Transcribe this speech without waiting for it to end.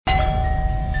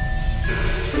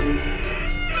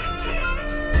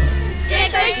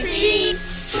Trick-or-treat!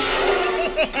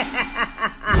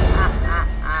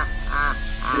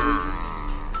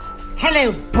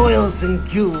 Hello, boils and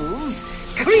ghouls,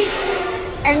 creeps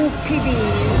and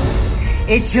kiddies.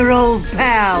 It's your old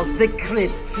pal, the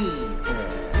Crypt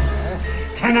Keeper.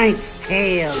 Tonight's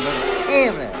tale of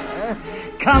terror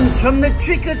comes from the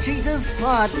Trick-or-Treaters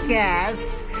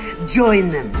podcast. Join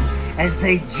them as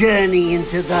they journey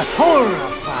into the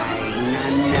horrifying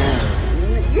unknown.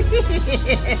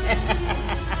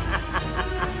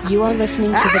 You are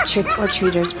listening to the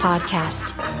Trick-or-Treaters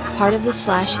podcast, part of the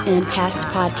 /Endcast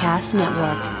podcast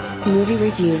network. Movie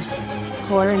reviews,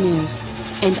 horror news,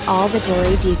 and all the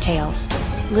gory details.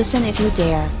 Listen if you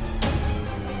dare.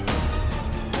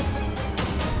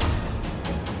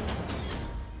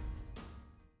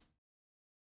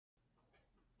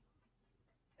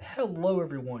 Hello,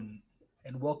 everyone,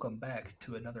 and welcome back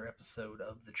to another episode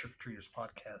of the Trick-or-Treaters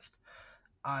podcast.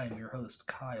 I am your host,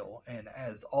 Kyle, and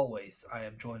as always, I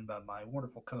am joined by my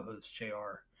wonderful co-host,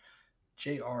 JR.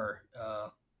 JR,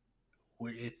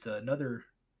 it's a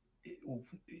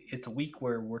week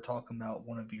where we're talking about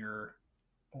one of your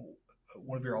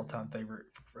all-time favorite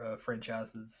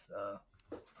franchises.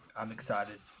 I'm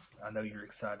excited. I know you're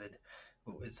excited.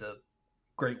 It's a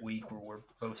great week where we're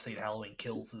both seeing Halloween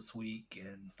Kills this week,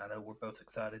 and I know we're both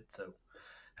excited. So,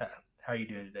 how are you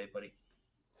doing today, buddy?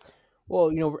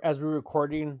 Well, as we're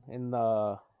recording in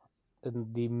the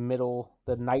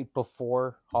night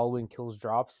before Halloween Kills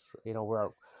drops, we're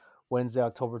Wednesday,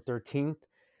 October 13th,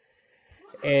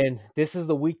 and this is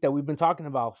the week that we've been talking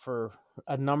about for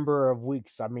a number of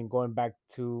weeks. I mean, going back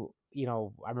to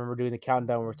I remember doing the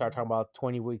countdown. We started talking about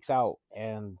 20 weeks out,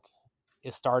 and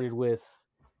it started with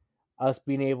us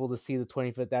being able to see the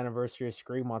 25th anniversary of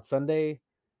Scream on Sunday.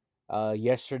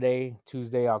 Yesterday,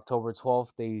 Tuesday, October 12th,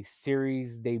 the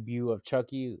series debut of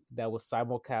Chucky that was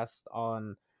simulcast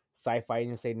on Sci-Fi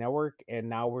USA Network, and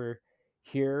now we're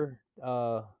here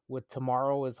with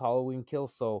tomorrow is Halloween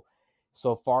Kills. So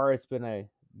far, it's been a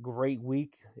great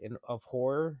week of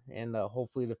horror, and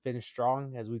hopefully to finish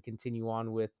strong as we continue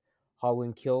on with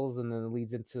Halloween Kills, and then it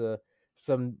leads into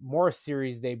some more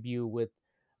series debut with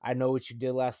I Know What You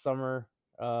Did Last Summer,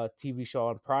 TV show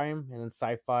on Prime, and then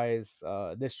Sci-Fi's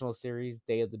additional series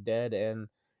Day of the Dead and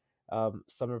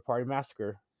Summer Party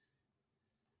Massacre.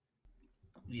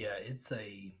 Yeah, it's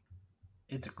a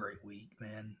great week,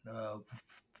 man.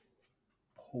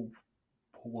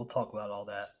 We'll talk about all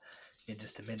that in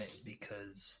just a minute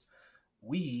because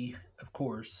we, of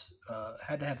course,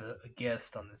 had to have a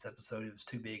guest on this episode. It was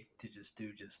too big to just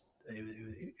do.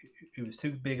 It was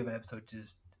too big of an episode to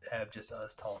just have just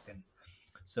us talking.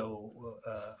 So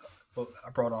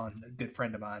I brought on a good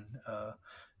friend of mine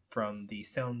from the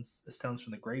Sounds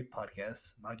from the Grave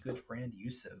podcast, my good friend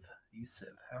Yusuf.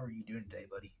 Yusuf, how are you doing today,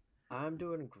 buddy? I'm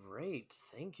doing great,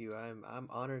 thank you. I'm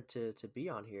honored to be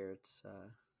on here. It's I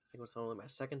think it's only my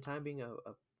second time being a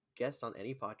guest on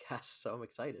any podcast, so I'm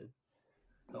excited.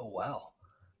 Oh wow!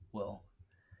 Well,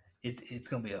 it's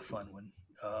gonna be a fun one.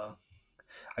 I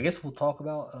guess we'll talk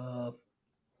about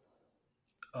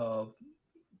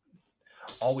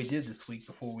all we did this week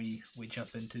before we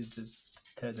jump into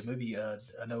the movie. I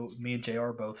know me and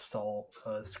JR both saw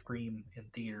Scream in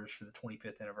theaters for the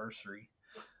 25th anniversary.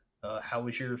 How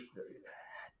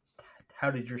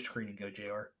did your screening go,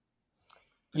 JR?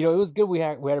 It was good. We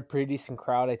had a pretty decent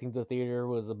crowd. I think the theater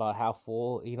was about half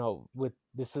full.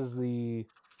 This is the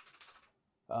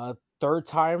third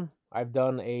time I've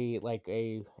done a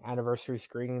anniversary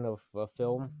screening of a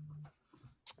film.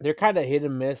 They're kind of hit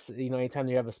and miss. Anytime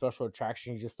you have a special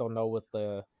attraction, you just don't know what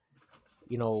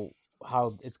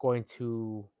how it's going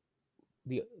to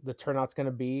the turnout's going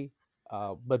to be.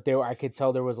 But I could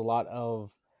tell there was a lot of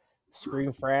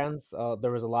Scream fans.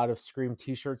 There was a lot of Scream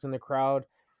T-shirts in the crowd.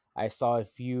 I saw a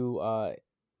few. I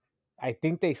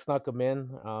think they snuck them in,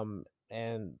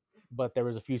 but there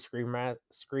was a few Scream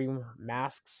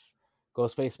masks,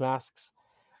 Ghostface masks.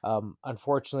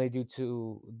 Unfortunately, due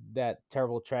to that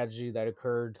terrible tragedy that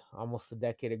occurred almost a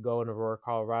decade ago in Aurora,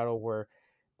 Colorado, where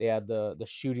they had the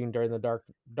shooting during the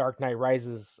Dark Knight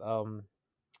Rises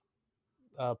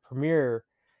premiere,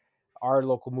 our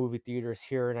local movie theaters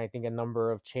here, and I think a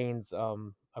number of chains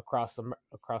across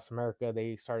America,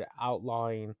 they started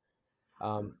outlawing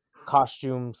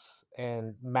costumes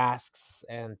and masks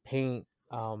and paint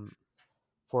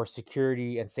for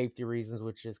security and safety reasons,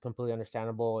 which is completely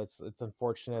understandable. It's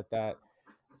unfortunate that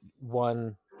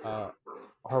one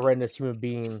horrendous human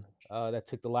being that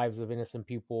took the lives of innocent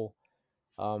people,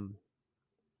 um,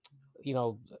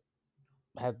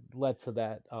 had led to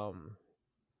that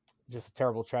just a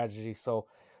terrible tragedy. So,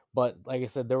 but like I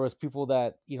said, there was people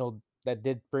that that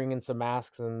did bring in some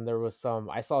masks, and there was some.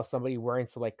 I saw somebody wearing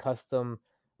some like custom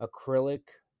acrylic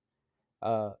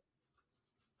uh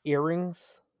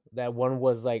earrings. That one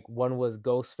was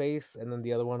Ghostface, and then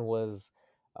the other one was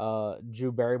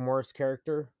Drew Barrymore's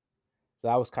character. So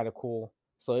that was kind of cool.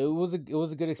 So it was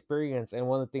a good experience, and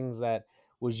one of the things that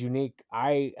was unique,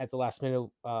 I at the last minute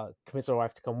convinced my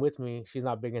wife to come with me. She's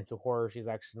not big into horror. She's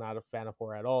actually not a fan of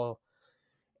horror at all.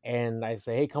 And I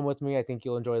say, hey, come with me. I think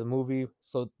you'll enjoy the movie.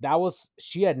 So that was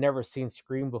she had never seen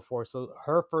Scream before. So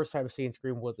her first time seeing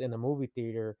Scream was in a movie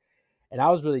theater, and I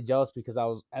was really jealous because I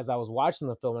was watching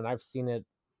the film, and I've seen it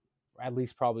at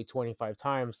least probably 25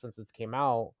 times since it came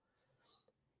out.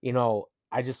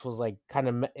 I just was like kind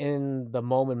of in the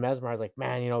moment mesmerized, like,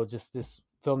 man, just this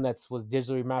film that was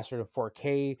digitally mastered in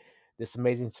 4K, this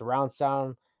amazing surround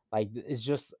sound, like it's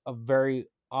just a very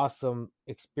awesome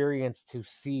experience to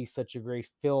see such a great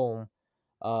film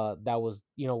that was,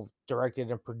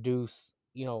 directed and produced,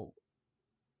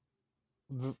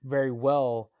 very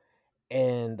well.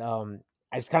 And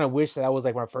I just kind of wish that was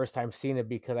like my first time seeing it,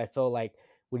 because I felt like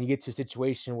when you get to a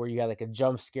situation where you had like a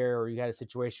jump scare, or you had a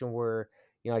situation where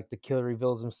like the killer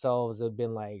reveals themselves, it would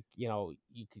been like you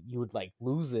would like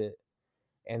lose it.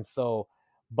 And so,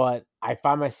 but I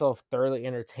find myself thoroughly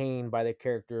entertained by the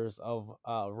characters of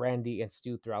Randy and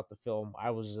Stu throughout the film.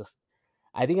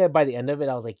 I think that by the end of it,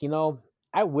 I was like,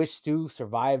 I wish Stu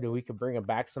survived and we could bring him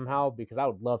back somehow, because I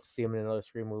would love to see him in another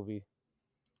Scream movie.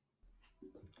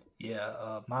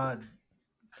 Yeah,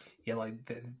 like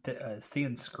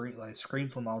seeing Scream's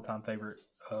one of my all-time favorite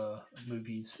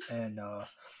movies, and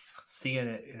seeing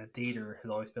it in a theater has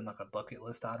always been like a bucket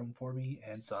list item for me,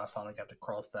 and so I finally got to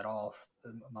cross that off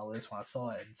my list when I saw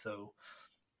it, and so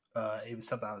it was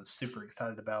something I was super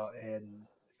excited about, and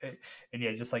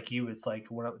yeah, just like you, it's like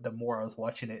the more I was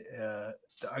watching it,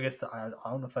 I guess I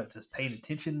don't know if I was just paying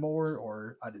attention more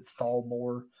or I did stall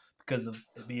more because of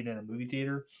it being in a movie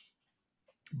theater,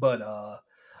 but uh,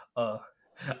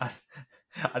 I,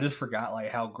 I just forgot like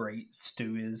how great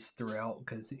Stu is throughout,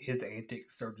 because his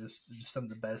antics are just some of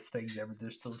the best things ever.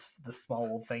 There's the small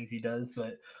little things he does,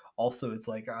 but also it's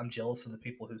like I'm jealous of the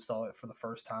people who saw it for the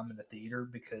first time in the theater,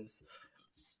 because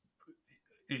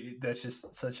that's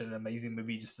just such an amazing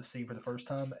movie just to see for the first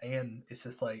time. And it's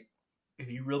just like, if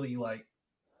you really like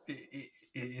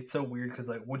it's so weird, because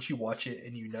like once you watch it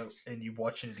and and you've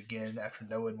watched it again after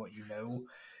knowing what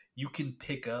you can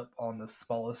pick up on the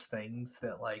smallest things,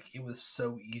 that like it was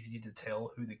so easy to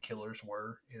tell who the killers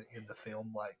were in the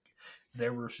film. Like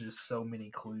there was just so many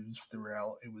clues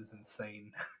throughout. It was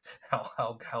insane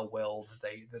how well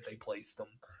that they placed them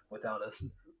without us,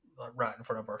 like, right in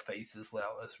front of our faces,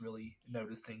 without us really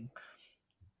noticing.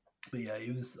 But yeah,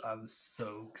 it was. I was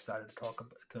so excited to talk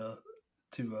about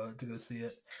to go see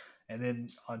it, and then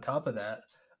on top of that,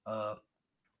 uh,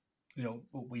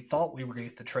 we thought we were going to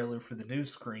get the trailer for the new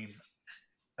Scream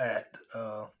at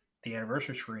the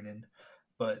anniversary screening,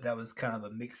 but that was kind of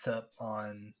a mix up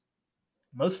on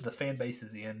most of the fan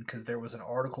base's end, because there was an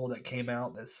article that came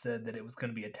out that said that it was going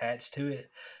to be attached to it,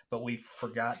 but we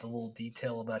forgot the little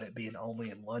detail about it being only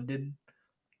in London.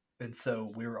 And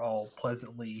so we were all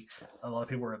pleasantly, a lot of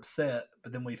people were upset,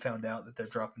 but then we found out that they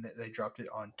dropped it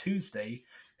on Tuesday,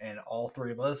 and all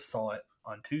three of us saw it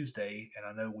on Tuesday. And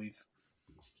I know we've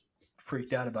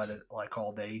freaked out about it like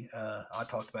all day. I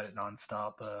talked about it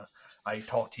nonstop. I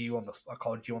called you on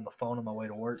the phone on my way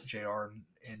to work, JR,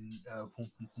 and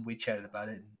we chatted about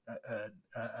it. And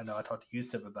I know I talked to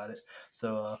Yusuf about it.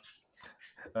 So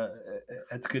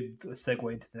that's a good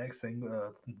segue into the next thing.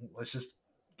 Let's just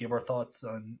give our thoughts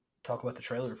on, talk about the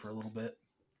trailer for a little bit.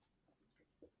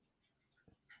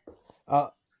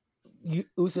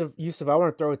 Yusuf, I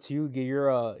want to throw it to you. Get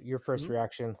your first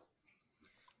reaction.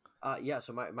 Yeah.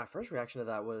 So my first reaction to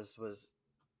that was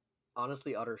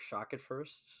honestly utter shock at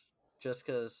first, just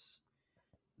because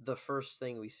the first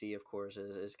thing we see, of course,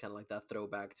 is kind of like that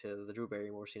throwback to the Drew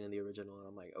Barrymore scene in the original, and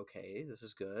I'm like, okay, this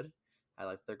is good. I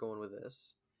like that they're going with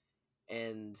this,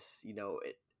 and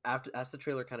after as the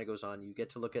trailer kind of goes on, you get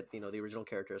to look at the original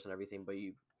characters and everything, but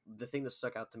the thing that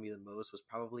stuck out to me the most was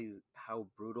probably how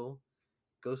brutal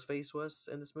Ghostface was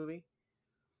in this movie.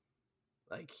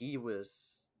 Like he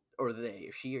was, or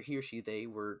they, he or she, they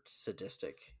were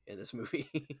sadistic in this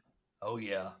movie. Oh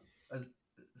yeah,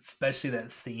 especially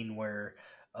that scene where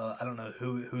I don't know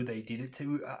who they did it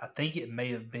to. I think it may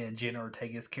have been Jenna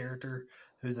Ortega's character,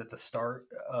 who's at the start.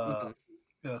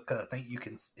 Because I think you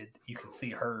can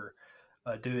see her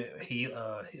do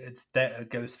it. That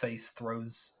Ghostface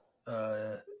throws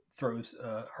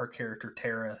her character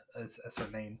Tara, as her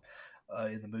name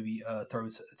in the movie,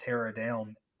 throws Tara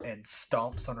down and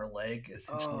stomps on her leg,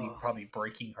 essentially probably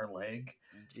breaking her leg.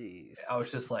 Jeez. I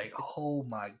was just like, oh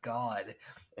my god.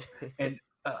 And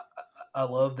I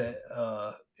love that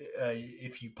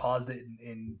if you pause it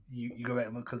and you go back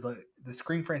and look, because the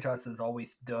Scream franchise has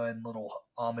always done little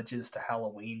homages to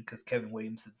Halloween, because Kevin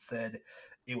Williams had said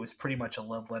it was pretty much a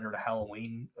love letter to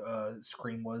Halloween.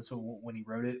 Scream was when he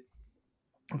wrote it,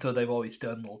 so they've always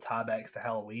done little tiebacks to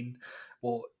Halloween.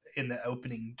 Well, in the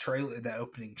opening trailer, in the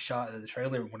opening shot of the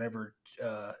trailer, whenever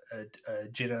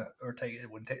Jenna Ortega,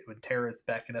 when Tara's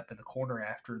backing up in the corner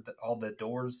after all the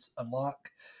doors unlock,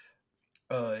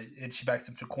 and she backs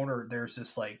up to the corner, there's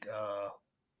this like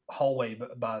hallway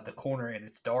by the corner, and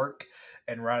it's dark.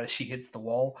 And right as she hits the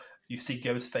wall, you see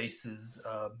Ghostface's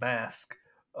mask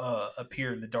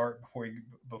appear in the dark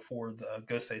before the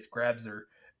Ghostface grabs her,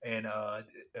 and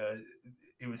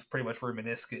it was pretty much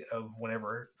reminiscent of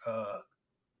whenever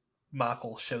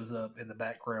Michael shows up in the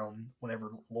background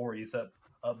whenever Laurie's up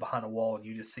behind a wall, and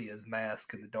you just see his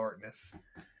mask in the darkness.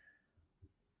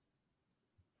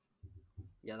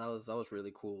 Yeah, that was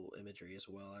really cool imagery as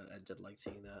well. I did like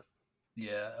seeing that.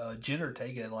 Yeah, Jenna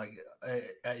Ortega, like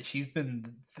she's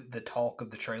been the talk of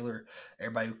the trailer.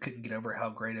 Everybody couldn't get over how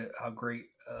great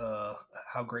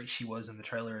she was in the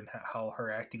trailer, and how her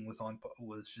acting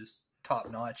was just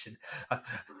top notch. And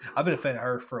I've been a fan of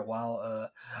her for a while.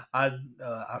 I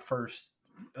first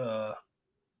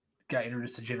got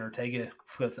introduced to Jenna Ortega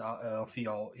because if any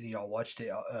of y'all watched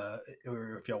it,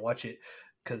 or if y'all watch it,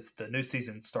 because the new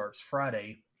season starts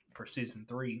Friday for season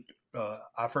 3.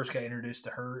 I first got introduced to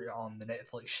her on the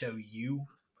Netflix show You.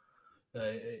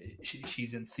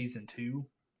 She's in season 2,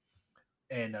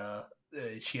 and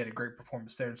she had a great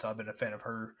performance there, and so I've been a fan of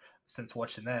her since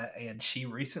watching that. And she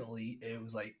recently, it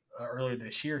was like earlier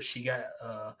this year, she got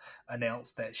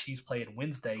announced that she's playing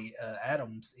Wednesday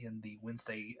Addams in the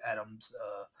Wednesday Addams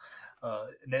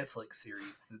Netflix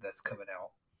series that's coming out.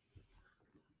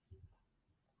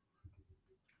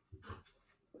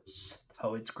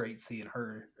 Oh, it's great seeing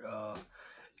her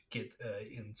get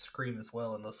in Scream as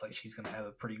well, and looks like she's going to have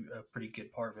a pretty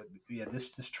good part. But yeah,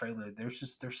 this trailer,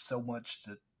 there's so much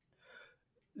to.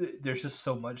 There's just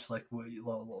so much like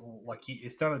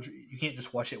it's not you can't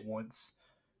just watch it once,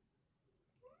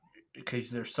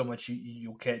 because there's so much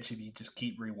you'll catch if you just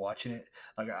keep rewatching it.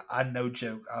 Like I no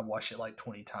joke, I watched it like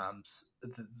 20 times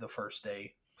the first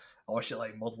day. I watched it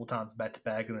like multiple times back to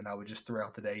back, and then I would just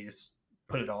throughout the day just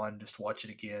put it on, just watch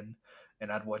it again,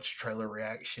 and I'd watch trailer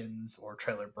reactions or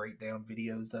trailer breakdown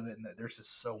videos of it. And there's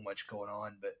just so much going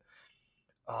on.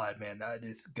 But man,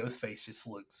 Ghostface just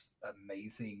looks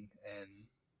amazing, and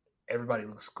everybody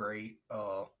looks great.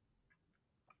 I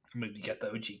mean, you got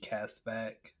the OG cast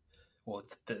back, well,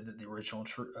 the original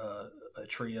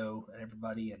trio and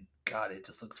everybody, and God, it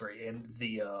just looks great. And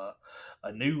the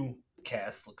a new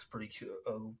cast looks pretty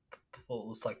cool. Well, it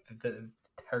looks like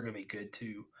they're gonna be good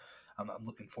too. I'm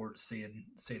looking forward to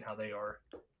seeing how they are.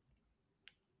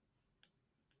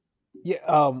 Yeah,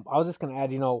 I was just gonna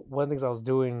add, one of the things I was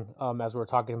doing as we were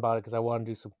talking about it, because I wanted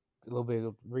to do a little bit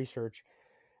of research.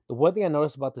 The one thing I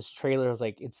noticed about this trailer is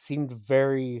like it seemed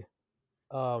very,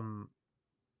 for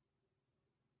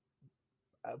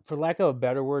lack of a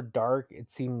better word, dark.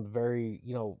 It seemed very,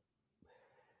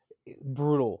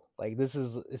 brutal. Like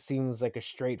it seems like a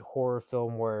straight horror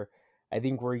film, where I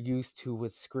think we're used to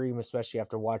with Scream, especially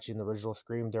after watching the original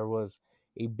Scream, there was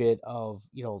a bit of,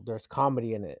 there's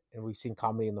comedy in it, and we've seen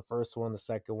comedy in the first one, the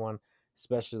second one,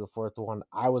 especially the fourth one.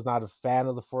 I was not a fan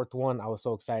of the fourth one. I was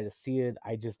so excited to see it.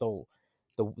 I just don't.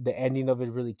 The ending of it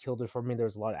really killed it for me.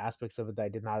 There's a lot of aspects of it that I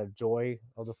did not enjoy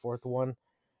of the fourth one,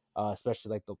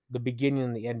 especially like the beginning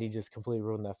and the ending just completely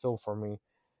ruined that film for me.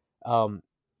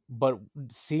 But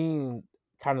seeing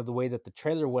kind of the way that the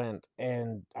trailer went,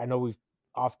 and I know we've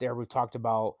talked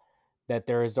about that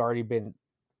there has already been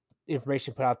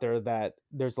information put out there that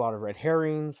there's a lot of red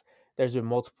herrings. There's been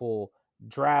multiple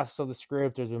drafts of the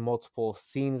script. There's been multiple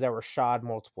scenes that were shot,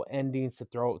 multiple endings to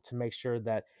throw to make sure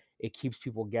that it keeps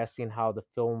people guessing how the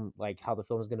film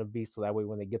is going to be, so that way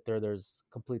when they get there, there's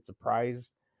complete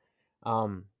surprise.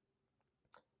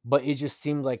 But it just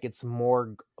seems like it's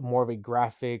more of a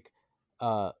graphic,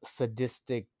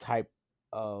 sadistic type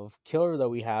of killer that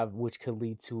we have, which could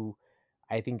lead to,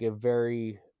 I think, a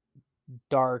very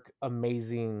dark,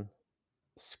 amazing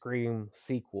Scream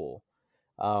sequel.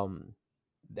 And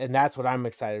that's what I'm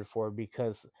excited for,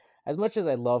 because as much as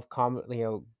I love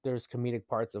there's comedic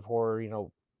parts of horror.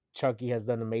 Chucky has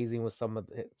done amazing with some of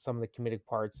the comedic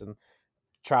parts, and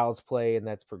Child's Play, and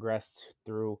that's progressed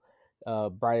through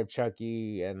Bride of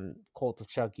Chucky and Cult of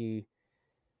Chucky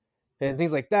and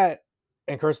things like that,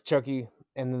 and Curse of Chucky,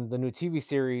 and then the new TV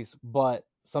series. But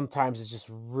sometimes it's just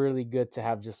really good to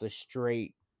have just a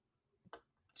straight,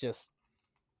 just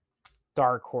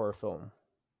dark horror film.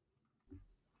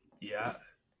 Yeah,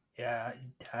 yeah,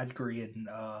 I'd agree, and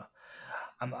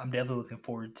I'm definitely looking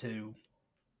forward to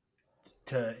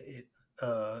it.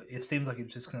 It seems like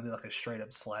it's just gonna be like a straight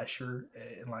up slasher,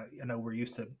 and like I know we're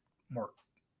used to more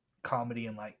comedy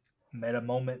and like meta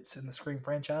moments in the Scream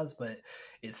franchise, but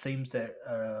it seems that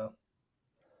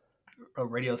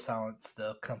Radio Silence,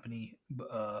 the company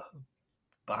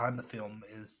behind the film,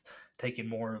 is taking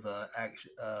more of a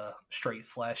straight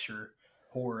slasher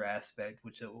horror aspect,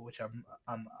 which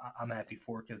I'm happy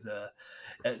for because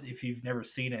if you've never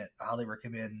seen it, I highly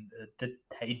recommend that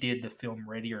they did the film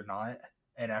Ready or Not.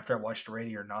 And after I watched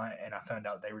Ready or Not and I found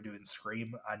out they were doing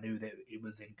Scream, I knew that it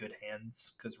was in good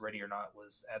hands because Ready or Not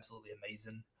was absolutely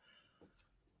amazing.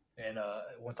 And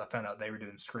once I found out they were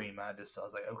doing Scream, I was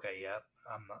like, okay, yeah,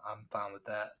 I'm fine with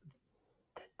that.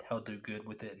 He'll do good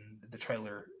with it, and the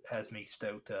trailer has me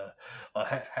stoked.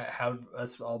 How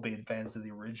us all being fans of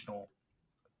the original,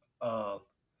 uh,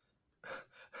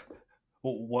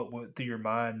 what went through your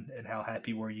mind, and how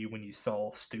happy were you when you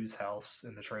saw Stu's house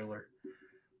in the trailer?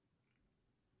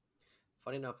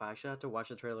 Funny enough, I actually had to watch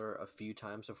the trailer a few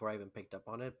times before I even picked up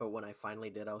on it. But when I finally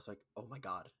did, I was like, "Oh my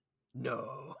god,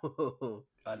 no!"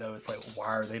 I know it's like, why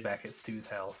are they back at Stu's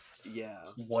house? Yeah,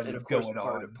 What and is of course, going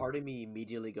on? part of me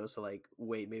immediately goes to like,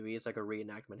 wait, maybe it's like a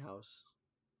reenactment house.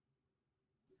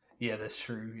 Yeah, that's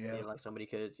true. Yeah, You know, like somebody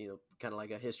could, kind of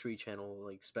like a History Channel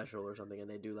like special or something, and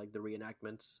they do like the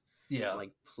reenactments. yeah.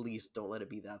 Like, please don't let it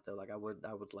be that though. Like, I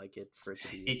would like it for it to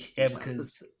be Yeah, Stu's house.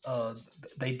 because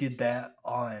they did that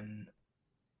on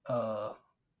uh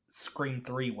Scream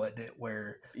 3, wasn't it?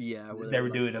 Where Yeah, where they they were were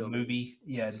like doing a filming movie.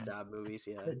 Yeah, stab movies.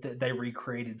 Yeah. they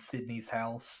recreated Sydney's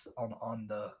house on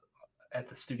the at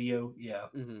the studio. Yeah,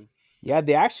 Hmm. Yeah,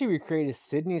 they actually recreated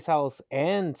Sydney's house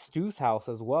and Stu's house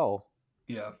as well.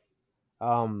 yeah.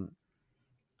 Um,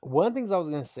 one of the things I was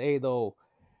gonna say though,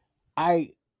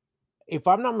 I, if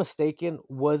I'm not mistaken,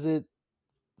 was it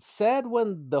said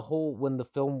when the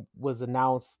film was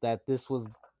announced that this was,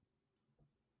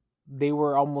 they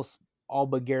were almost all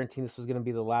but guaranteeing this was gonna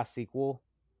be the last sequel?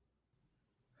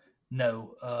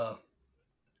 No,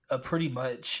 pretty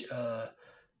much.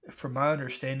 From my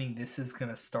understanding, this is going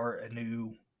to start a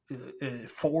new.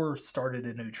 Four started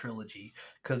a new trilogy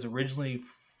because originally,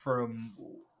 from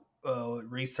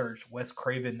research, Wes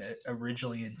Craven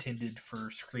originally intended for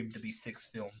Scream to be 6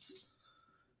 films,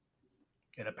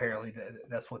 and apparently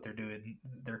that's what they're doing.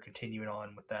 They're continuing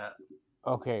on with that.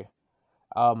 Okay.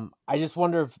 I just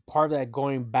wonder if part of that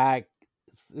going back,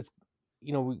 it's,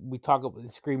 we talk about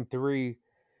Scream 3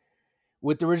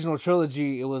 with the original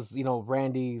trilogy. It was,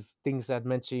 Randy's things that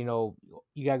mentioned,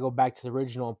 you gotta go back to the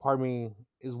original. And part of me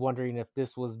is wondering if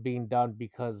this was being done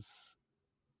because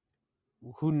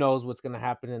who knows what's gonna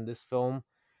happen in this film.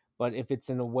 But if it's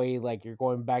in a way like you're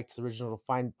going back to the original to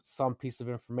find some piece of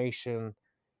information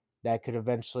that could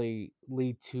eventually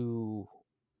lead to,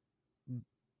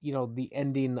 the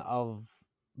ending of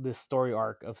this story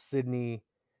arc of Sydney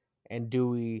and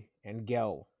Dewey and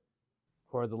Gel,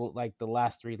 who are the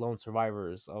last three lone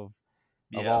survivors of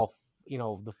Yeah, all,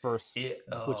 the first, it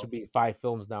which would be 5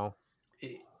 films now.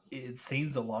 it it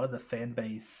seems a lot of the fan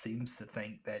base seems to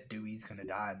think that Dewey's going to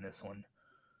die in this one.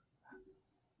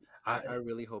 I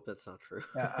really hope that's not true.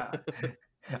 I,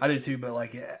 I do too, but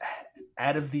like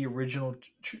out of the original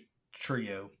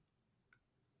trio,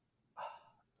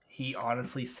 he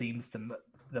honestly seems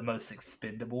the most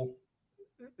expendable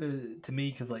to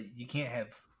me because like you can't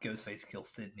have Ghostface kill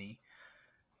Sydney,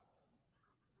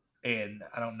 and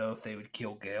I don't know if they would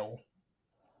kill Gale.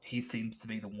 He seems to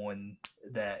be the one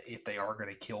that if they are going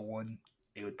to kill one,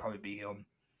 it would probably be him.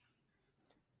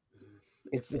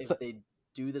 If they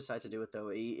do decide to do it though,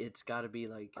 it's got to be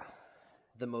like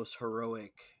the most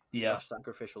heroic Yeah, of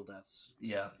sacrificial deaths.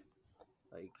 yeah,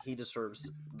 Like, he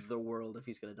deserves the world if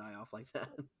he's gonna die off like that.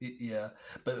 yeah.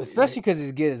 But Especially because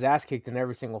he's getting his ass kicked in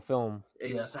every single film. yeah,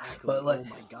 Exactly. but like Oh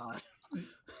my god.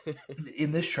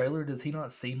 in this trailer, does he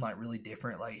not seem like really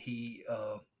different? Like he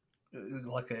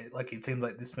like it seems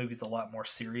like this movie's a lot more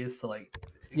serious. So like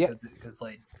Yeah, because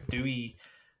like Dewey,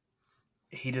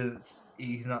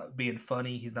 he's not being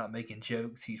funny. He's not making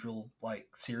jokes. He's real like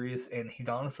serious, and he's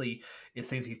honestly, it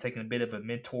seems he's taking a bit of a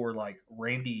mentor like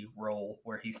Randy role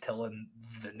where he's telling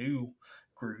the new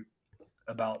group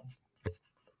about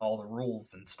all the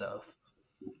rules and stuff.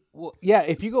 well, yeah.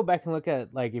 If you go back and look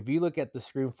at, like, if you look at the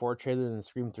Scream 4 trailer and the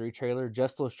Scream 3 trailer,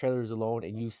 just those trailers alone,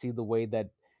 and you see the way that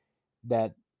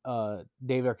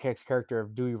David Arquette's character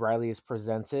of Dewey Riley is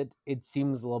presented, it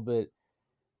seems a little bit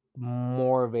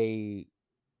more of a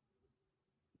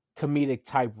comedic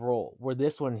type role. Where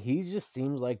this one, he just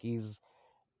seems like he's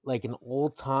like an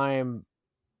old time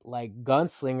like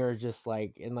gunslinger, just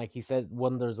like, and like he said,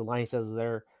 when there's a line he says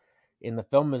there in the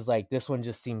film is like, this one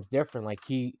just seems different. Like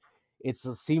it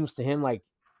seems to him like,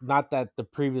 not that the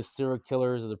previous serial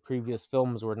killers or the previous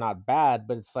films were not bad,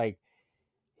 but it's like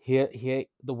he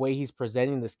the way he's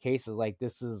presenting this case is like,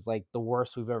 this is like the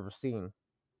worst we've ever seen.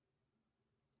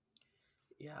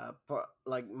 Yeah, but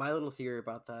like my little theory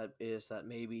about that is that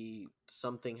maybe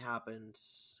something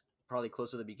happens probably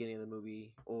close to the beginning of the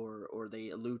movie, or they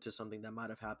allude to something that might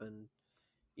have happened,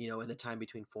 in the time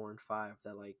between 4 and 5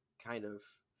 that like kind of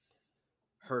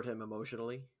hurt him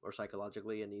emotionally or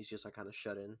psychologically, and he's just like kind of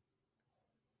shut in,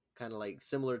 kind of like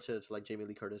similar to like Jamie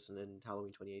Lee Curtis in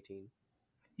Halloween 2018.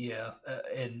 Yeah,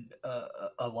 and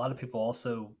a lot of people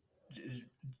also,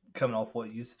 coming off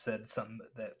what Yusuf said, something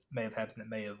that may have happened that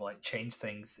may have like changed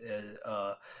things.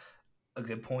 A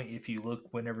good point. If you look,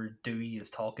 whenever Dewey is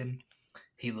talking,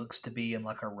 he looks to be in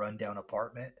like a rundown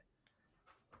apartment,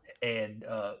 and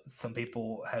some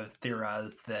people have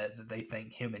theorized that they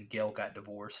think him and Gail got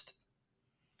divorced.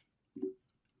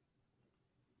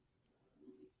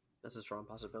 That's a strong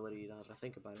possibility now that I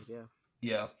think about it. Yeah.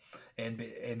 Yeah, and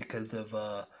because of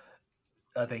I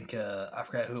think I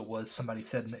forgot who it was. Somebody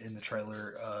said in the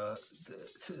trailer,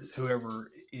 whoever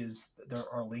is there,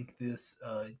 our link this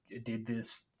did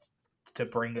this to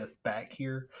bring us back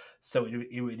here. So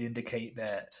it would indicate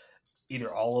that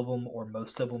either all of them or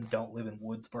most of them don't live in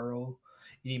Woodsboro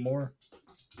anymore.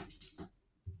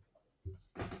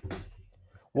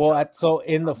 Well, so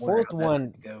in the fourth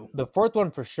one,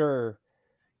 for sure,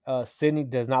 Sidney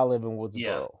does not live in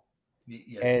Woodsboro.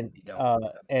 Yes,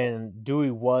 and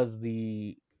Dewey was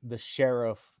the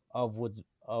sheriff of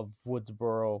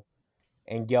Woodsboro,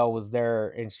 and Gail was there,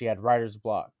 and she had writer's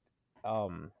block.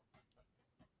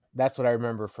 That's what I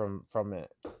remember from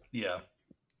it. Yeah.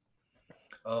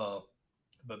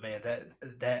 But man,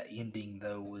 that ending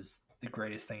though was the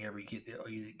greatest thing ever. You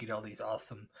get all these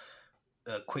awesome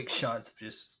quick shots of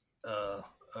just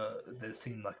that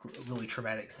seem like really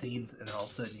traumatic scenes, and then all of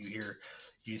a sudden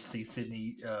you see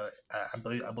Sidney. I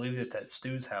believe it's at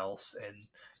Stu's house, and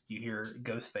you hear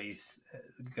Ghostface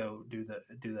go do the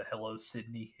 "Hello,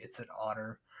 Sidney, it's an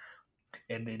honor,"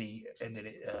 and then he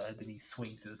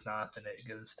swings his knife, and it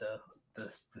goes to the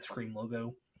Scream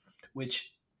logo,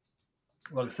 which,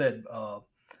 like I said,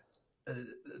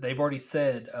 they've already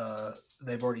said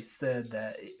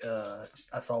that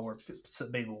I saw where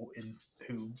some people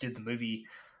who did the movie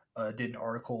did an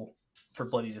article for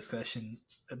Bloody Disgusting,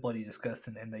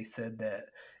 and they said that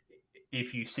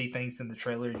if you see things in the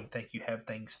trailer and you think you have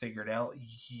things figured out,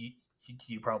 you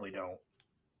probably don't.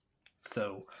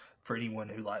 So for anyone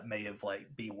who may have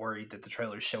be worried that the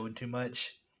trailer's showing too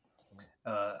much,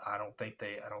 I don't think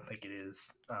it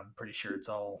is. I'm pretty sure it's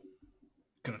all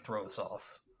gonna throw us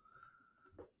off.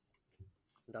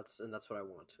 That's what I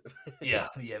want. yeah,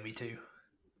 me too.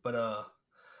 But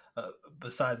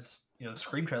besides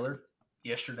Scream trailer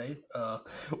yesterday,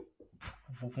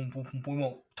 we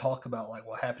won't talk about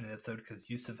what happened in the episode because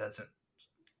Yusuf hasn't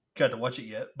got to watch it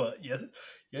yet. But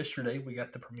yesterday we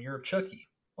got the premiere of Chucky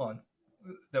on.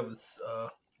 That was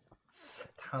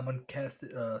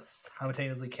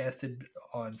simultaneously casted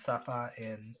on Sci-Fi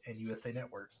and USA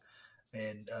Network.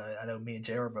 And I know me and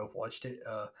JR both watched it.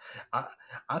 I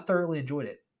thoroughly enjoyed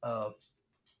it. I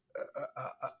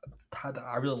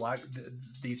really like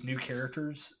these new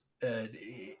characters.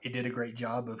 It did a great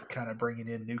job of kind of bringing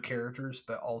in new characters,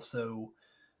 but also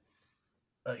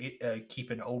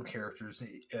keeping old characters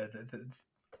that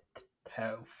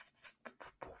have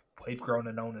we've grown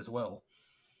to know as well.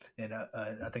 And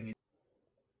I think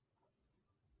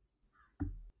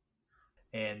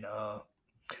and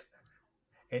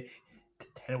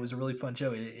it was a really fun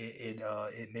show.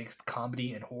 It mixed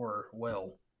comedy and horror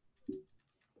well.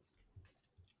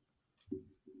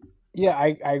 Yeah,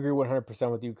 I agree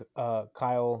 100% with you,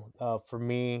 Kyle. For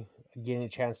me, getting a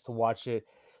chance to watch it,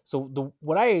 so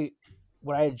what I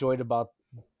enjoyed about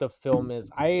the film is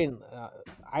I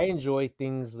enjoy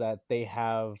things that they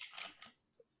have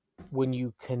when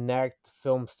you connect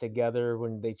films together,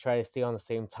 when they try to stay on the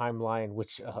same timeline,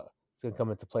 which is going to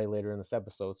come into play later in this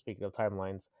episode. Speaking of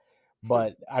timelines,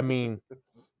 but I mean,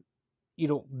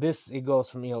 it goes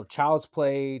from Child's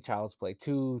Play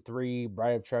 2, 3,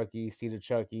 Bride of Chucky, Seed of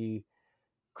Chucky,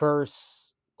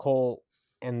 Curse, Cult,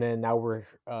 and then now we're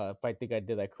if I think I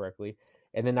did that correctly,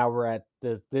 and then now we're at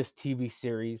this TV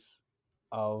series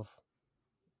of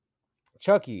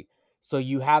Chucky. So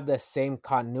you have the same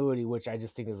continuity, which I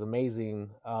just think is amazing.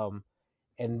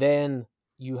 And then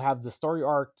you have the story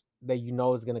arc that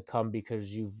is going to come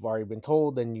because you've already been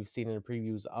told and you've seen in the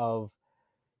previews of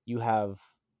you have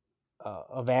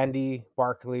of Andy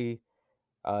Barkley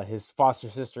his foster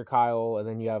sister Kyle, and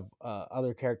then you have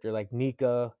other character like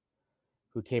Nika,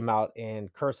 who came out in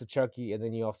Curse of Chucky, and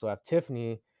then you also have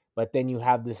Tiffany. But then you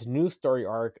have this new story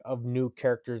arc of new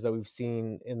characters that we've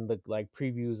seen in the like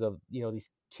previews of these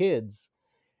kids,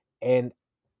 and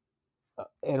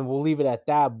we'll leave it at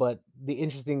that. But the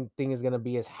interesting thing is going to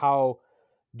be is how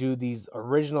do these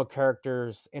original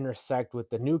characters intersect with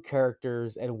the new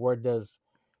characters, and where does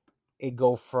it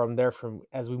go from there, from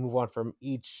as we move on from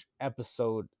each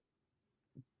episode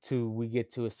to we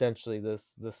get to essentially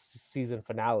this season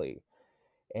finale.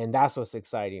 And that's what's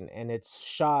exciting, and it's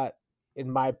shot, in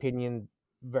my opinion,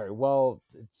 very well.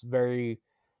 It's very,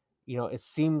 it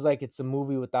seems like it's a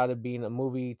movie without it being a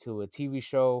movie to a TV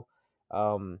show.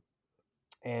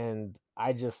 And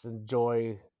I just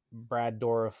enjoy Brad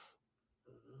Dourif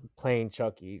playing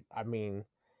Chucky. I mean,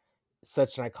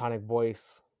 such an iconic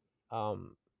voice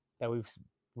that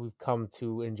we've come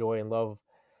to enjoy and love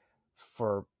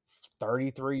for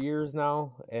 33 years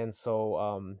now. And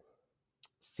so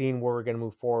seeing where we're going to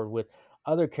move forward with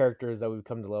other characters that we've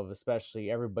come to love, especially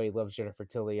everybody loves Jennifer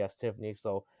Tilly as Tiffany,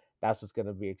 so that's what's going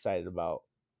to be excited about.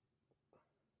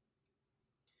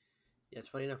 Yeah, it's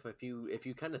funny enough, if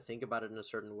you kind of think about it in a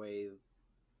certain way,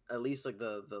 at least like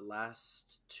the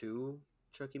last two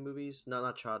Chucky movies,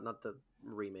 not the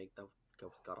remake that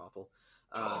was god awful.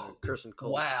 Curse and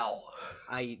Cult. Wow,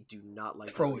 I do not like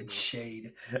throwing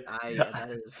shade. I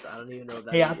don't even know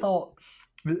that. Hey, I thought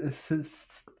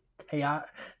hey,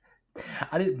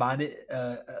 I didn't mind it.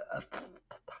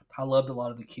 I loved a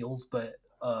lot of the kills, but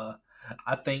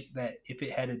I think that if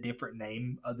it had a different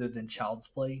name other than Child's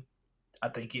Play, I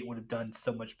think it would have done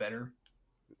so much better.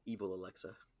 Evil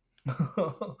Alexa.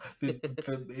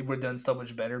 It would have done so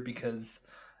much better because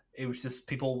it was just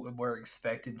people were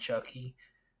expecting Chucky.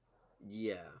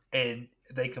 Yeah. And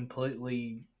they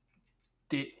completely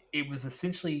did. It was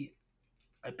essentially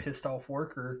a pissed off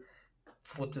worker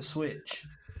flipped a switch.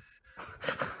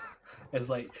 It's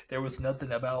like there was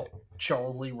nothing about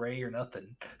Charles Lee Ray or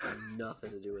nothing.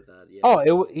 Nothing to do with that. Yeah. Oh,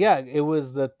 it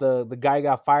was that the guy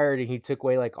got fired and he took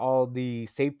away like all the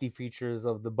safety features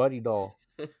of the Buddy doll.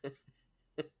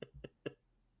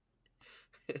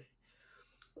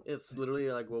 It's literally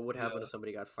like what would happen if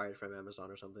somebody got fired from Amazon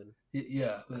or something.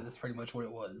 Yeah, that's pretty much what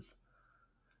it was.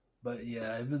 But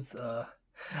yeah, it was.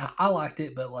 I liked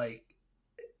it, but like,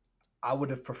 I would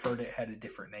have preferred it had a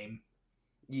different name.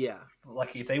 Yeah,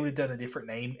 like if they would have done a different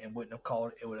name and wouldn't have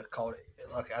called it, would have called it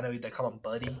like I know they call him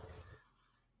Buddy.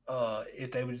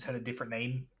 If they would have just had a different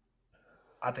name,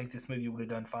 I think this movie would have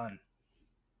done fine.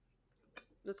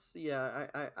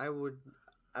 I would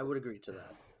agree to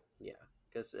that. Yeah.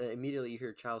 Because immediately you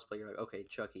hear Child's Play, you're like, okay,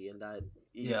 Chucky, and that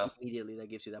immediately that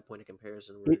gives you that point of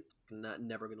comparison where it's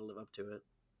never going to live up to it.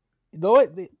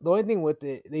 The only thing with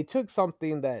it, they took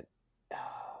something that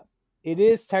it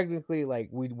is technically like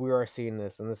we are seeing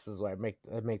this, and this is why I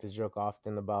make this joke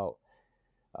often about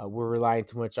we're relying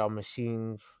too much on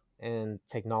machines and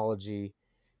technology,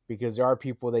 because there are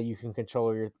people that you can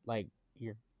control your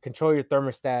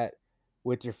thermostat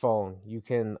with your phone. You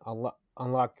can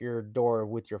unlock your door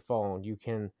with your phone. You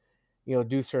can,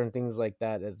 do certain things like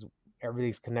that, as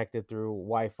everything's connected through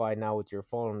Wi-Fi now with your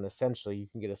phone. And essentially, you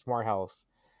can get a smart house,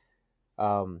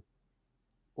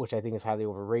 which I think is highly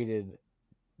overrated.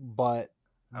 But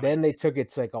then they took it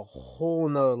to like a whole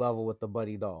nother level with the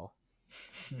Buddy doll,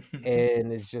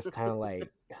 and it's just kind of like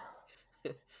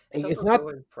it's not so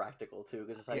impractical too,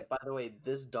 because it's like, by the way,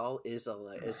 this doll is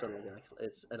it's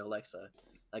an Alexa.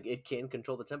 Like, it can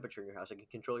control the temperature in your house. It can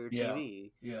control your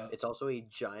TV. Yeah. It's also a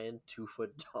giant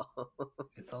 2-foot doll.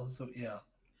 It's also, yeah.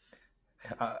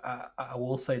 I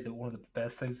will say that one of the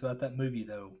best things about that movie,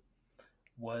 though,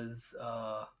 was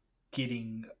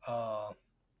getting... God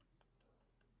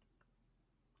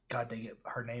dang it,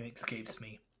 her name escapes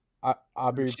me.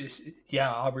 Aubrey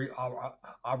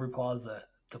Plaza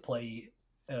to play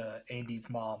Andy's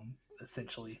mom,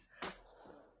 essentially.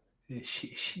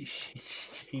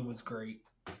 She was great.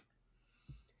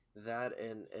 That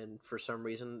and for some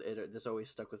reason this always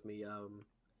stuck with me.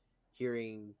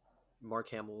 Hearing Mark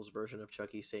Hamill's version of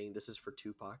Chucky saying, "This is for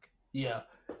Tupac." Yeah.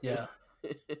 Yeah,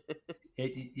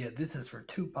 this is for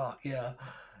Tupac. Yeah,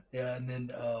 and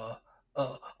then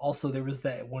also there was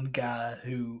that one guy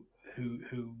who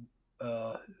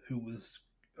was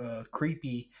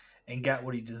creepy and got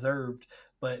what he deserved.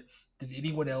 But did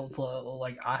anyone else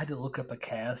like? I had to look up a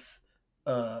cast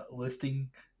listing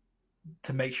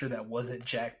to make sure that wasn't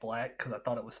Jack Black, because I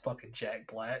thought it was fucking Jack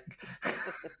Black.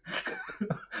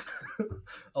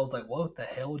 I was like, what the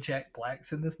hell? Jack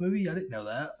Black's in this movie? I didn't know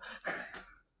that.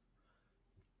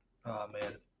 Oh,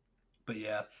 man. But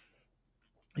yeah,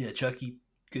 Chucky,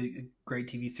 good, great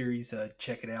TV series.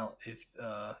 Check it out if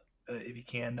you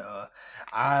can.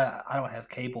 I don't have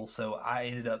cable, so I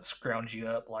ended up scrounging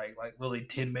up like really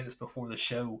 10 minutes before the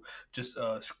show, just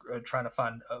trying to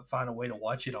find a way to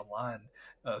watch it online.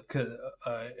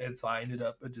 And so I ended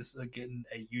up just getting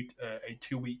a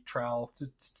 2 week trial to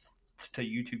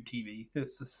YouTube TV,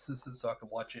 so I could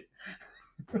watch it.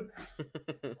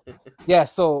 Yeah,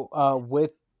 so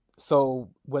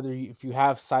whether if you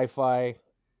have Sci-Fi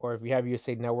or if you have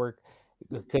USA Network,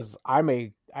 because I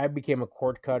became a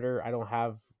cord cutter. I don't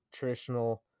have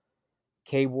traditional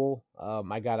cable.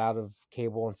 I got out of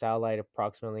cable and satellite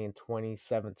approximately in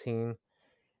 2017.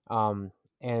 Um,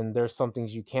 and there's some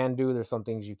things you can do. There's some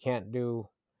things you can't do.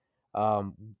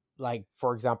 Like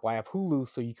for example, I have Hulu,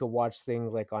 so you could watch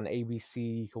things like on ABC.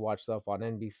 You could watch stuff on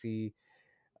NBC.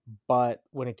 But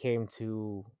when it came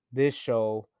to this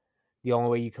show, the only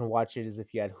way you can watch it is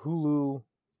if you had Hulu,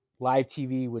 Live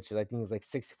TV, which I think is like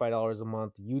 $65 a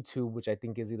month, YouTube, which I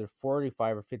think is either $45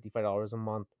 or $55 a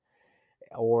month,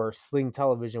 or Sling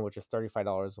Television, which is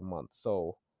 $35 a month.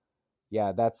 So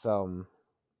yeah, that's the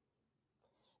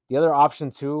other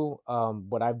option too.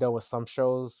 What I've done with some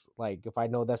shows, like if I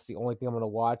know that's the only thing I'm gonna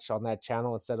watch on that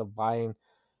channel, instead of buying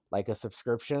like a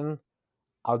subscription,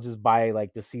 I'll just buy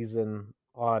like the season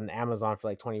on Amazon for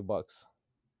like $20.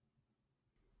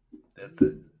 That's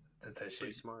it. That's Pretty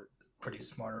actually smart. pretty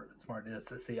smart. Smart.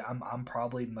 See, I'm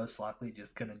probably most likely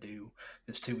just gonna do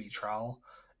this 2 week trial,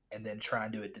 and then try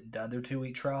and do another 2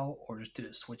 week trial, or just do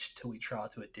a switch 2 week trial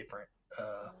to a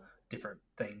different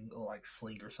thing like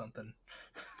Sling or something.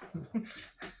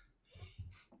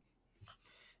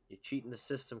 You're cheating the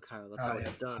system, Kyle. That's how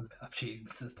it's done. I'm cheating the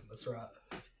system. That's right.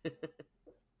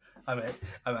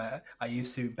 I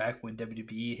used to, back when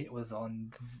WWE was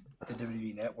on the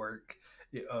WWE network.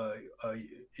 Uh, uh,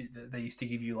 they used to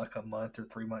give you like a month or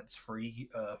 3 months free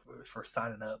for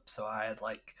signing up. So I had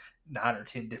like 9 or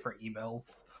 10 different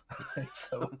emails.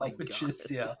 So Oh my I would God.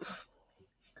 just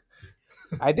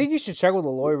I think you should check with a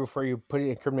lawyer before you put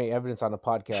incriminating evidence on the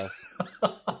podcast.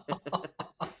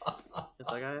 It's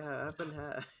like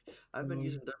I've been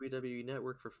using WWE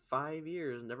Network for 5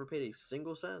 years and never paid a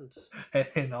single cent.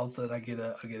 And all of a sudden I get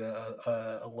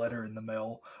a letter in the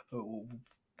mail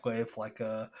with like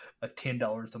a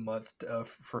 $10 a month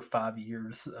for 5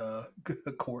 years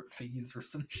court fees or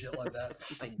some shit like that.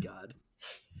 Oh my God.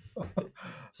 Oh,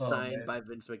 Signed man. by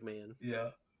Vince McMahon.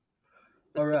 Yeah.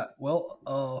 All right. Well,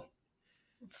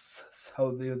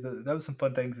 so that was some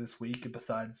fun things this week.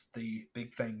 Besides the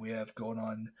big thing we have going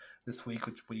on this week,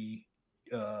 which we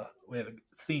haven't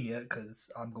seen yet because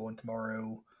I'm going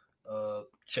tomorrow.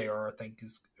 Jr. I think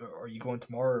is. Are you going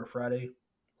tomorrow or Friday?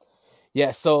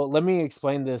 Yeah, so let me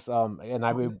explain this. And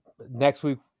I Okay. will next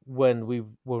week when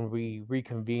we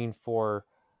reconvene for,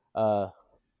 uh,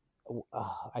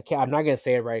 I can't. I'm not gonna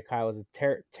say it right, Kyle. Is it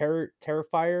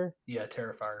Terrifier? Yeah,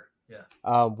 Terrifier. Yeah.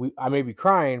 I may be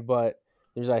crying, but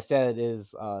as I said,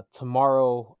 is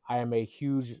tomorrow. I am a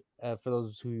huge for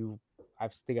those who I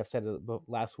think I've said it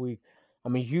last week.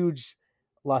 I'm a huge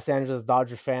Los Angeles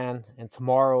Dodger fan, and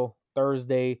tomorrow,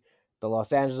 Thursday, the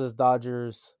Los Angeles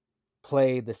Dodgers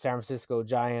play the San Francisco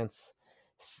Giants.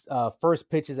 First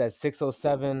pitch is at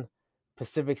 6:07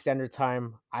 Pacific Standard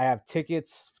Time. I have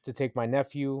tickets to take my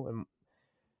nephew and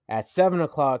at 7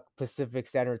 o'clock Pacific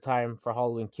Standard Time for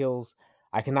Halloween Kills.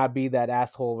 I cannot be that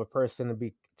asshole of a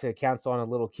person to cancel on a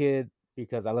little kid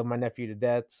because I love my nephew to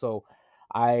death. So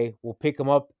I will pick him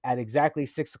up at exactly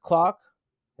 6 o'clock,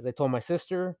 as I told my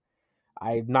sister.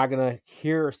 I'm not gonna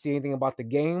hear or see anything about the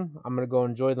game. I'm gonna go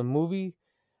enjoy the movie.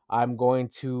 I'm going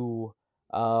to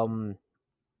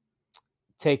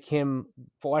take him,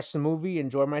 watch the movie,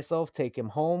 enjoy myself, take him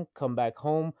home, come back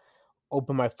home,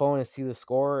 open my phone and see the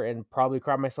score, and probably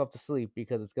cry myself to sleep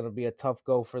because it's going to be a tough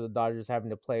go for the Dodgers having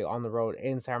to play on the road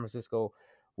in San Francisco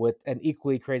with an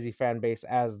equally crazy fan base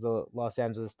as the Los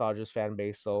Angeles Dodgers fan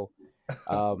base. So,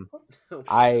 um, Oh,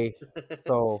 I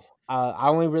I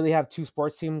only really have two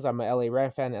sports teams. I'm an LA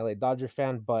Ram fan, LA Dodger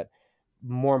fan, but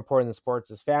more important than sports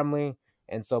is family.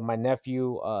 And so my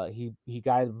nephew, he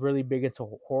got really big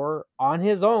into horror on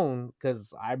his own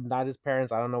because I'm not his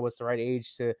parents. I don't know what's the right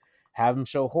age to have him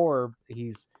show horror.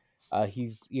 He's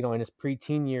in his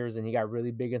preteen years, and he got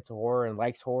really big into horror and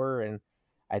likes horror. And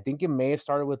I think it may have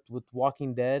started with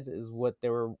Walking Dead is what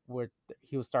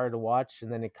he was started to watch, and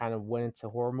then it kind of went into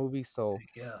horror movies. So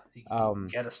Yeah. You um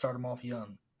got to start them off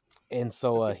young. and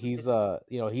so he's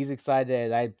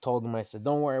excited. I told him, I said,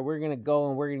 don't worry, we're gonna go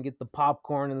and we're gonna get the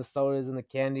popcorn and the sodas and the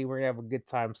candy. We're gonna have a good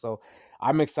time. So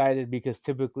I'm excited because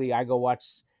typically I go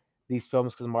watch these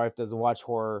films because my wife doesn't watch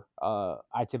horror.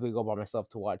 I typically go by myself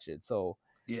to watch it. So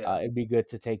Yeah. it'd be good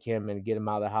to take him and get him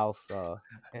out of the house.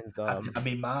 And I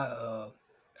mean,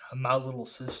 my little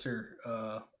sister,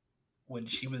 when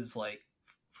she was like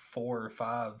 4 or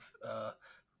 5,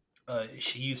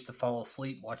 she used to fall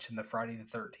asleep watching the Friday the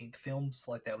 13th films.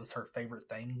 Like that was her favorite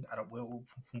thing. I don't will.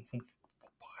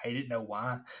 I didn't know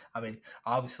why. I mean,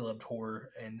 I obviously loved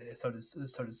horror, and so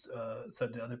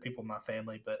did other people in my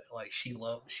family. But like she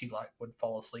like would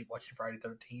fall asleep watching Friday the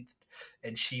 13th,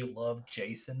 and she loved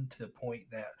Jason to the point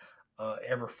that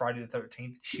every Friday the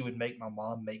 13th she would make my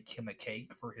mom make him a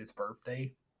cake for his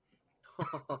birthday.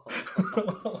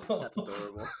 That's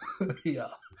adorable. Yeah.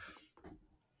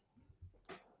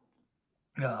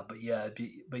 But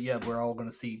yeah, we're all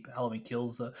gonna see Halloween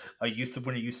Kills. When are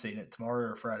you seeing it?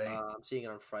 Tomorrow or Friday? I'm seeing it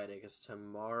on Friday because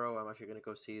tomorrow I'm actually gonna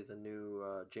go see the new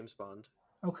James Bond,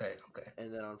 Okay.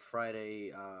 and then on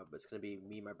Friday it's gonna be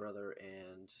me, my brother,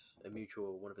 and a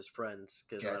mutual one of his friends.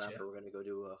 Because right Gotcha. after we're gonna go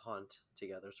do a haunt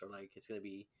together. So like it's gonna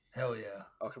be Hell yeah.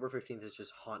 October 15th is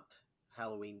just haunt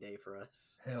Halloween day for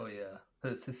us. Hell yeah.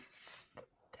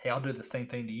 Hey, I'll do the same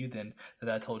thing to you then that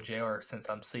I told JR since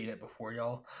I'm seeing it before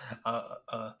y'all. Uh,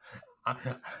 uh, I'm,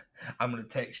 I'm going to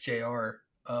text JR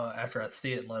after I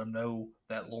see it and let him know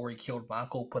that Lori killed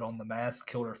Michael, put on the mask,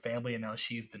 killed her family, and now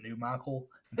she's the new Michael.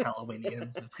 And Halloween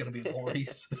ends. It's going to be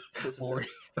Lori's. This is Lori.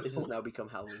 this has now become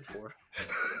Halloween 4.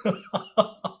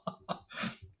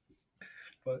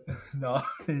 But no.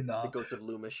 The ghost of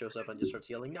Loomis shows up and just starts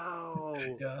yelling, "No,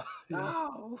 Yeah.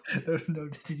 no!" No,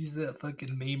 did you see that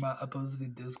fucking meme I posted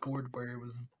in Discord where it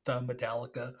was the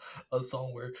Metallica, a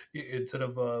song where instead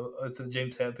of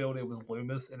James Hetfield, it was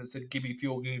Loomis, and it said, "Give me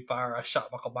fuel, give me fire." I shot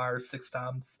Michael Myers 6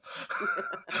 times.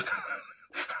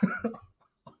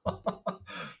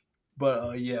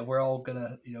 But yeah, we're all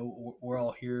gonna, we're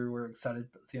all here. We're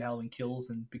excited to see Halloween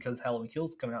Kills, and because Halloween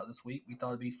Kills is coming out this week, we thought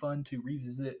it'd be fun to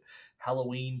revisit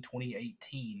Halloween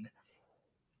 2018,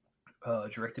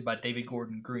 directed by David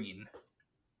Gordon Green.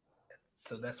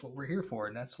 So that's what we're here for,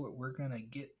 and that's what we're gonna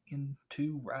get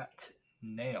into right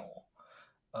now.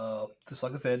 Just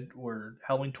like I said, we're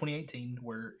Halloween 2018. It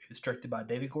was directed by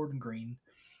David Gordon Green.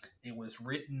 It was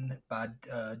written by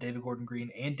David Gordon Green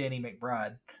and Danny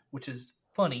McBride, which is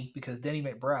funny because Danny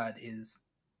McBride is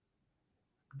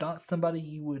not somebody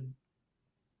you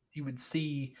would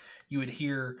see. You would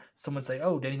hear someone say,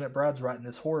 "Oh, Danny McBride's writing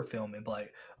this horror film," and be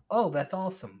like, "Oh, that's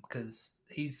awesome," because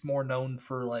he's more known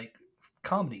for like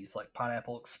comedies like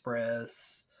Pineapple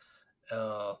Express,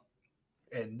 uh,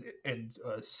 and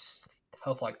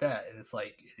stuff like that. And it's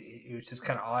like it was just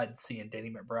kind of odd seeing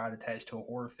Danny McBride attached to a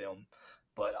horror film,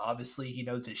 but obviously he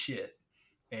knows his shit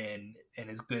and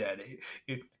is good at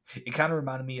it. It kind of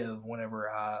reminded me of whenever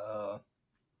I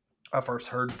first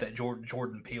heard that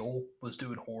Jordan Peele was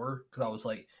doing horror, because I was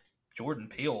like, Jordan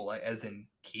Peele, like as in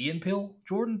Key and Peele,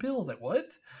 Jordan Peele. I was like, what?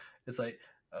 It's like,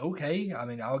 okay, I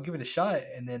mean, I'll give it a shot.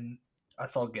 And then I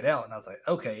saw Get Out, and I was like,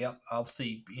 okay, yep, I'll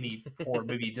see any horror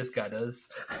movie this guy does.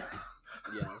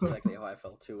 Yeah, that's exactly how I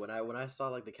felt too. When I saw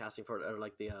like the casting for it, or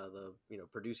like the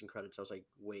producing credits, I was like,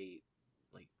 wait,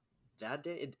 like that?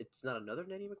 It's not another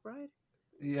Danny McBride?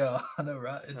 Yeah, I know,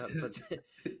 right? But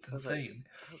It's I was like, insane.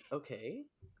 okay,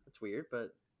 that's weird,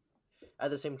 but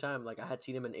at the same time, like I had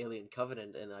seen him in Alien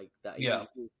Covenant, and like that, Yeah.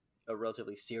 he was a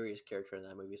relatively serious character in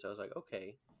that movie. So I was like,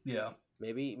 okay, Yeah.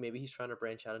 maybe he's trying to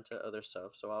branch out into other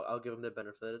stuff. So I'll give him the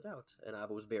benefit of the doubt, and I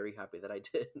was very happy that I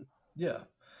did. Yeah.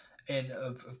 And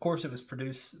of course, it was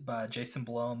produced by Jason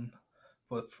Blum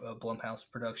with Blumhouse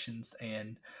Productions,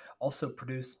 and also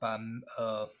produced by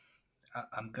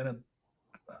I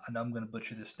know I'm gonna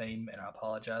butcher this name, and I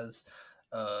apologize.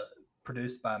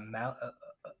 Produced by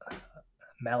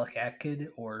Malik Akkad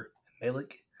or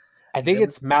Malik. I think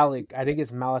it's Malik. I think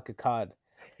it's Malik Akkad.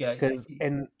 Yeah,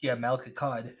 and Malik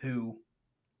Akkad, who,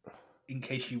 in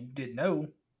case you didn't know,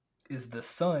 is the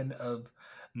son of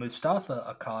Mustafa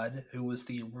Akkad, who was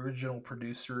the original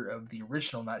producer of the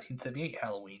original 1978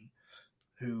 Halloween,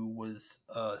 who was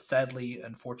sadly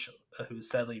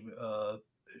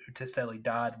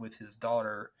died with his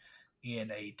daughter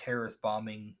in a terrorist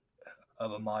bombing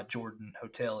of Ahmad Jordan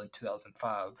Hotel in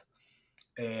 2005.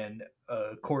 And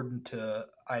according to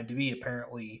IMDb,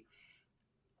 apparently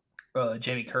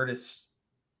Jamie Curtis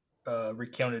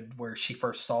recounted where she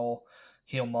first saw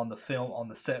him on the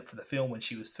set for the film when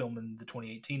she was filming the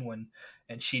 2018 one,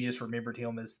 and she just remembered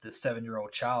him as the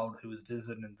 7-year-old child who was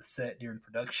visiting the set during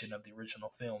production of the original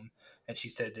film, and she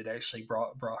said it actually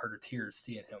brought her to tears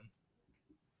seeing him.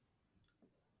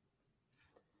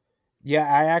 Yeah,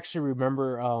 I actually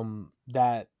remember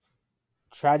that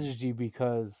tragedy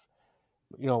because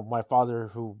my father,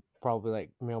 who probably, like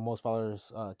most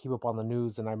fathers, keep up on the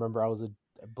news, and I remember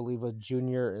I believe a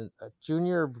junior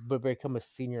but become a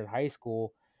senior in high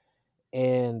school.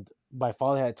 And my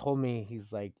father had told me,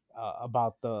 he's like,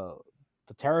 about the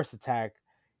terrorist attack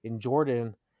in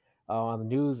Jordan, on the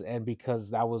news, and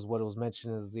because that was what it was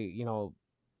mentioned as the,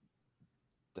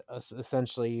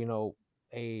 essentially,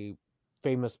 a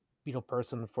famous,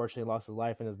 person unfortunately lost his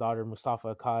life, and his daughter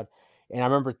Mustafa Akkad. And I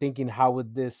remember thinking, how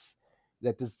would this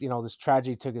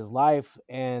tragedy took his life,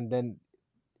 and then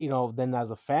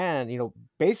as a fan,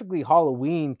 basically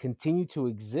Halloween continued to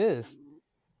exist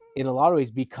in a lot of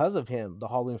ways because of him, the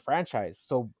Halloween franchise.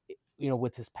 So,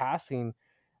 with his passing,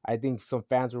 I think some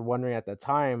fans were wondering at the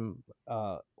time,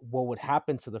 what would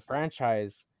happen to the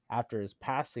franchise after his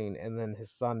passing, and then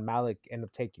his son Malik ended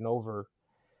up taking over,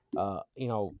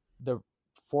 the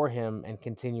for him and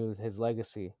continued his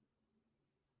legacy.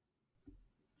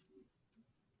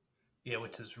 Yeah,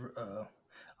 which is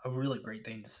a really great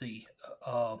thing to see.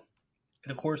 And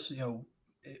of course,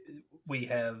 we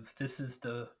have this is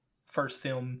the first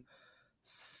film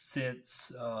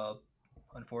since,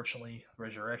 unfortunately,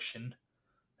 Resurrection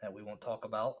that we won't talk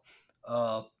about.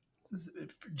 Uh,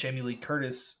 Jamie Lee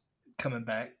Curtis coming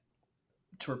back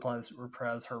to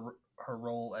reprise her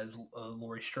role as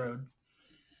Laurie Strode,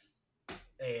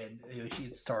 and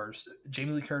it stars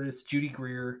Jamie Lee Curtis, Judy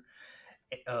Greer.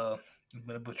 I'm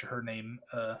gonna butcher her name.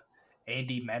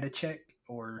 Andy Matichek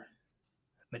or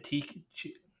Matik.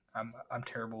 I'm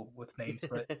terrible with names,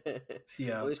 but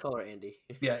yeah, Always call her Andy.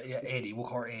 yeah, Andy. We'll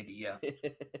call her Andy. Yeah,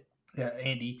 yeah,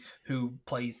 Andy, who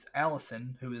plays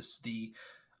Allison, who is the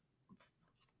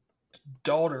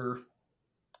daughter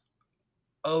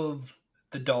of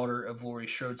the daughter of Laurie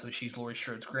Strode. So she's Laurie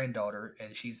Strode's granddaughter,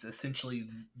 and she's essentially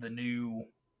the new.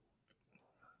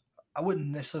 I wouldn't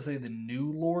necessarily say the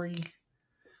new Laurie,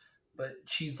 but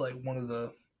she's like one of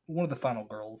the final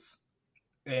girls,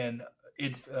 and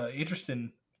it's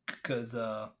interesting because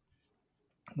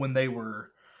when they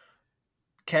were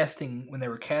casting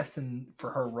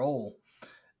for her role,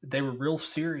 they were real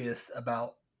serious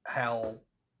about how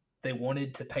they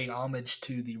wanted to pay homage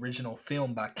to the original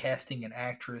film by casting an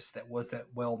actress that wasn't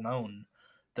well known,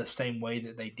 the same way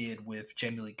that they did with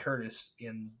Jamie Lee Curtis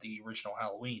in the original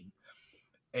Halloween.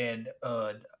 And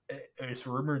it's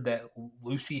rumored that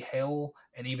Lucy Hale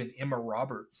and even Emma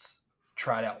Roberts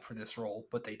tried out for this role,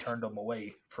 but they turned them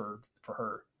away for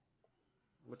her.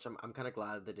 Which I'm kind of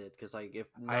glad they did, because like if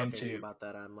I am not thinking too. about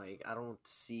that, I'm like, I don't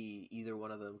see either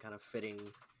one of them kind of fitting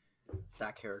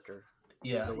that character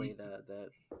Yeah, the way that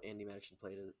Andy Madison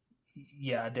played it.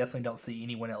 yeah, I definitely don't see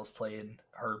anyone else playing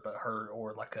her but her,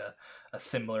 or like a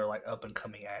similar like up and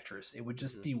coming actress. It would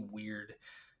just be weird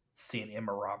seeing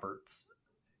Emma Roberts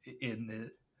in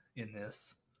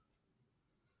this.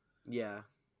 Yeah,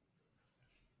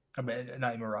 I mean,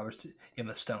 not Emma Roberts,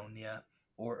 Emma Stone, yeah,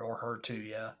 or her too,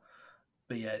 yeah.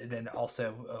 But yeah, then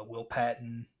also Will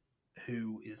Patton,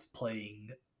 who is playing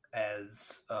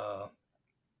as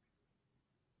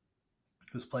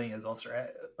Officer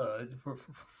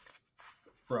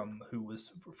from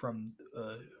who's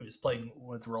playing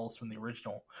one of the roles from the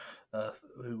original,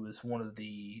 who was one of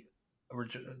the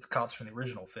cops from the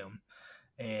original film,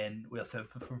 and we also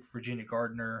have Virginia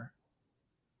Gardner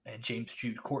and James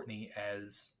Jude Courtney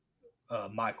as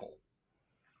Michael.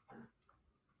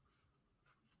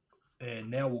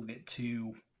 And now we'll get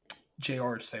to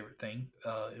JR's favorite thing.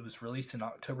 It was released on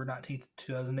October 19th,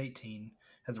 2018.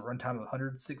 Has a runtime of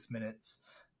 106 minutes,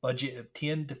 budget of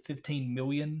 10 to 15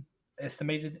 million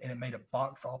estimated, and it made a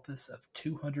box office of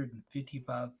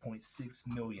 255.6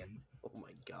 million. oh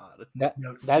my god.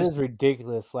 That is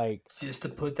ridiculous. Like, just to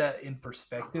put that in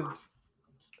perspective,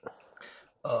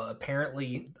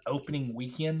 apparently opening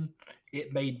weekend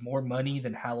it made more money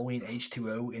than Halloween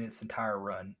H2O in its entire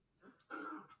run.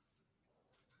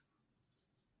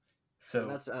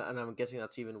 So And I'm guessing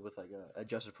that's even with like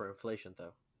adjusted for inflation,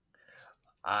 though.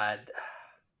 I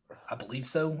believe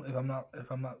so. If I'm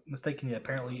not mistaken, yeah,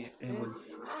 apparently it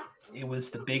was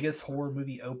the biggest horror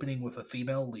movie opening with a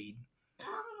female lead,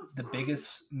 the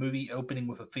biggest movie opening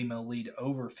with a female lead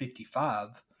over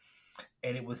 55,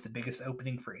 and it was the biggest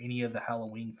opening for any of the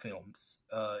Halloween films.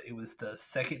 It was the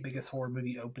second biggest horror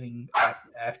movie opening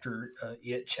after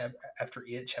It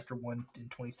Chapter 1 in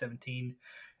 2017,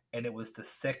 and it was the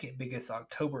second biggest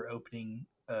October opening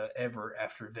ever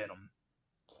after Venom.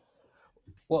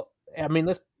 well, I mean,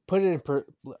 let's put it in.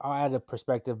 I'll add a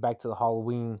perspective back to the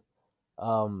Halloween,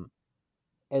 and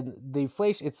the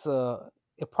inflation.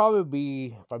 It probably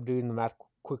be, if I'm doing the math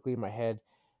quickly in my head,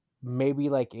 maybe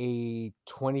like a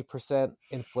 20%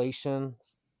 inflation.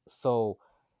 So,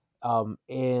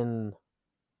 in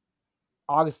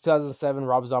August 2007,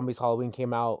 Rob Zombie's Halloween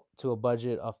came out to a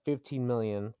budget of 15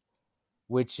 million,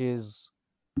 which is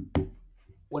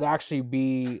would actually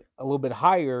be a little bit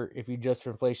higher if you adjust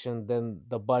for inflation than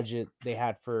the budget they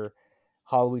had for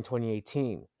Halloween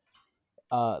 2018.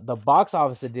 The box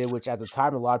office it did, which at the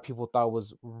time a lot of people thought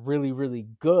was really, really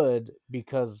good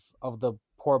because of the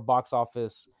poor box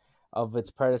office of its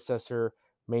predecessor,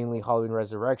 mainly Halloween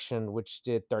Resurrection, which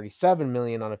did 37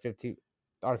 million on a $15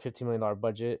 million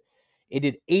budget. It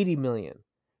did 80 million.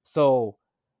 So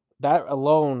that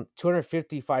alone,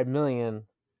 255 million.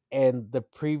 And the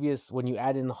previous, when you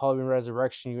add in Halloween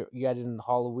Resurrection, you add in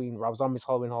Rob Zombie's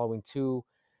Halloween 2,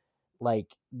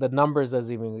 like the numbers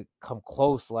doesn't even come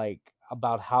close, like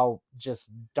about how just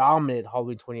dominant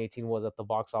Halloween 2018 was at the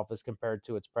box office compared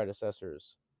to its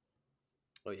predecessors.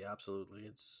 Oh yeah, absolutely.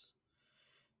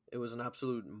 It was an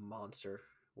absolute monster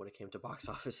when it came to box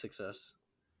office success.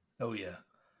 Oh yeah,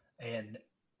 and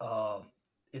uh,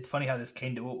 it's funny how this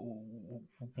came to.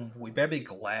 We better be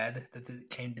glad that it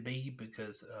came to be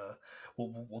because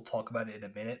we'll talk about it in a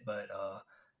minute. But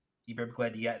you better be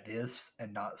glad you got this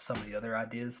and not some of the other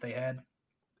ideas they had.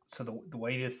 So the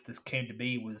way this came to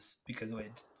be was because we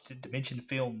had Dimension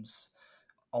Films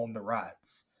on the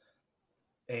rights,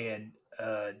 and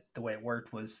the way it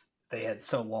worked was they had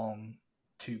so long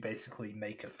to basically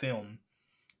make a film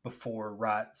before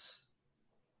rights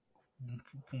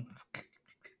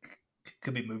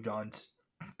could be moved on,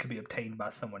 could be obtained by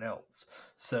someone else.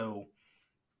 So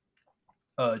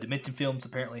Dimension Films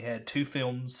apparently had two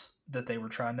films that they were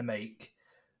trying to make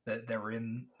that were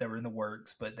in the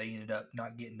works, but they ended up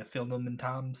not getting to film them in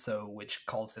time, so which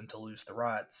caused them to lose the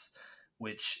rights,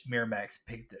 which Miramax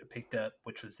picked up,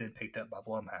 which was then picked up by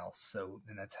Blumhouse. So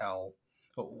then that's how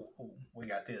we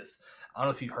got this. I don't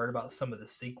know if you've heard about some of the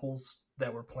sequels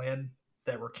that were planned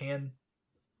that were canned,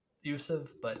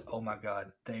 Yusuf, but oh my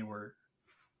god, they were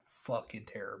fucking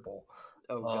terrible.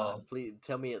 Oh god, please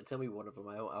tell me one of them.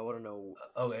 I want to know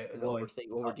what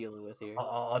we're dealing with here.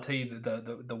 I'll tell you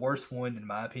the worst one in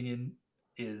my opinion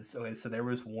is okay. So there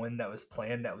was one that was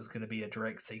planned that was going to be a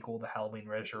direct sequel to Halloween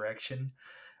Resurrection,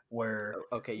 where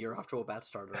okay, you're off to a bad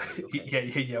start already. Okay.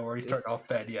 yeah, where he started off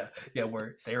bad, yeah,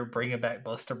 where they were bringing back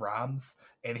Busta Rhymes,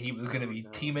 and he was going to be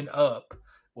teaming up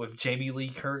with Jamie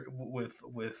Lee with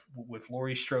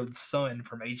Laurie Strode's son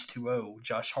from H2O,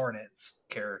 Josh Hartnett's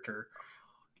character,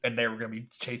 and they were going to be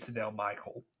chasing down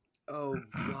Michael. Oh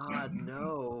god,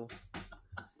 no.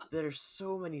 There's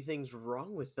so many things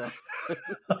wrong with that.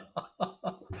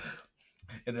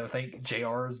 And then I think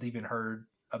JR's even heard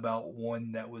about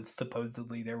one that was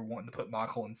supposedly they were wanting to put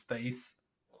Michael in space.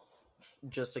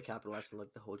 Just to capitalize on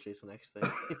like the whole Jason X thing.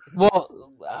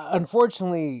 Well,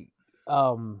 unfortunately,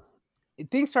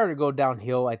 things started to go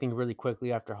downhill, I think, really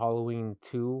quickly after Halloween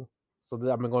 2. So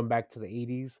I'm going back to the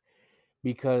 80s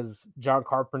because John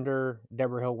Carpenter,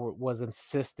 Deborah Hill was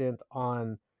insistent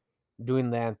on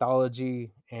doing the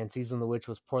anthology, and Season of the Witch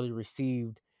was poorly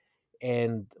received,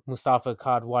 and Mustafa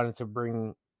Akkad wanted to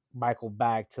bring Michael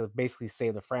back to basically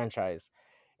save the franchise.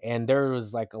 And there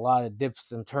was like a lot of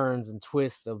dips and turns and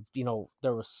twists of,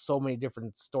 there was so many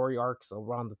different story arcs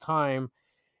around the time.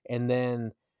 And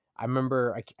then I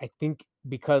remember, I think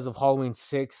because of Halloween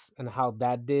 6 and how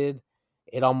that did,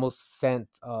 it almost sent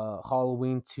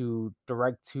Halloween to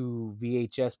direct to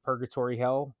VHS Purgatory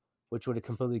Hell, which would have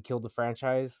completely killed the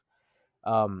franchise.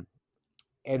 And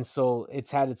so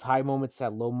it's had its high moments,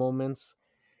 had low moments.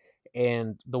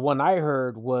 And the one I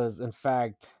heard was, in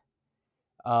fact,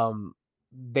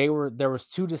 there was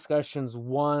two discussions.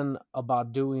 One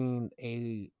about doing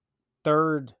a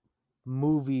third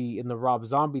movie in the Rob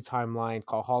Zombie timeline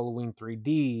called Halloween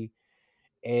 3D,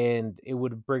 and it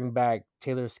would bring back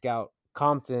Taylor Scout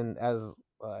Compton as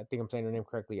I think I'm saying her name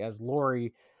correctly, as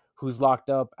Laurie, who's locked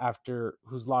up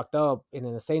in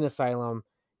an insane asylum,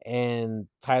 and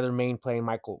Tyler Mane playing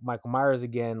Michael Myers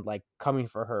again, like coming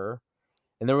for her.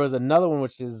 And there was another one,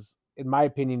 which is, in my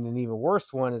opinion, an even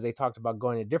worse one, is they talked about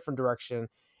going a different direction,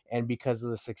 and because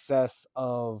of the success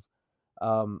of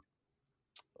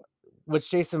what's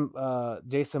Jason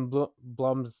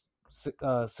Blum's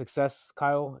success,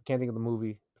 Kyle? I can't think of the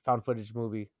movie, the found footage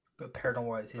movie. But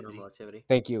Paranormal Activity.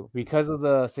 Thank you. Because of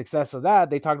the success of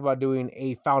that, they talked about doing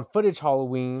a found footage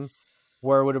Halloween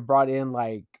where it would have brought in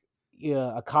like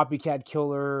a copycat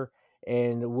killer,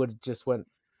 and it would just went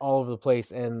all over the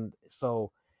place. And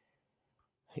so,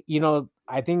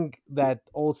 I think that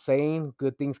old saying,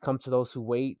 good things come to those who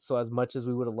wait. So as much as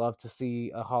we would have loved to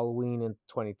see a Halloween in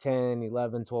 2010,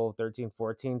 11, 12, 13,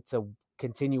 14, to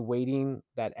continue waiting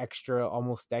that extra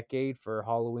almost decade for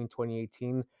Halloween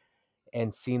 2018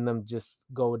 and seeing them just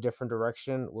go a different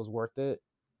direction was worth it.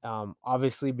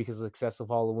 Obviously, because of the success of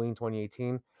Halloween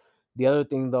 2018. The other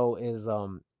thing, though, is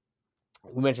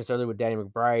we mentioned this earlier with Danny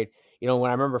McBride. You know, when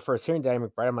I remember first hearing Danny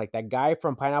McBride, I'm like, that guy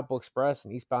from Pineapple Express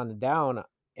and Eastbound and Down.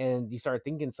 And you start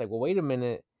thinking, it's like, well, wait a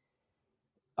minute.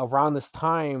 Around this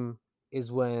time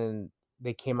is when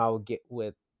they came out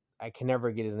with I can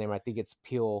never get his name. I think it's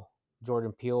Peele,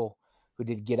 Jordan Peele, who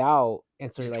did Get Out.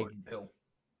 And so Yeah, you're like, Jordan Peele.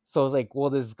 so it's like, well,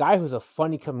 this guy who's a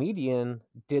funny comedian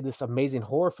did this amazing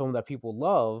horror film that people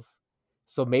love.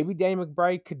 So maybe Danny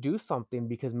McBride could do something,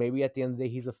 because maybe at the end of the day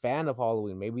he's a fan of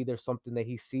Halloween. Maybe there's something that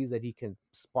he sees that he can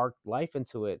spark life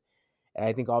into it. And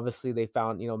I think obviously they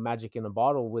found, magic in a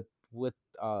bottle with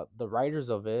the writers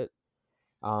of it.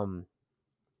 Um,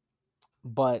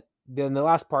 but then the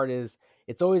last part is,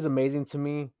 it's always amazing to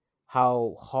me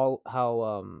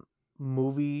how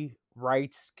movie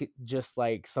rights just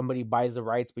like somebody buys the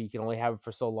rights, but you can only have it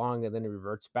for so long and then it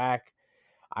reverts back.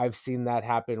 I've seen that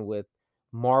happen with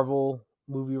Marvel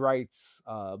movie rights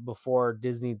before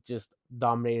Disney just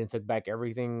dominated and took back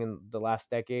everything in the last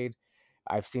decade.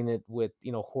 I've seen it with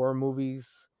horror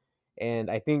movies, and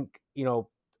I think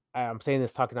I'm saying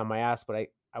this talking on my ass, but I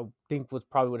think what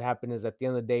probably would happen is at the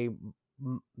end of the day,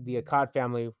 the Akkad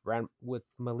family ran with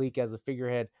Malik as a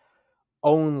figurehead,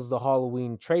 owns the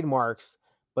Halloween trademarks,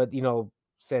 but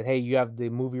said, hey, you have the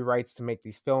movie rights to make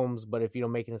these films, but if you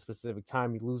don't make it in a specific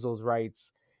time, you lose those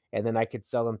rights, and then I could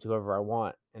sell them to whoever I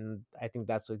want. And I think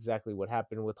that's exactly what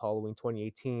happened with Halloween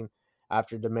 2018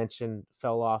 after Dimension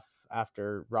fell off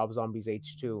after Rob Zombie's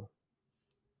H2.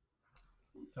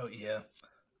 Oh yeah.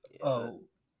 Yeah, Oh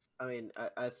I mean,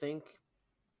 I think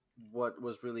what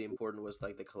was really important was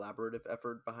like the collaborative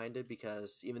effort behind it,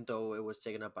 because even though it was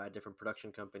taken up by a different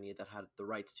production company that had the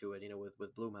rights to it,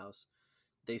 with Bloomhouse,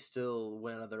 they still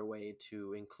went out of their way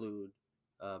to include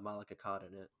Malik Akkad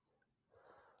in it.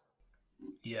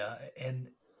 yeah, and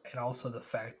also the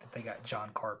fact that they got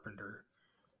John Carpenter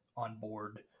on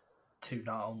board to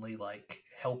not only like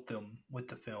help them with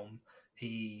the film,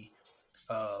 he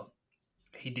uh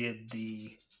he did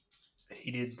the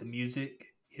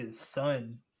music. His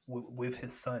son with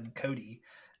his son Cody,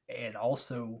 and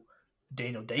also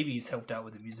Daniel Davies helped out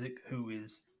with the music, who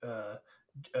is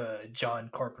John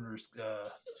Carpenter's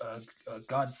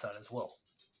godson as well.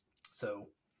 So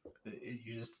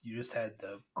you just had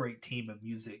the great team of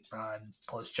music behind,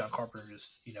 plus John Carpenter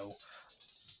just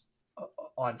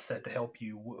on set to help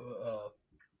you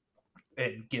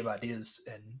and give ideas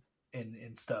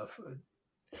and stuff,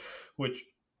 which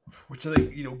I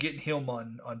think getting him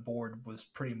on board was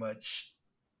pretty much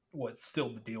what's still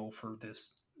the deal for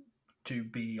this to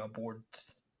be on board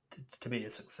to be a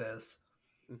success.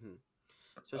 Mm-hmm.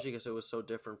 Especially because it was so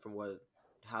different from what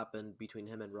happened between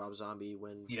him and Rob Zombie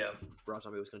when Rob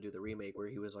Zombie was going to do the remake, where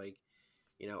he was like,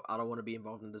 I don't want to be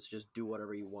involved in this, just do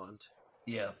whatever you want.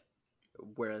 Yeah.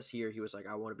 Whereas here he was like,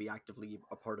 I want to be actively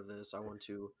a part of this. I want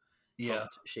to help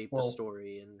shape the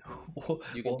story, and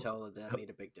you can tell that made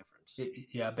a big difference.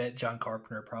 Yeah, I bet John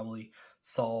Carpenter probably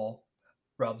saw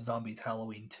Rob Zombie's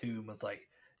Halloween 2 and was like,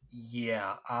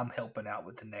 yeah, I'm helping out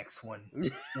with the next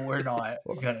one. We're not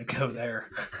gonna go there.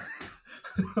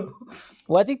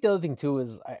 Well, I think the other thing too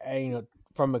is, I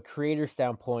from a creator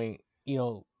standpoint,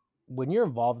 when you're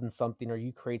involved in something or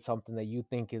you create something that you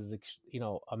think is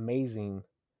amazing,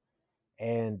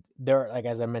 and there, like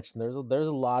as I mentioned, there's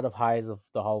a lot of highs of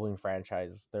the Halloween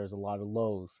franchise. There's a lot of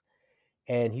lows,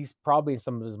 and he's probably in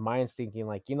some of his minds thinking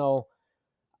like,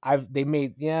 they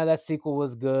made, that sequel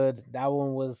was good, that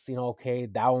one was okay,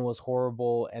 that one was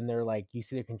horrible, and they're like, you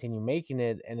see, they continue making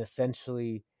it, and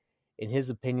essentially, in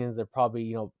his opinions, they're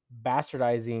probably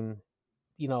bastardizing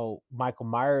Michael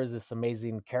Myers, this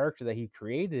amazing character that he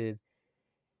created.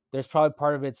 There's probably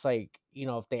part of it's like,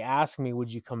 if they ask me,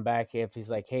 would you come back? If he's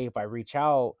like, hey, if I reach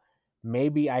out,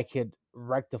 maybe I could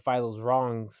rectify those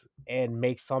wrongs and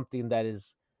make something that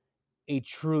is a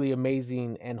truly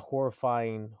amazing and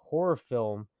horrifying horror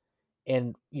film,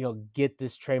 and get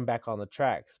this train back on the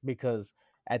tracks. Because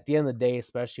at the end of the day,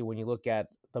 especially when you look at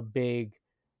the big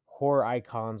horror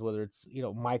icons, whether it's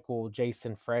Michael,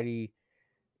 Jason, Freddy,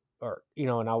 or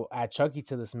and I'll add Chucky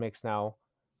to this mix now.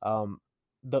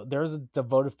 There's a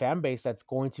devoted fan base that's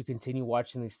going to continue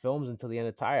watching these films until the end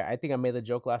of time. I think I made the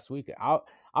joke last week. I'll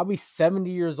be 70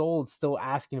 years old still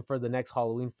asking for the next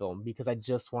Halloween film, because I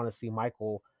just want to see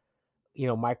Michael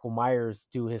Myers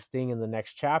do his thing in the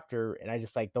next chapter, and I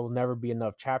just like, there'll never be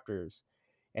enough chapters.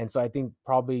 And so I think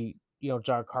probably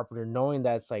John Carpenter, knowing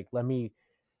that, it's like, let me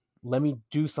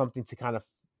do something to kind of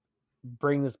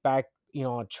bring this back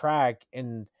on track,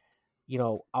 and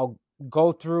I'll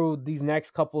go through these next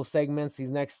couple of segments,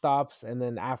 these next stops, and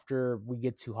then after we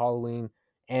get to Halloween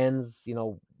ends,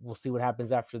 we'll see what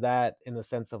happens after that, in the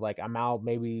sense of like, I'm out,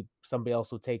 maybe somebody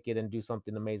else will take it and do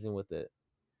something amazing with it.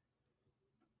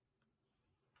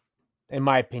 in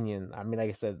my opinion. I mean, like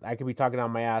I said, I could be talking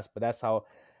on my ass, but that's how.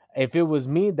 If it was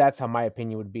me, that's how my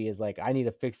opinion would be. Is like I need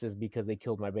to fix this because they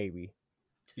killed my baby.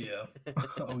 Yeah.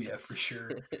 Oh yeah, for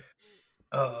sure.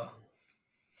 Uh,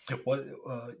 what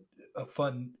a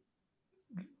fun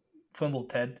little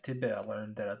tidbit I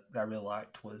learned that I really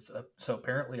liked was so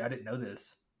apparently I didn't know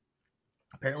this.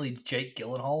 Apparently, Jake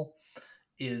Gyllenhaal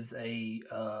is a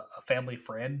family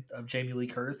friend of Jamie Lee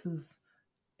Curtis's,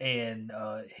 and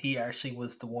he actually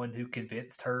was the one who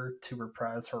convinced her to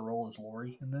reprise her role as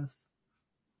Lori in this.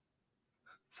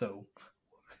 So,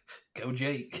 go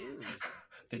Jake!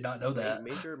 Did not know that.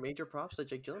 Major props to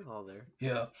Jake Gyllenhaal there.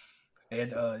 Yeah,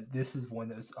 and this is one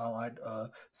that was I liked.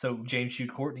 So James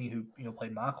Jude Courtney, who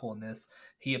played Michael in this,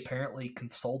 he apparently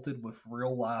consulted with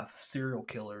real life serial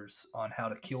killers on how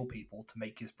to kill people to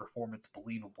make his performance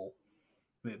believable,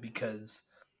 because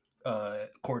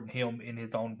according to him, in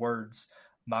his own words,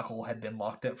 Michael had been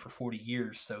locked up for 40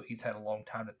 years, so he's had a long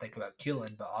time to think about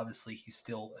killing, but obviously he's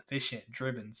still efficient and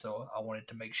driven, so I wanted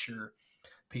to make sure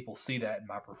people see that in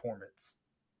my performance.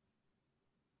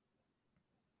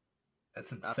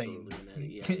 That's insane. Absolutely,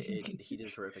 man. Yeah, he did a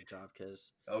terrific job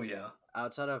because oh yeah,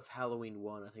 outside of Halloween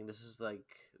 1, I think this is like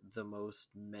the most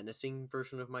menacing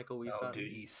version of Michael we've gotten.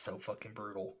 Dude, he's so fucking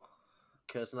brutal.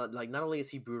 Because not only is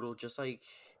he brutal, just like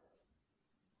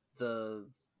the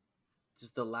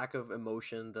lack of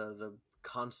emotion, the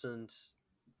constant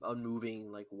unmoving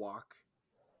like walk.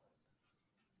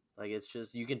 Like it's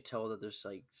just you can tell that there's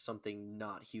like something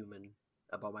not human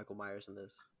about Michael Myers in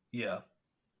this. Yeah.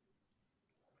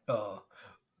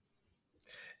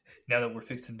 Now that we're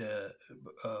fixing to,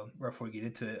 before we get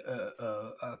into it,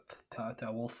 I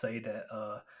will say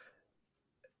that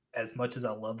as much as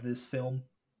I love this film,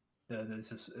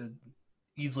 this is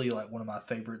easily like one of my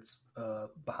favorites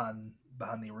behind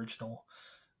the original.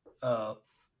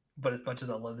 But as much as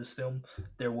I love this film,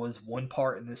 there was one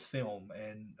part in this film,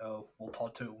 and we'll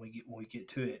talk to it when we get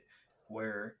to it,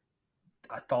 where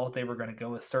I thought they were going to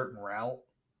go a certain route,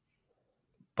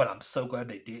 but I'm so glad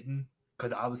they didn't,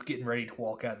 because I was getting ready to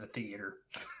walk out of the theater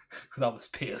because I was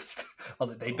pissed. I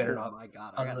was like, they better not. Oh my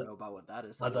god, I gotta know about what that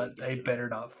is. I was like, they better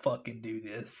not fucking do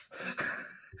this.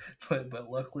 but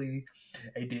luckily,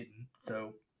 they didn't.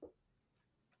 So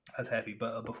I was happy.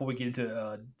 But before we get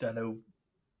into, I know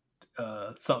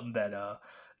something that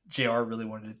Jr. really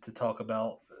wanted to talk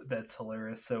about. That's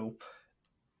hilarious. So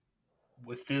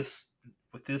with this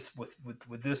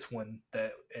one,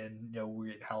 that, and we're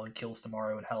getting Halloween Kills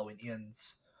tomorrow and Halloween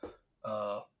Ends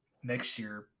next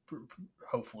year,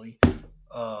 hopefully.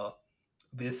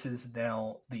 This is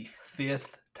now the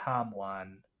 5th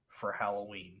timeline for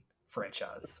Halloween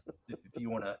franchise. If you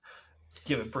want to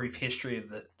give a brief history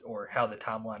of how the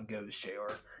timeline goes,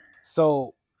 JR.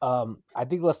 So I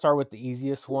think let's start with the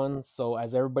easiest one. So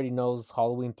as everybody knows,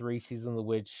 Halloween 3 Season of the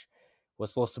Witch was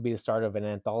supposed to be the start of an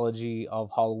anthology of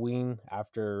Halloween,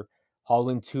 after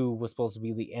Halloween 2 was supposed to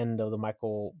be the end of the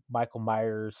Michael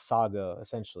Myers saga,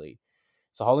 essentially.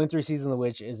 So Halloween 3 Season of the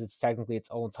Witch is technically its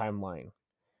own timeline.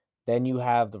 Then you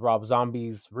have the Rob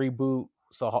Zombies reboot,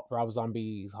 so Rob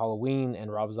Zombies Halloween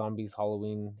and Rob Zombies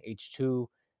Halloween H2.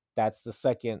 That's the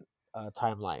second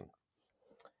timeline.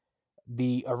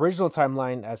 The original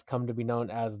timeline has come to be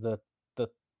known as the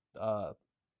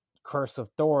Curse of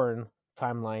Thorn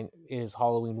timeline is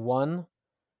Halloween 1,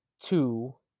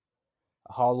 2,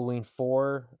 Halloween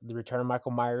 4, The Return of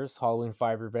Michael Myers, Halloween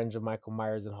 5, Revenge of Michael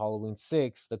Myers, and Halloween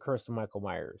 6, The Curse of Michael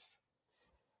Myers.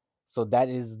 So that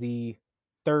is the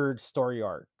third story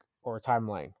arc or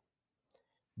timeline.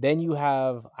 Then you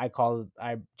have, I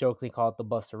jokingly call it the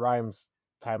Busta Rhymes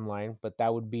timeline, but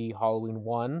that would be Halloween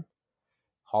 1,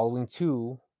 Halloween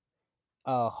 2,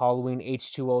 Halloween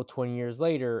H2O 20 years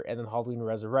later, and then Halloween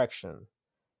Resurrection.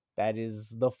 That is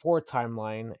the fourth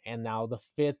timeline, and now the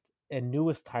fifth and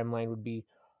newest timeline would be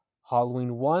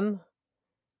Halloween 1,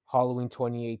 Halloween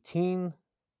 2018,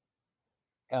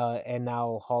 and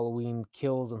now Halloween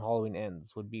Kills and Halloween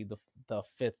Ends would be the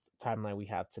fifth timeline we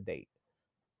have to date.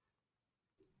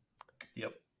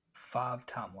 Yep, 5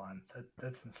 timelines.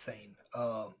 That's insane.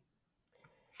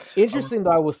 Interesting,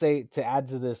 though, I will say, to add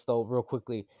to this, though, real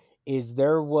quickly, is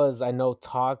there was, I know,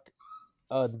 talk,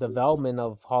 development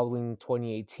of Halloween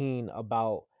 2018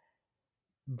 about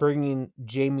bringing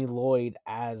Jamie Lloyd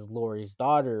as Laurie's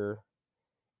daughter,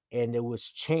 and it was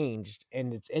changed.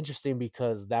 And it's interesting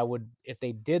because that would, if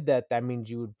they did that, that means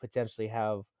you would potentially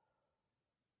have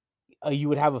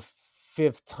a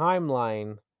fifth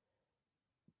timeline,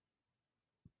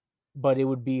 but it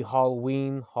would be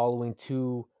Halloween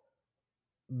 2,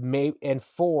 and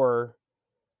 4,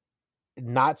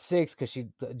 not 6, because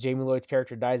Jamie Lloyd's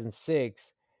character dies in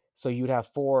 6. So you'd have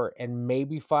 4 and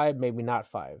maybe 5, maybe not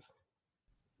 5.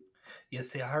 Yeah,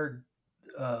 see, I heard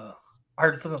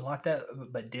something like that,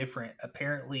 but different.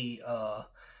 Apparently,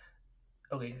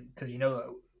 okay, because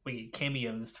we get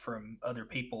cameos from other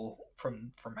people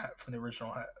from the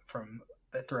original from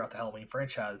throughout the Halloween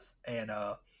franchise, and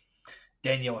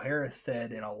Danielle Harris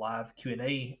said in a live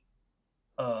Q&A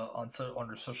on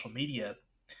her social media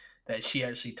that she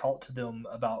actually talked to them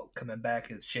about coming back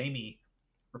as Jamie,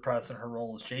 reprising her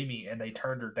role as Jamie, and they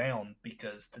turned her down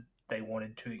because they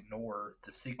wanted to ignore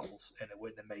the sequels, and it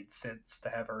wouldn't have made sense to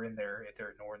have her in there if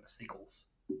they're ignoring the sequels.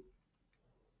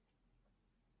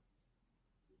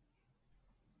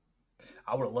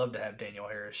 I would have loved to have Danielle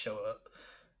Harris show up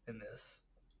in this.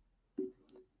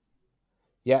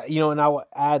 Yeah, and I will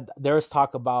add, there's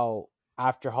talk about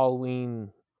after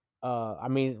Halloween. I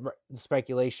mean,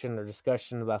 speculation or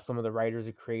discussion about some of the writers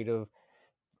and creative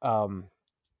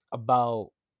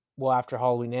about, well, after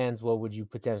Halloween ends, what would you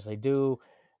potentially do?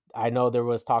 I know there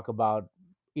was talk about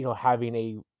having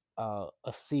a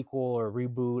sequel or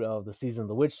reboot of the Season of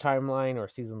the Witch timeline or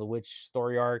Season of the Witch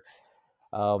story arc.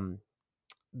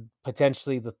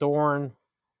 Potentially the Thorn.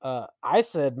 I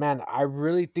said, man, I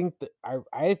really think that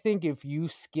I think if you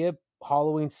skip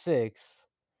Halloween 6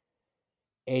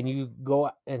 and you go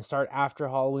and start after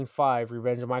Halloween 5,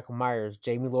 Revenge of Michael Myers,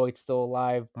 Jamie Lloyd's still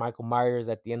alive. Michael Myers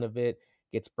at the end of it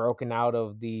gets broken out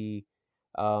of the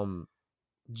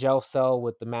jail cell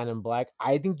with the Man in Black.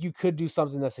 I think you could do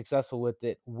something that's successful with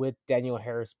it, with Danielle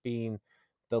Harris being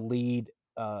the lead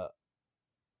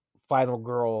final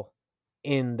girl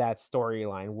in that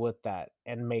storyline with that,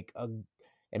 and make a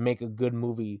good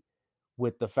movie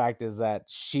with the fact is that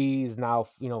she's now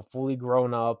fully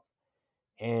grown up,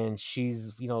 and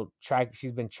she's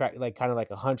she's been like kind of like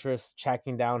a huntress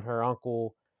tracking down her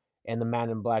uncle and the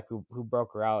Man in Black who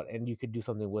broke her out, and you could do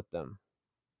something with them.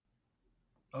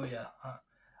 Oh yeah,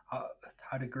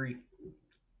 I'd agree.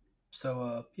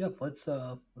 So yeah, let's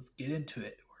get into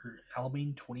it. We're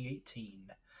Halloween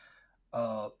 2018.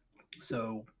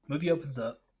 So movie opens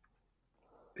up.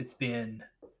 It's been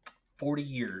 40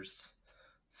 years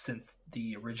since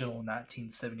the original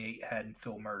 1978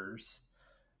 Haddonfield murders,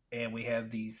 and we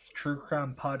have these true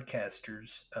crime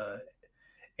podcasters,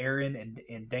 Aaron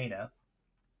and Dana.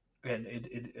 And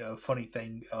a funny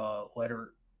thing,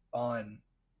 later on,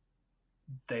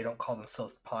 they don't call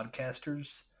themselves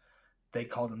podcasters; they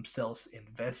call themselves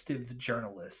investigative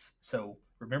journalists. So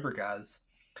remember, guys,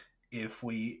 if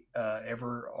we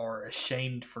ever are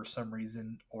ashamed for some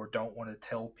reason or don't want to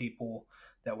tell people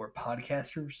that we're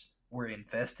podcasters, we're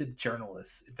investigative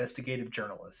journalists.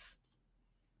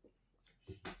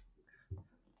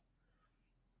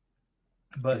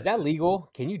 But is that legal?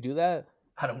 Can you do that?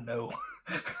 I don't know.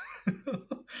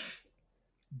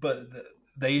 But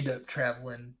they end up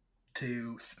traveling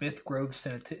to Smith Grove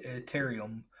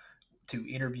Sanitarium to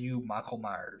interview Michael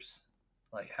Myers.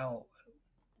 Like, how?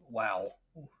 Wow.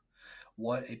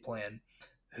 What a plan.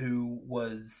 Who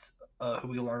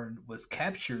we learned was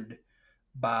captured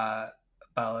by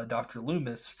Dr.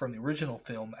 Loomis from the original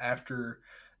film after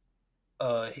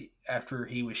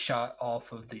he was shot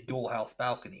off of the Duel House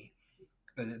balcony.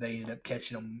 They ended up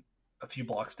catching him a few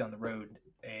blocks down the road,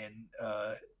 and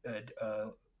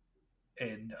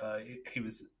he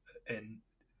was, and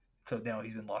so now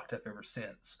he's been locked up ever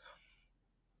since.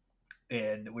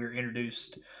 And we were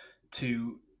introduced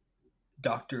to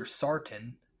Dr.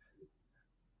 Sartain,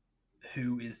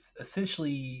 who is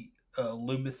essentially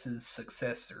Loomis's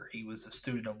successor. He was a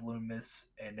student of Loomis,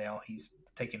 and now he's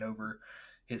taken over.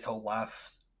 His whole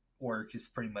life's work is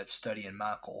pretty much studying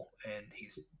Michael, and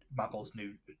he's Michael's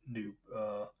new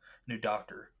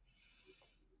doctor.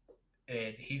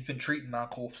 And he's been treating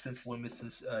Michael since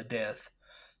Loomis's death.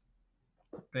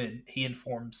 And he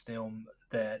informs them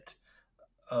that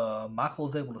Michael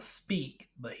is able to speak,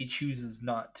 but he chooses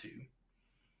not to.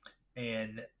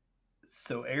 And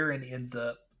so Aaron ends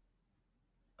up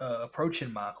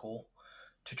approaching Michael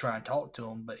to try and talk to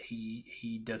him, but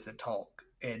he doesn't talk.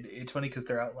 And it's funny because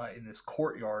they're out like in this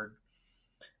courtyard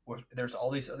where there's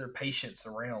all these other patients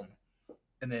around,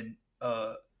 and then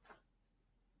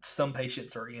some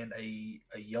patients are in a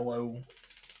yellow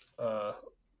the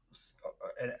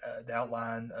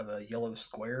outline of a yellow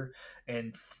square,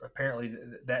 and apparently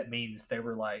that means they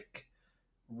were like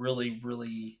really,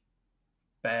 really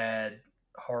bad,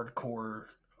 hardcore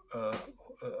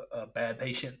bad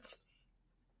patients.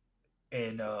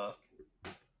 And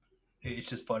it's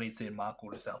just funny seeing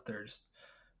Michael just out there, just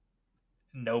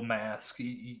no mask.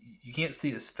 You can't see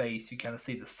his face. You kind of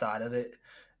see the side of it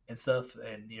and stuff.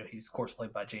 And he's of course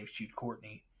played by James Jude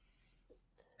Courtney.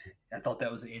 I thought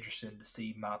that was interesting to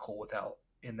see Michael without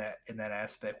in that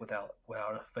aspect without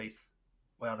a face,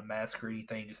 without a mask or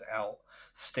anything, just out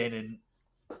standing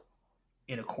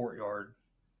in a courtyard,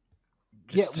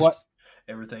 Yeah, just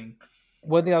everything.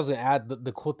 one thing I was gonna add,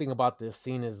 the cool thing about this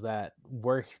scene is that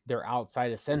where they're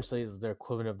outside essentially is their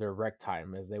equivalent of their rec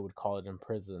time, as they would call it in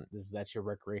prison. That's your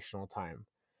recreational time.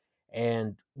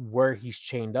 And where he's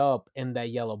chained up in that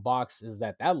yellow box is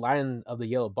that line of the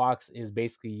yellow box is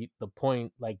basically the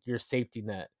point, like your safety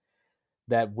net.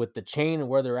 That with the chain and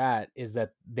where they're at is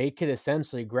that they could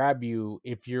essentially grab you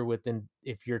if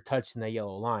you're touching that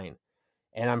yellow line.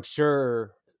 And I'm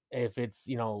sure if it's,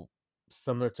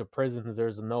 similar to prisons,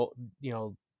 there's a no,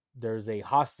 there's a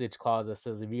hostage clause that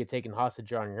says if you get taken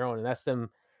hostage, you're on your own. And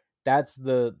that's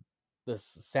the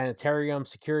sanitarium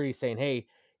security saying, hey,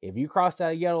 if you cross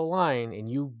that yellow line and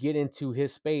you get into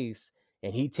his space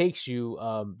and he takes you,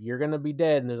 you're gonna be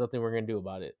dead, and there's nothing we're gonna do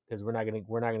about it because we're not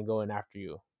gonna go in after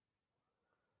you.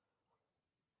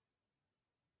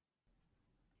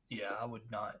 Yeah, I would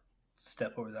not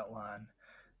step over that line.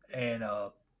 And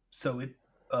so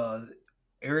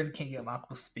Aaron can't get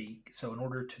Michael to speak. So in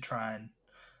order to try and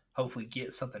hopefully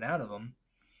get something out of him,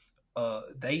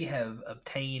 they have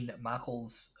obtained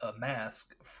Michael's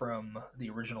mask from the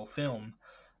original film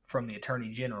from the Attorney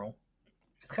General.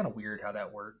 It's kind of weird how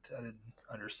that worked. I didn't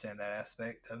understand that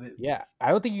aspect of it. Yeah, I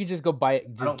don't think you just go buy it, I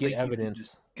just don't get think you can evidence.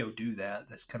 just go do that.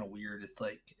 That's kind of weird. It's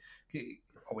like,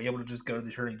 are we able to just go to the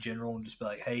Attorney General and just be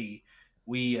like, hey,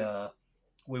 we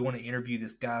want to interview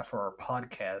this guy for our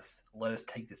podcast. Let us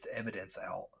take this evidence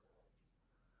out.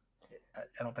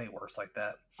 I don't think it works like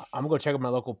that. I'm gonna go check out my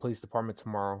local police department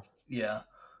tomorrow. Yeah.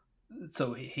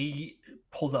 So he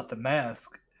pulls out the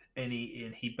mask and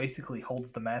he basically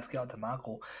holds the mask out to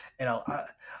Michael, and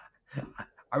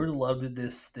I really loved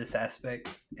this aspect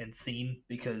and scene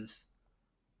because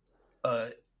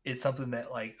it's something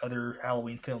that like other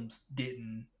Halloween films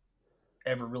didn't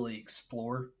ever really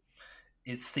explore.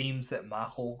 It seems that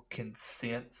Michael can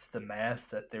sense the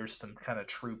mask, that there's some kind of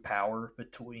true power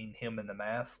between him and the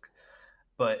mask,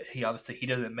 but he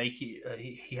doesn't make it.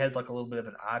 He has like a little bit of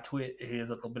an eye twitch. He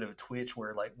has like a little bit of a twitch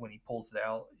where like when he pulls it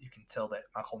out, you can tell that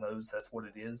Michael knows that's what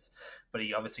it is. But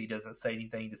he obviously doesn't say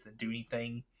anything, doesn't do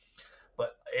anything.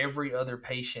 But every other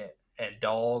patient and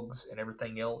dogs and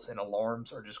everything else and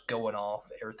alarms are just going off.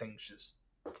 Everything's just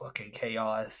fucking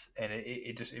chaos, and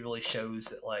it really shows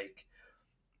that like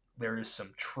there is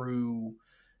some true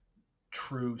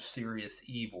serious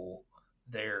evil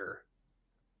there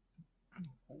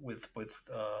with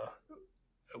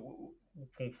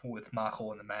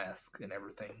Michael and the mask and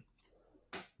everything.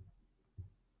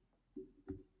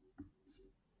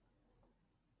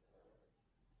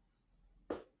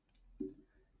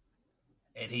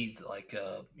 And he's like,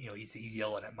 he's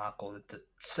yelling at Michael to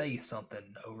say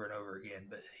something over and over again,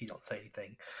 but he don't say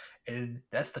anything. And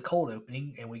that's the cold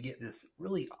opening, and we get this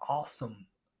really awesome,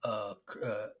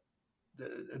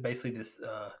 basically this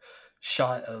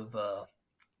shot of the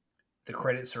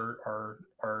credits are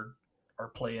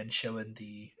playing, showing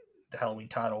the Halloween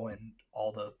title and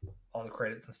all the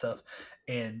credits and stuff,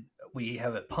 and we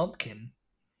have a pumpkin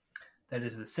that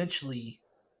is essentially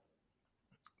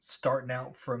starting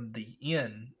out from the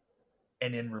end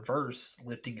and in reverse,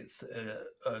 lifting its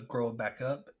growing back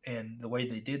up. And the way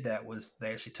they did that was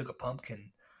they actually took a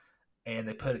pumpkin and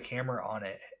they put a camera on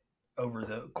it over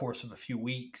the course of a few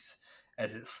weeks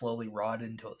as it slowly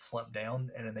rotted until it slumped down,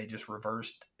 and then they just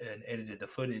reversed and edited the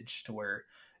footage to where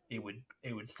it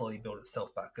would slowly build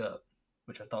itself back up,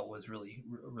 which I thought was really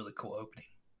cool opening.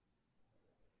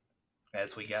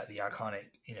 As we got the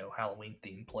iconic Halloween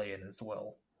theme playing as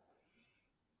well.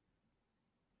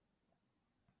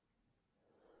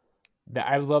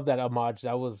 I love that homage.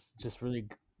 That was just really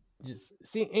just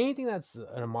seeing anything that's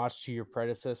an homage to your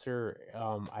predecessor.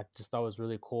 I just thought was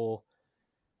really cool.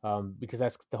 Because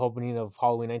that's the opening of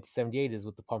Halloween 1978 is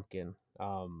with the pumpkin.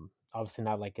 Obviously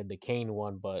not like the Kane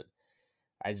one, but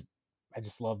I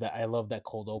just love that. I love that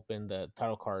cold open, the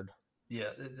title card. Yeah,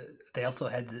 they also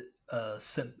had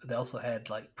they also had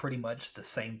like pretty much the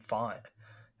same font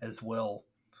as well,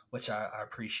 which I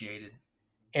appreciated.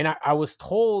 And I was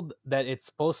told that it's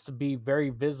supposed to be very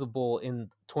visible in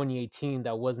 2018.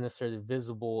 That wasn't necessarily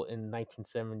visible in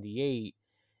 1978.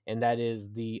 And that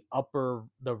is the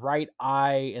right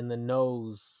eye and the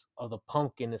nose of the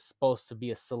pumpkin is supposed to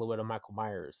be a silhouette of Michael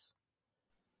Myers.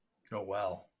 Oh,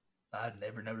 wow. I'd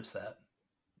never noticed that.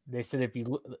 They said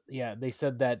they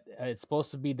said that it's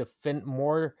supposed to be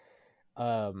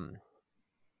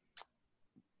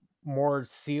more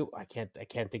seal. I can't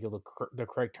think of the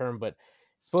correct term, but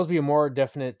it's supposed to be a more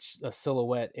definite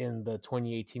silhouette in the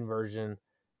 2018 version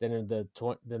than in the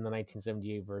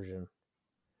 1978 version.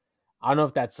 I don't know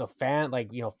if that's a fan,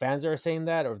 like, fans are saying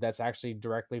that, or if that's actually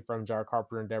directly from Jar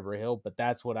Carpenter and Deborah Hill, but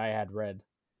that's what I had read.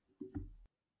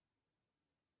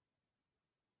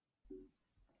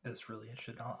 That's really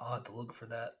interesting. I'll have to look for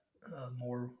that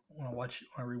more when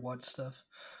I rewatch stuff.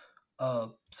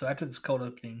 So after this cold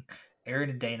opening,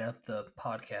 Aaron and Dana, the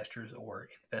podcasters or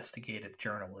investigative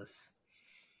journalists,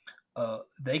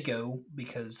 they go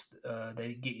because they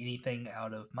didn't get anything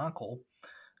out of Michael.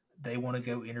 They want to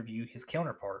go interview his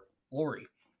counterpart, Lori.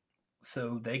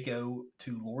 So they go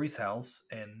to Lori's house,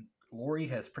 and Lori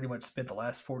has pretty much spent the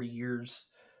last 40 years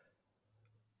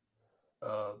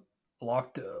uh,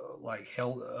 locked,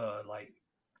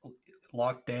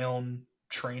 locked down,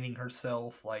 training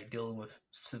herself, like dealing with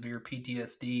severe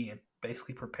PTSD, and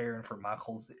basically preparing for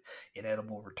Michael's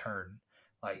inedible return.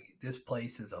 Like, this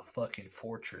place is a fucking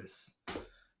fortress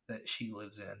that she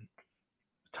lives in,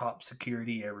 top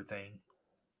security, everything,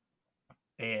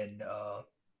 and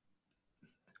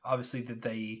obviously that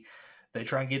they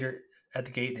try and get her at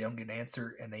the gate. They don't get an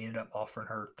answer, and they ended up offering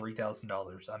her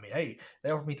 $3,000. I mean, hey,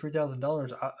 they offered me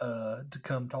 $3,000 to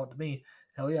come talk to me.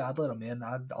 Hell yeah, I'd let them in.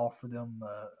 I'd offer them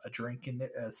a drink and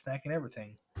a snack and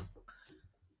everything.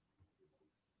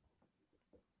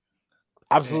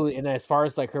 Absolutely. And as far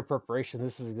as like her preparation,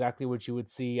 this is exactly what you would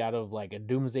see out of like a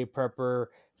doomsday prepper,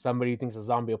 somebody who thinks a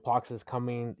zombie apocalypse is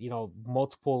coming,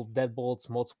 multiple deadbolts,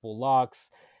 multiple locks,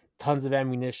 tons of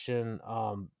ammunition,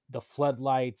 the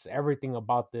floodlights, everything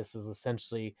about this is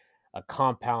essentially a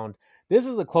compound. This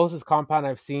is the closest compound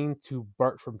I've seen to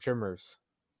Bart from Trimmers.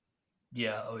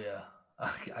 Yeah, oh yeah.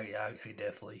 I can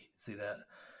definitely see that.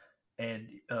 And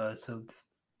so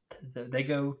they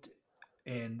go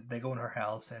and they go in her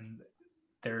house, and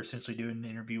they're essentially doing an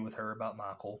interview with her about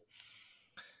Michael.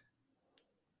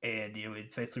 And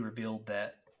it's basically revealed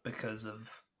that because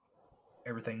of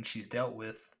everything she's dealt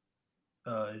with,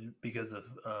 because of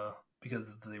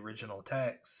the original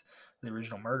attacks, the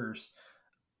original murders,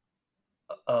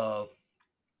 uh,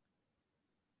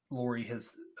 Lori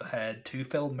has had 2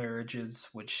 failed marriages,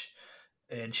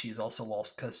 and she's also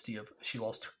lost custody of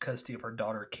her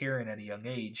daughter Karen at a young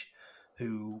age,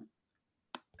 who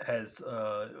has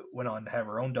went on to have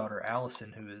her own daughter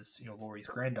Allison, who is Lori's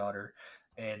granddaughter,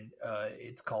 and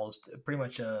it's caused pretty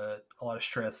much a lot of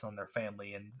stress on their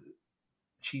family, and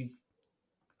she's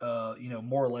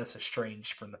more or less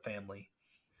estranged from the family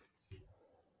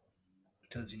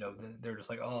because they're just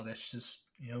like, oh, that's just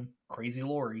crazy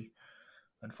Lori.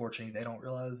 Unfortunately, they don't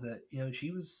realize that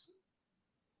she was,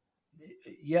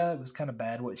 yeah, it was kind of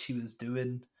bad what she was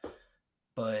doing,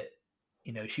 but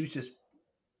she was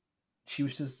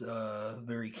just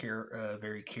very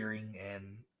caring,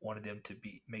 and wanted them to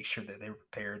make sure that they were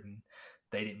prepared and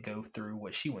they didn't go through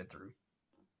what she went through.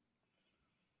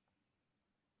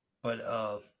 But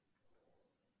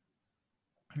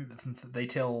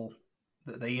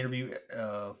they interview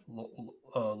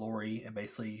Lori and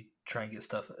basically trying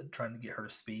to get her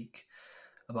to speak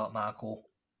about Michael,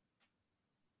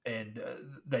 and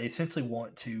they essentially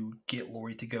want to get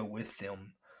Lori to go with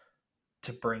them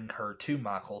to bring her to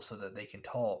Michael so that they can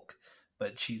talk,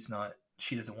 but she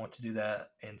doesn't want to do that,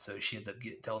 and so she ends up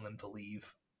telling them to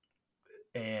leave,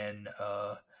 and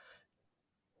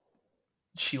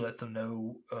she lets them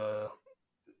know.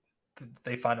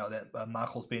 They find out that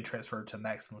Michael's being transferred to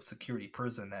maximum security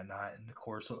prison that night, and of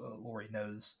course Lori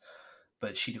knows,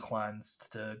 but she declines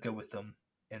to go with them,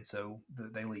 and so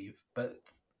they leave. But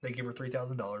they give her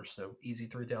 $3,000, so easy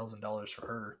 $3,000 for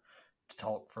her to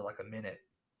talk for like a minute.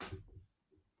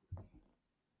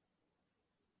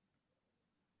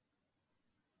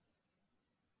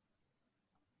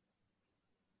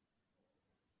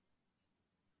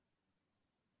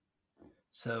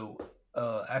 So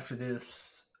after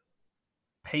this,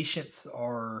 patients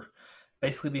are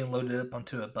basically being loaded up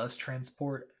onto a bus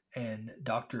transport, and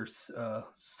Dr.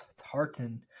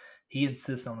 Harton, he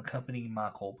insists on accompanying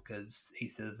Michael because he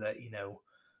says that,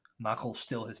 Michael's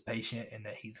still his patient and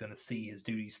that he's going to see his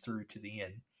duties through to the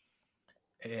end.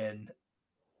 And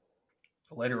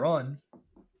later on,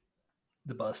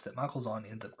 the bus that Michael's on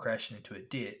ends up crashing into a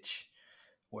ditch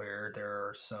where there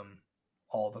are some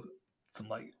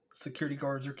security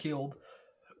guards are killed,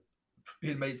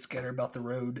 inmates scatter about the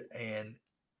road, and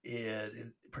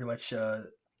it pretty much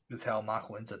is how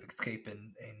Michael ends up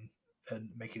escaping and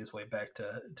making his way back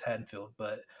to Haddonfield.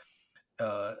 But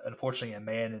unfortunately, a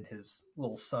man and his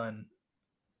little son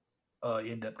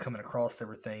end up coming across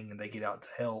everything, and they get out to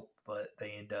help, but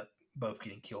they end up both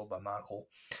getting killed by Michael.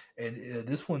 And it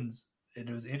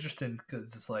was interesting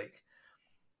because it's like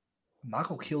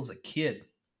Michael kills a kid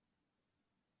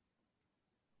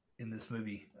in this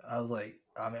movie. I was like,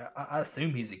 I mean, I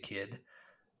assume he's a kid,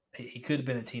 he could have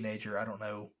been a teenager. I don't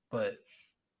know, but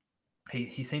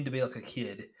he seemed to be like a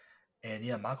kid. And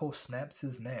yeah, Michael snaps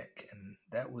his neck, and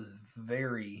that was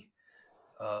very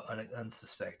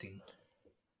unsuspecting.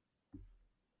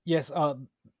 Yes, I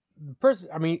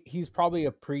mean, he's probably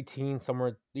a preteen,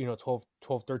 somewhere, 12,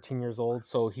 13 years old.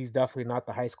 So he's definitely not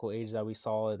the high school age that we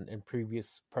saw in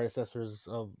previous predecessors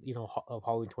of, of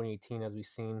Halloween 2018, as we've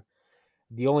seen.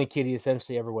 The only kid he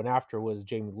essentially ever went after was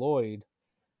Jamie Lloyd.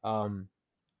 And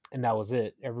that was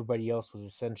it. Everybody else was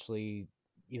essentially,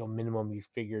 minimum. You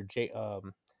figured,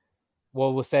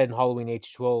 what was said in Halloween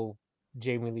H2O,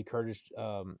 Jamie Lee Curtis,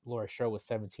 Laura Strode was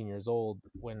 17 years old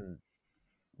when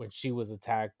she was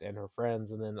attacked, and her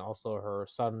friends, and then also her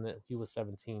son, he was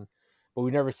 17. But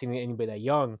we've never seen anybody that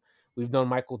young. We've known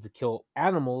Michael to kill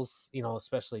animals,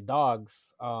 especially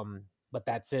dogs. But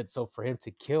that's it. So for him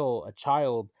to kill a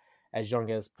child as young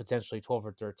as potentially 12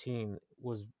 or 13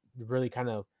 was really kind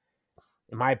of,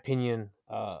 in my opinion,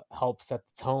 helped set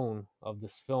the tone of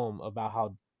this film about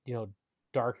how,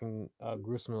 dark and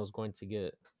gruesome it was going to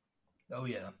get. Oh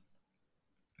yeah,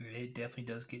 it definitely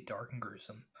does get dark and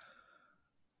gruesome.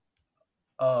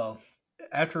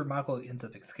 After Michael ends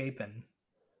up escaping,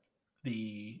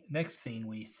 the next scene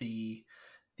we see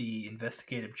the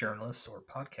investigative journalists or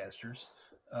podcasters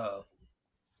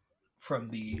from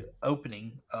the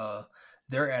opening.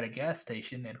 They're at a gas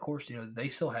station, and of course, they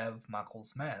still have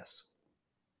Michael's mask,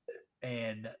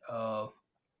 and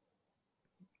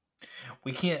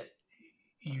we can't.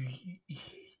 You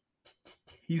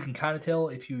you can kind of tell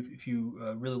if you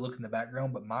really look in the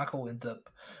background, but Michael ends up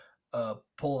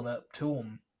pulling up to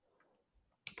him,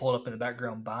 pulled up in the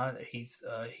background behind.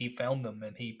 He found them,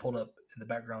 and he pulled up in the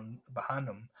background behind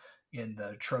them in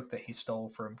the truck that he stole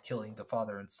from killing the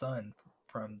father and son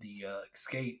from the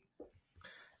escape.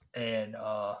 And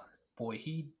boy,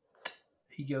 he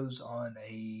goes on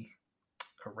a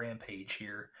rampage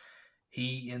here.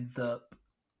 He ends up.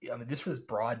 I mean, this is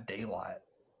broad daylight,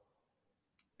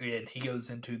 and he goes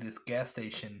into this gas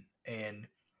station, and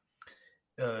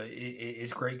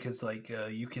it's great because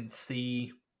you can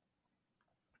see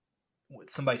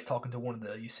somebody's talking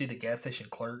to you see the gas station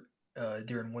clerk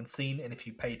during one scene, and if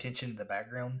you pay attention to the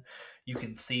background, you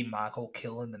can see Michael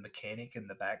killing the mechanic in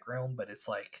the background, but it's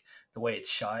like the way it's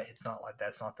shot, it's not like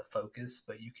that's not the focus,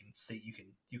 but you can see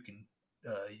you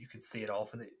can see it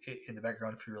off in the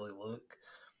background if you really look.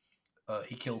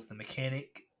 He kills the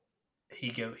mechanic.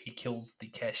 He kills the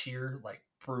cashier like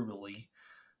brutally,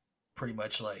 pretty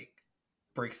much like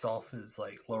breaks off his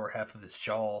like lower half of his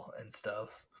jaw and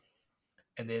stuff,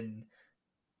 and then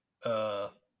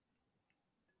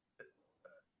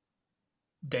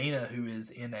Dana, who is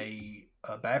in a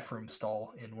bathroom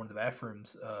stall in one of the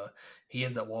bathrooms, he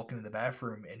ends up walking in the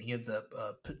bathroom, and he ends up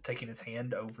taking his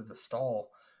hand over the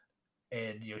stall,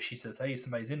 and she says, "Hey,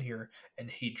 somebody's in here," and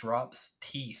he drops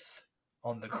teeth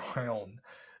on the ground,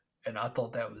 and I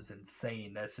thought that was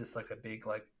insane. That's just like a big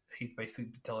like he's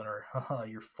basically telling her, "Haha,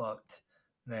 you're fucked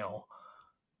now."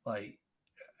 Like,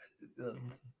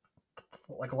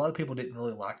 like a lot of people didn't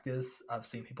really like this. I've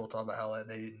seen people talk about how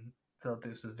they didn't thought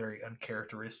this was very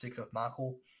uncharacteristic of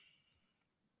Michael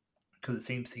because it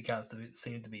seems he kind of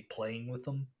seemed to be playing with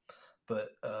them.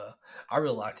 But I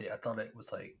really liked it. I thought it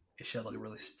was like it showed like a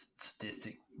really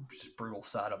sadistic, just brutal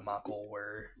side of Michael,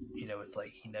 where it's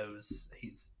like he knows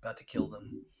he's about to kill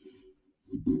them,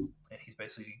 and he's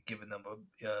basically giving them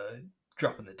a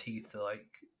dropping the teeth to like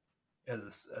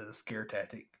as a scare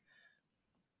tactic.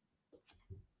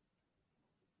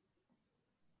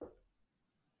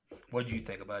 What do you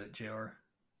think about it, JR?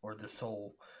 Or this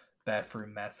whole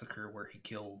bathroom massacre where he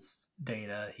kills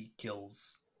Dana, he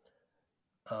kills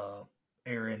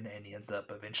Aaron, and he ends up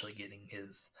eventually getting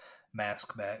his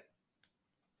mask back.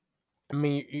 I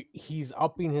mean, he's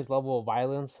upping his level of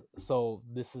violence, so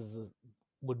this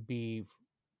would be,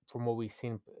 from what we've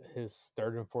seen, his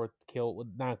third and fourth kill,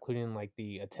 not including like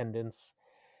the attendants.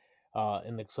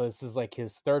 So this is like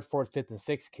his third, fourth, fifth, and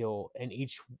sixth kill, and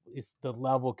each is the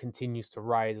level continues to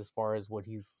rise as far as what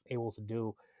he's able to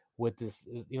do with this,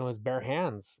 his bare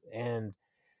hands. And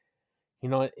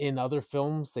in other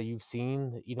films that you've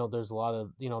seen, there's a lot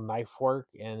of knife work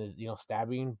and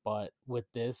stabbing, but with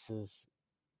this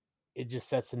it just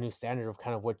sets a new standard of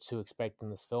kind of what to expect in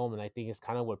this film, and I think it's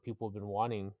kind of what people have been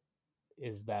wanting,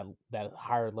 is that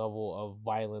higher level of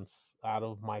violence out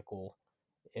of Michael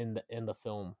in the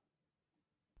film.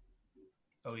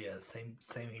 Oh yeah, same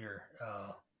here.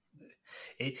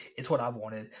 It's what I've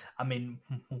wanted. I mean,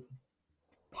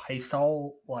 I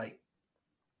saw like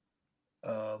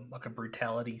a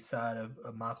brutality side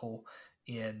of Michael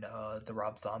in the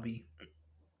Rob Zombie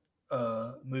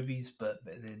movies, but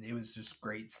then it was just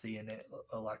great seeing it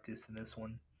like this in this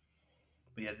one.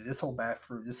 But yeah, this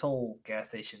whole gas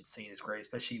station scene is great,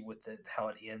 especially with how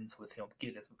it ends with him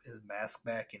getting his mask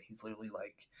back, and he's literally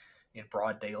like in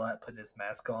broad daylight putting his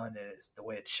mask on, and it's the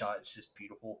way it's shot is just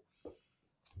beautiful.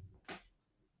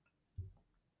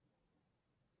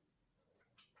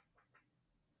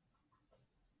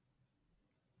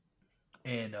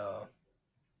 And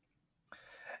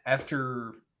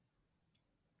after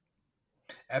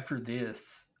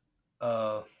this,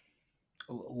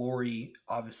 Laurie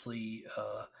obviously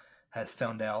has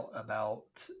found out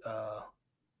about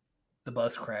the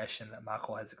bus crash and that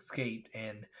Michael has escaped.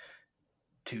 And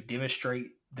to demonstrate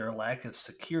their lack of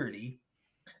security,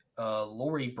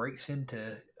 Laurie breaks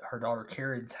into her daughter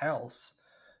Karen's house,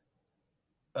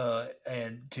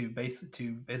 and to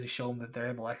basically show them that they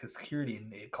have a lack of security,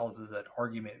 and it causes an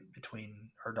argument between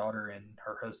her daughter and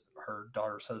her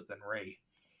daughter's husband Ray.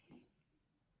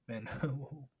 Man,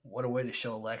 what a way to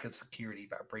show a lack of security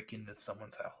by breaking into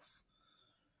someone's house.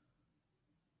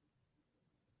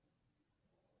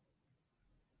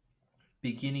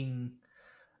 Beginning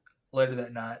later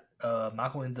that night,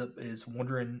 Michael is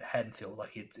wandering Haddonfield.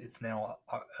 Like it's now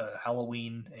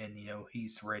Halloween, and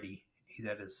he's ready. He's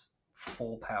at his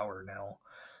full power now.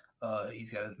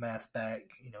 He's got his mask back.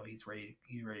 He's ready.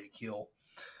 He's ready to kill.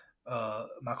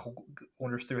 Michael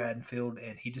wanders through Haddonfield,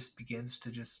 and he just begins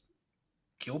to just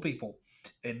kill people.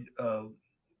 And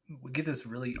we get this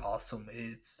really awesome.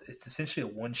 It's essentially a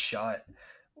one shot,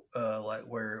 like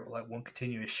one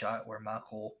continuous shot where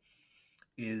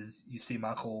you see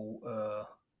Michael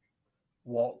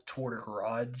walk toward a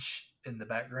garage in the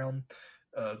background,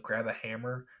 grab a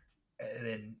hammer, and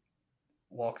then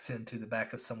walks into the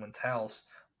back of someone's house,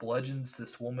 bludgeons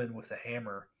this woman with a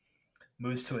hammer,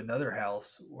 moves to another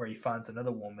house where he finds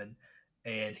another woman,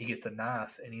 and he gets a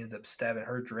knife and he ends up stabbing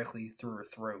her directly through her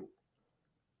throat.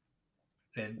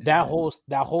 And that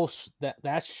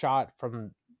shot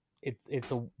from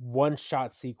it's a one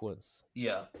shot sequence.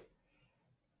 Yeah,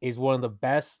 is one of the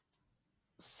best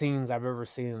scenes I've ever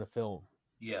seen in a film.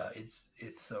 Yeah, it's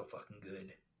so fucking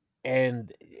good,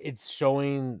 and it's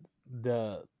showing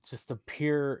the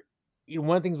pure.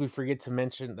 One of the things we forget to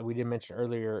mention that we didn't mention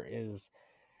earlier is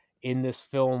in this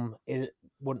film,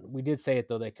 when we did say it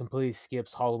though, that completely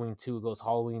skips Halloween 2. It goes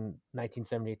Halloween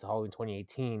 1978 to Halloween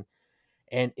 2018.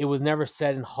 And it was never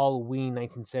said in Halloween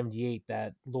 1978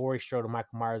 that Laurie Strode and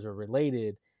Michael Myers were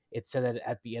related. It said that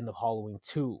at the end of Halloween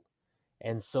 2.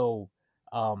 And so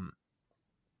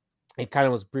it kind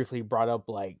of was briefly brought up,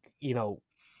 like,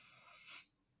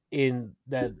 in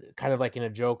that kind of like in a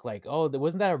joke, like, oh,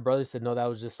 wasn't that our brother? Said, no, that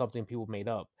was just something people made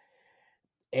up.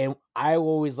 And I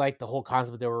always liked the whole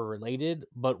concept that they were related.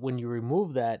 But when you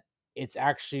remove that, it's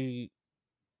actually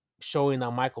showing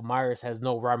that Michael Myers has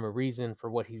no rhyme or reason for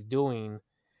what he's doing,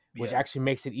 which actually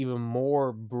makes it even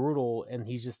more brutal. And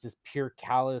he's just this pure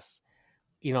callous,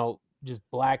 just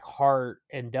black heart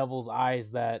and devil's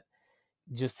eyes that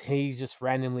he's just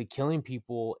randomly killing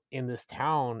people in this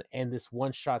town. And this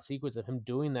one shot sequence of him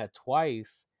doing that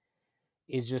twice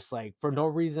is just like, for no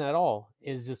reason at all,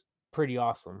 is just pretty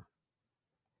awesome.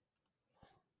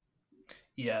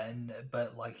 Yeah,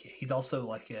 but like he's also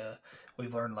like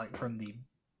we've learned like from the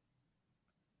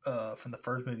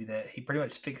first movie that he pretty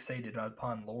much fixated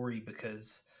upon Laurie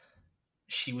because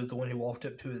she was the one who walked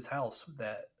up to his house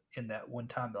in that one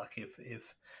time. Like if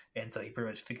and so he pretty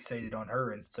much fixated on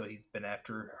her, and so he's been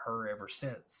after her ever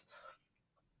since.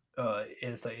 And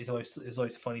it's like it's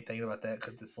always funny thinking about that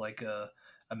because it's like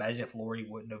imagine if Laurie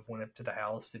wouldn't have went up to the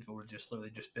house, if it would just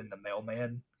literally just been the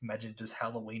mailman. Imagine just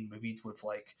Halloween movies with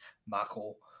like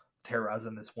Michael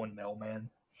terrorizing this one mailman.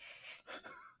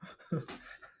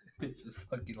 It's just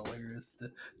fucking hilarious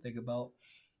to think about.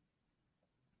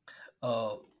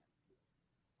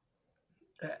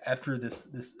 After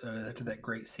after that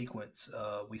great sequence,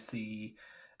 we see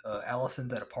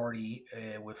Allison's at a party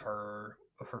with her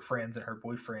friends and her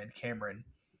boyfriend Cameron.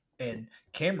 And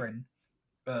Cameron,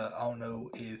 I don't know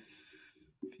if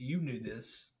you knew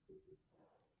this,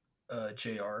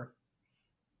 JR,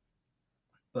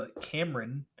 but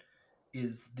Cameron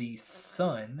is the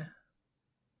son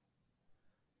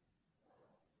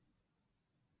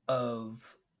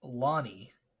of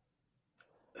Lonnie,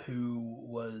 who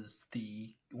was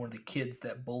one of the kids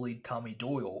that bullied Tommy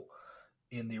Doyle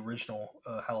in the original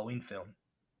Halloween film.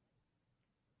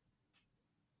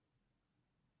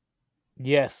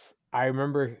 Yes, I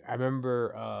remember.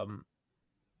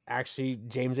 Actually,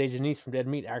 James A. Janice from Dead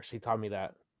Meat actually taught me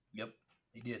that. Yep,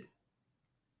 he did.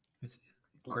 It's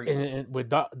great. And with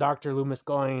Dr. Loomis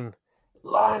going,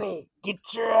 Lonnie, get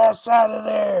your ass out of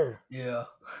there. Yeah,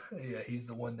 yeah, he's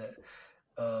the one that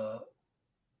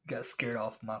got scared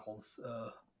off Michael's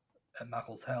at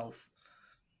Michael's house.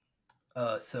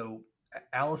 So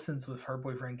Allison's with her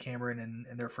boyfriend Cameron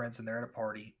and their friends, and they're at a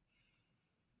party.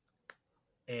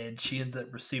 And she ends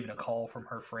up receiving a call from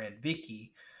her friend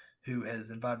Vicky, who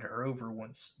has invited her over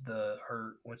once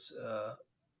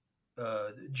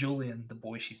Julian, the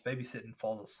boy she's babysitting,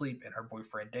 falls asleep, and her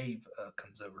boyfriend Dave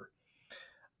comes over.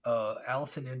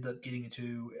 Allison ends up getting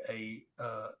into a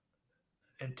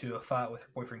fight with her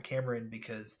boyfriend Cameron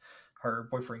because her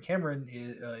boyfriend Cameron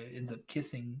ends up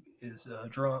is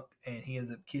drunk, and he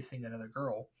ends up kissing another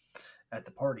girl at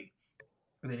the party.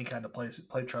 And then he kind of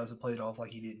tries to play it off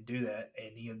like he didn't do that,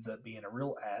 and he ends up being a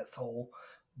real asshole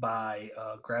by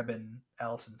grabbing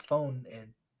Allison's phone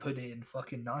and putting it in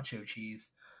fucking nacho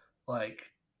cheese.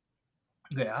 Like,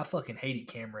 yeah, I fucking hated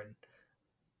Cameron.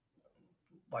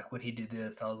 Like when he did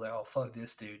this, I was like, oh fuck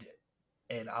this dude,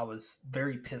 and I was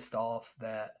very pissed off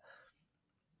that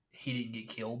he didn't get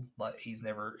killed. Like he's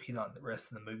not in the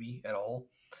rest of the movie at all.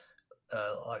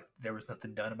 Like there was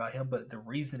nothing done about him. But the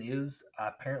reason is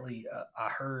apparently I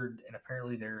heard, and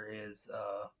apparently there is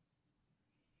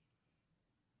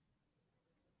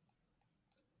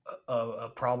a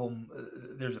problem.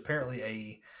 There's apparently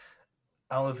I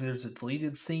don't know if there's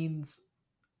deleted scenes.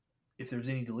 If there's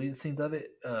any deleted scenes of it,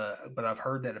 but I've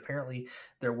heard that apparently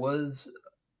there was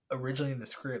originally in the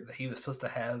script that he was supposed to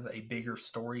have a bigger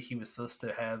story. He was supposed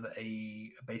to have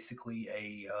basically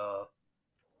a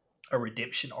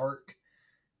redemption arc,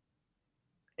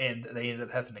 and they ended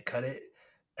up having to cut it.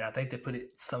 And I think they put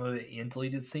some of it in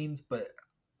deleted scenes, but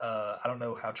I don't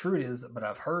know how true it is. But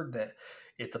I've heard that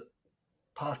it's a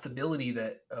possibility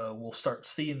that we'll start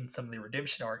seeing some of the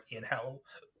redemption arc in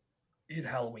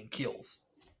Halloween Kills.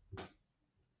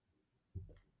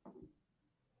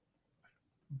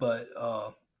 But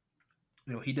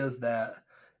he does that,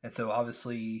 and so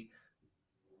obviously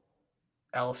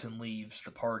Allison leaves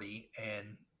the party,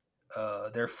 and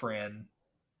their friend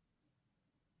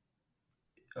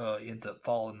ends up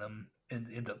following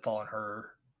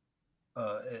her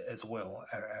as well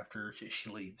after she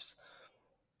leaves.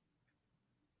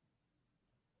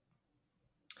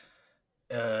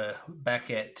 Back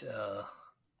at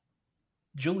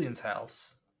Julian's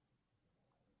house,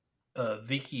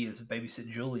 Vicky is babysitting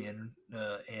Julian,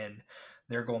 and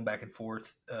they're going back and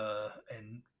forth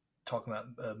and talking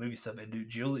about movie stuff. And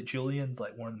dude, Julian's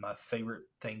like one of my favorite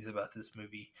things about this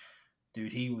movie.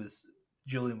 Dude,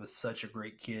 Julian was such a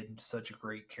great kid, such a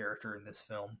great character in this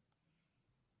film.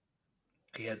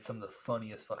 He had some of the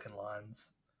funniest fucking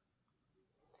lines.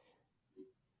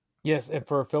 Yes, and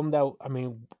for a film that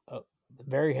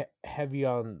very heavy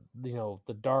on the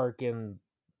dark and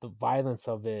the violence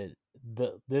of it,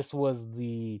 this was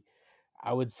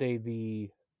I would say the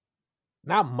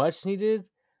not much needed,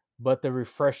 but the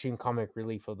refreshing comic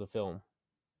relief of the film.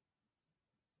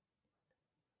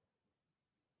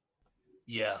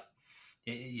 Yeah,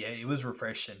 it was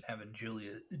refreshing having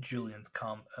Julian's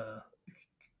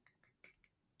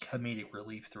comedic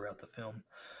relief throughout the film.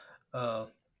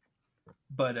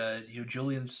 But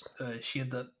Julian's she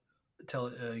ends up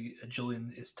telling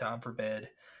Julian it's time for bed,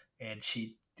 and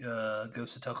she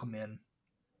goes to tuck him in,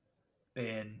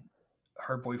 and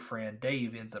her boyfriend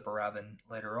Dave ends up arriving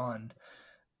later on,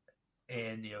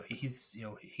 and he's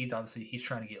obviously he's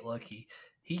trying to get lucky.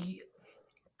 He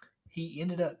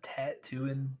ended up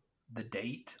tattooing the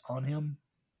date on him,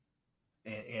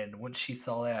 and once she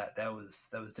saw that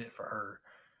was it for her.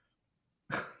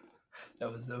 that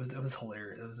was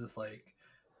hilarious. It was just like,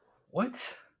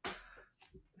 what?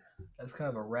 That's kind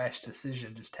of a rash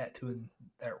decision, just tattooing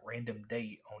that random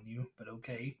date on you, but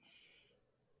okay.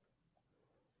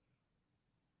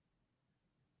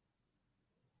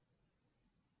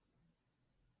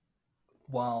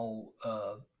 While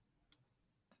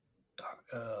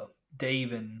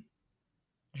Dave and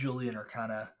Julian are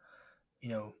kind of,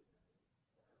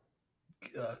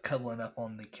 cuddling up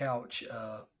on the couch.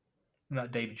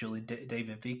 Not Dave and Julian, Dave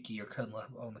and Vicky are cuddling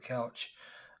up on the couch.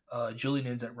 Julian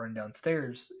ends up running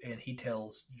downstairs, and he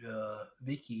tells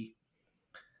Vicky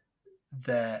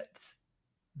that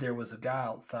there was a guy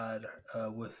outside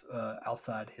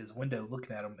outside his window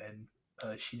looking at him, and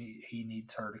he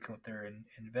needs her to come up there and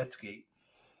investigate.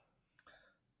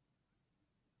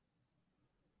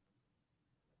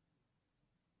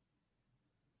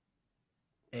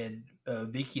 And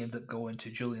Vicky ends up going to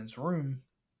Julian's room,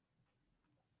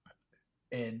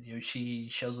 and she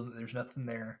shows him that there's nothing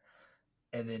there.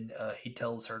 And then he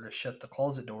tells her to shut the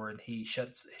closet door, and she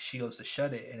goes to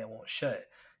shut it, and it won't shut.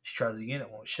 She tries again, it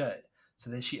won't shut. So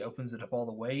then she opens it up all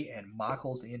the way, and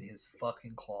Michael's in his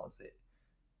fucking closet.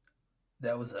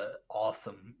 That was a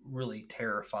awesome, really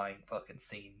terrifying fucking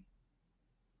scene.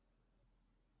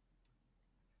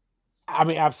 I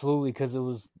mean, absolutely, because it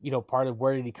was, part of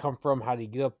where did he come from, how did he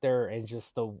get up there, and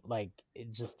just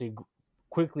the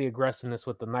quickly aggressiveness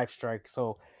with the knife strike.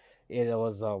 So it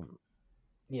was,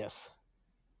 yes.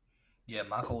 Yeah,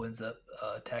 Michael ends up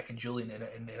attacking Julian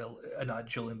and not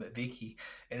Julian but Vicky,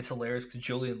 and it's hilarious because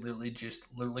Julian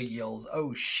literally yells,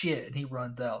 "Oh shit!" and he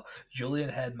runs out. Julian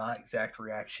had my exact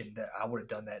reaction. That I would have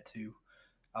done that too.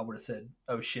 I would have said,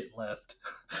 "Oh shit!" and left.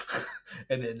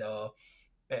 And then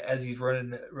as he's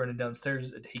running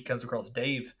downstairs, he comes across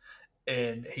Dave,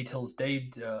 and he tells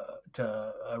Dave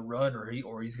to run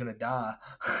or he's gonna die.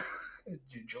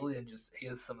 Julian he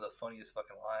has some of the funniest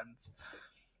fucking lines.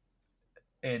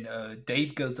 And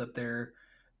Dave goes up there.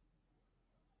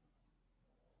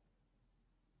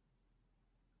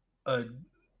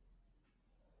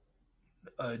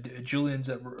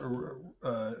 Julian's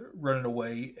running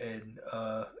away, and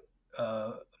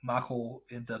Michael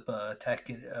ends up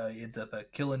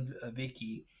killing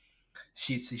Vicky.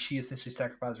 She essentially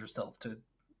sacrificed herself to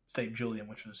save Julian,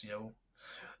 which was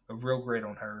a real great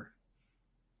on her.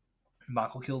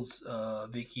 Michael kills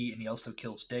Vicky, and he also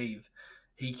kills Dave.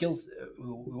 The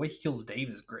way he kills Dave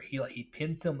is great. He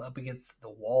pins him up against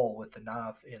the wall with the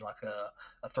knife in like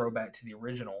a throwback to the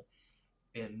original,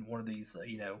 in one of these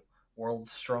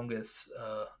world's strongest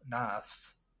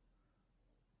knives.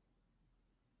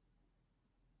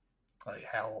 Like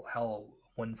how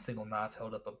one single knife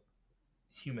held up a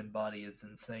human body is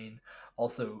insane.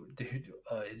 Also, dude,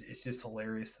 it's just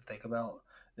hilarious to think about.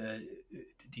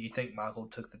 Do you think Michael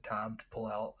took the time to pull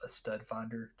out a stud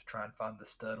finder to try and find the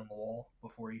stud on the wall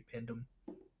before he pinned him?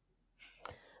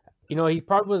 He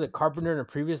probably was a carpenter in a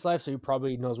previous life, so he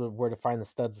probably knows where to find the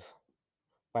studs.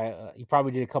 He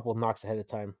probably did a couple of knocks ahead of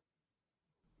time.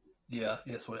 Yeah,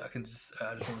 yes. What I just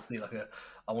want to see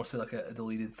a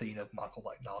deleted scene of Michael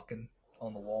like knocking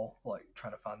on the wall, like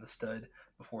trying to find the stud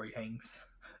before he hangs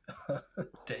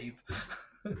Dave.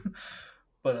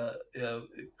 But of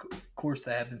course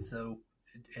that happens. So,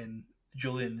 and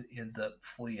Julian ends up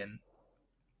fleeing.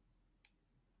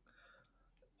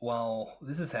 While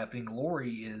this is happening,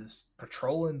 Lori is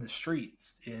patrolling the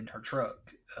streets in her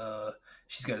truck.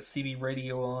 She's got a CB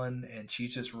radio on, and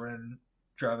she's just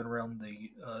driving around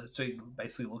the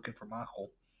basically looking for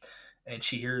Michael. And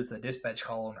she hears a dispatch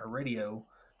call on her radio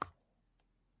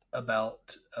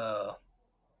about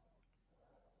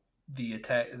the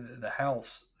attack, the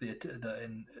house, the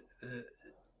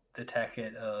attack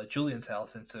at Julian's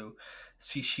house, and so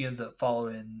she ends up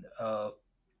following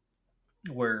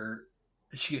where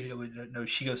she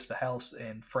goes to the house,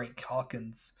 and Frank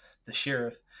Hawkins, the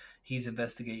sheriff, he's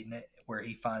investigating it, where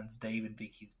he finds Dave and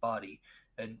Vicky's body,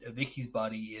 and Vicky's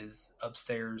body is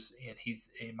upstairs, and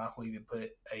Michael even put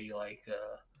a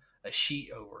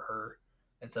sheet over her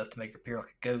and stuff to make her appear like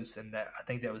a ghost, and that I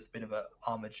think that was a bit of a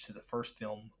homage to the first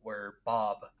film where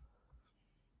Bob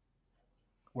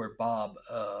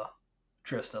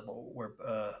dressed up,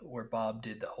 where Bob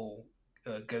did the whole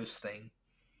ghost thing,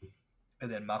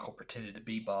 and then Michael pretended to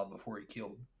be Bob before he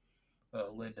killed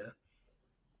Linda.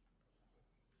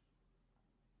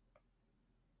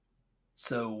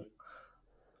 So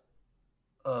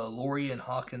Lori and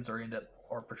Hawkins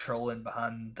are patrolling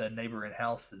behind the neighboring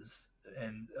houses,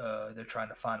 and they're trying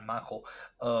to find Michael.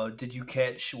 Did you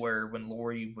catch where when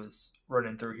Lori was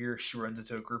running through here, she runs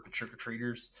into a group of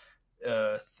trick-or-treaters?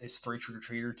 It's 3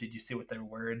 trick-or-treaters. Did you see what they were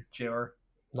wearing, JR?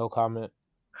 No comment.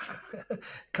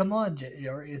 Come on,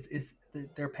 JR.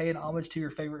 They're paying homage to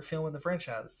your favorite film in the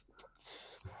franchise.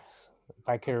 If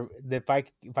I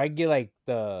get like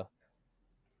the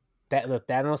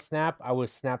Thanos snap, I would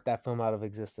snap that film out of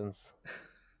existence.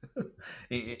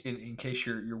 In case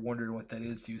you're wondering what that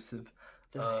is, Yusuf.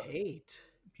 The hate.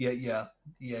 Yeah.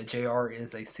 JR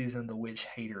is a Season of the Witch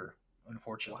hater,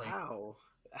 unfortunately. Wow.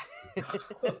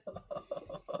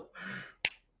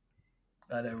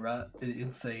 I know, right?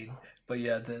 Insane. But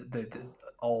yeah,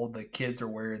 all the kids are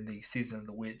wearing the Season of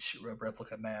the Witch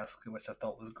replica masks, which I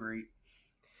thought was great.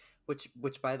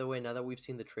 Which, by the way, now that we've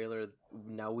seen the trailer,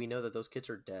 now we know that those kids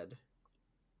are dead.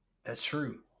 That's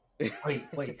true. Wait.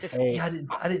 Hey. Yeah,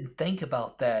 I didn't think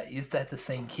about that. Is that the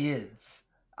same kids?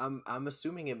 I'm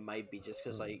assuming it might be, just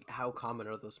because like how common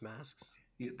are those masks?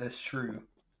 Yeah, that's true.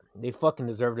 They fucking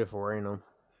deserved it for wearing them.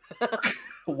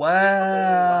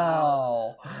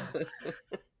 Wow.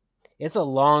 It's a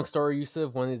long story,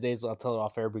 Yusuf. One of these days I'll tell it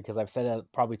off air because I've said it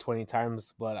probably 20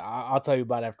 times, but I'll tell you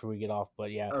about it after we get off.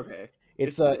 But yeah, Okay. it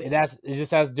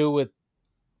just has to do with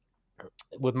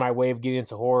with my way of getting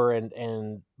into horror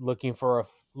and looking for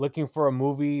a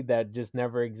movie that just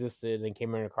never existed and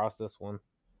came across this one.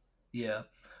 Yeah.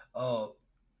 Uh,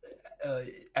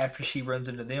 After she runs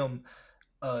into them,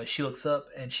 she looks up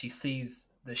and she sees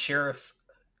the sheriff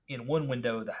in one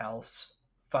window of the house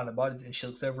finding bodies, and she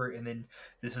looks over, and then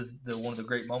this is one of the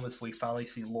great moments we finally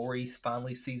see Laurie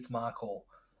finally sees Michael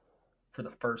for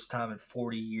the first time in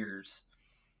 40 years.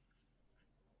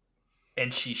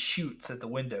 And she shoots at the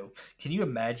window. Can you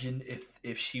imagine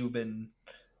if she would been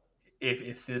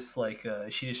if this like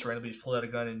she just randomly pulled out a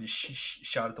gun and just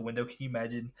shot at the window? Can you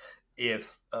imagine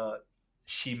if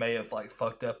she may have like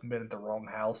fucked up and been at the wrong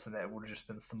house, and that would have just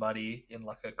been somebody in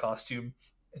like a costume,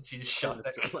 and she just shot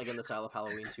that like in the style of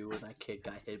Halloween 2, where that kid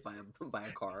got hit by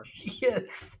a car.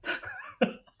 Yes.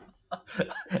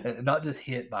 And not just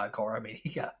hit by a car. I mean, he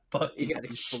got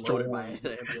exploded by an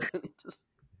ambulance.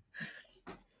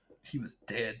 He was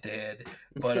dead.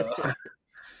 But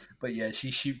but yeah,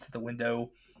 she shoots at the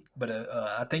window. But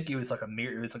I think it was like a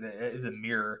mirror. It was a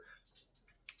mirror,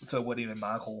 so it wasn't even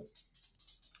Michael.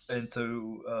 And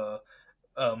so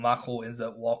Michael ends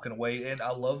up walking away. And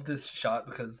I love this shot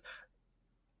because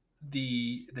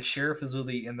the sheriff is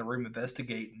really in the room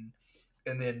investigating,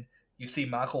 and then you see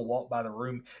Michael walk by the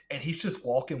room, and he's just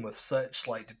walking with such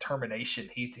like determination.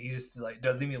 He's just like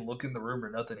doesn't even look in the room or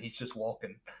nothing. He's just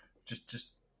walking,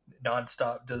 just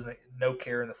nonstop. No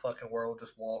care in the fucking world.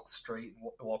 Just walks straight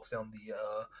and walks down the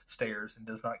stairs and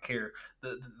does not care.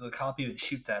 The cop even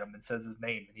shoots at him and says his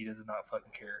name, and he does not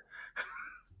fucking care.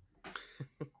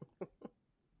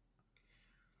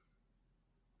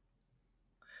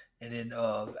 And then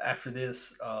after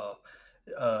this, a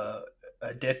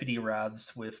deputy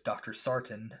arrives with Dr.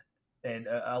 Sarton, and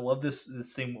I love this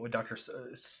scene when Dr.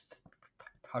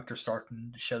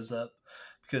 Sarton shows up,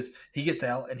 because he gets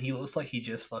out and he looks like he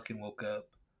just fucking woke up.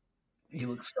 He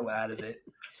looks so out of it.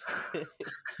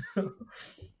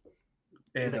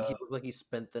 And he looked like he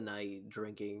spent the night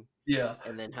drinking. Yeah.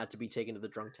 And then had to be taken to the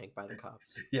drunk tank by the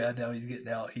cops. Yeah, now he's getting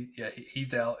out.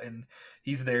 He's out, and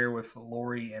he's there with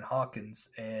Laurie and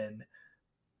Hawkins, and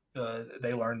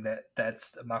they learn that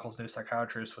that's Michael's new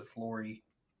psychiatrist. With Laurie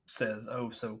says, "Oh,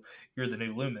 so you're the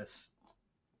new Loomis."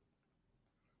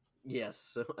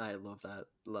 Yes, I love that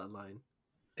line.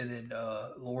 And then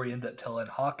Laurie ends up telling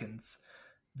Hawkins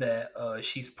that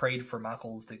she's prayed for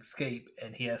Michael's escape,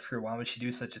 and he asks her, why would she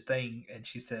do such a thing? And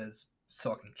she says,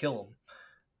 so I can kill him.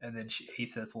 And then he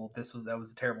says, well, that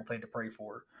was a terrible thing to pray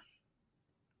for.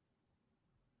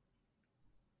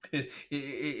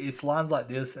 It's lines like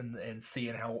this and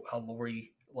seeing how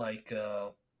Laurie like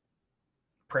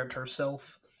prepped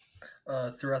herself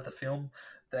throughout the film,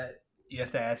 that you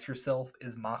have to ask yourself,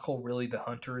 is Michael really the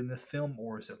hunter in this film,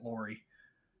 or is it Laurie?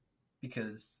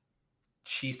 Because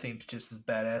she seems just as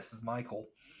badass as Michael.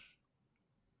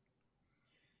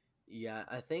 Yeah,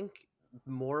 I think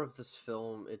more of this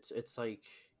film, it's like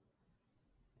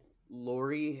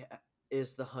Laurie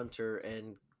is the hunter,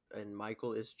 and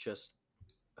Michael is just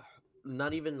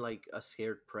not even like a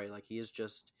scared prey. Like, he is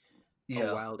just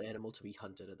a wild animal to be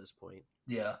hunted at this point.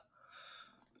 Yeah.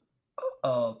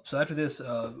 So after this,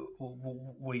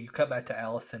 we cut back to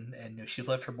Allison, and she's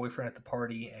left her boyfriend at the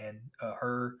party, and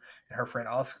her friend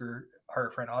Oscar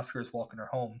is walking her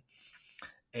home,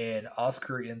 and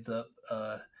Oscar ends up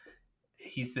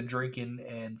he's been drinking,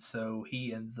 and so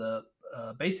he ends up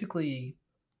basically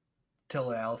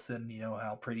telling Allison,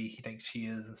 how pretty he thinks she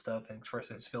is and stuff, and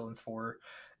expressing his feelings for her,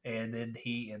 and then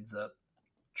he ends up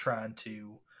trying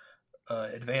to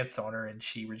advance on her, and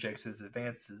she rejects his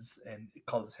advances, and it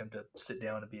causes him to sit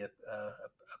down and be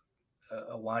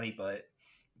a whiny butt.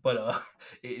 But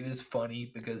it is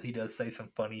funny because he does say some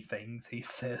funny things. He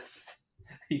says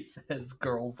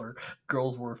girls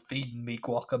were feeding me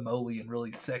guacamole in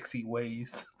really sexy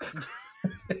ways.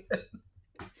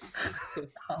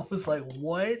 I was like,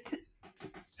 what?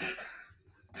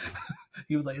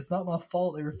 He was like, it's not my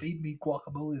fault. They were feeding me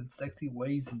guacamole in sexy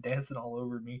ways and dancing all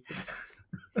over me.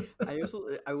 I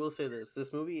will say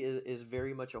this movie is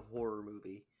very much a horror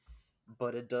movie,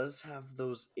 but it does have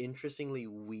those interestingly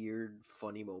weird,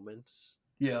 funny moments.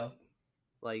 Yeah.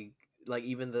 Like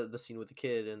even the scene with the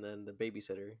kid and then the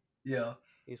babysitter. Yeah.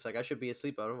 He's like, I should be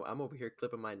asleep. I'm over here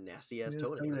clipping my nasty ass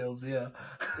toenails. Yeah.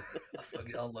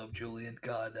 I love Julian.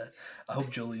 God, I hope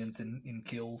Julian's in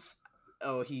Kills.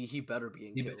 Oh, he better be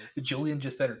in Kills. Julian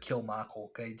just better kill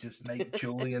Michael. Okay, just make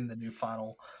Julian the new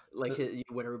final. Like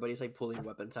when everybody's like pulling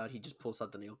weapons out, he just pulls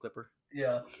out the nail clipper.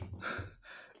 Yeah,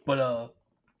 but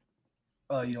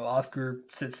Oscar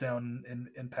sits down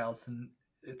in Palace and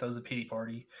throws a pity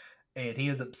party, and he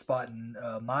ends up spotting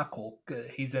Michael.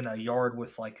 He's in a yard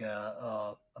with like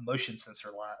a motion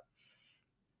sensor light,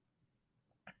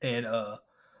 and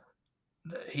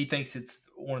he thinks it's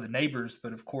one of the neighbors,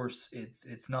 but of course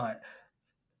it's not.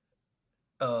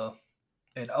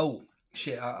 And oh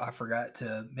shit, I forgot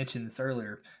to mention this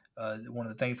earlier. One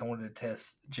of the things I wanted to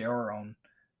test JR on,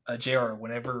 JR,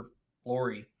 whenever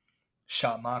Laurie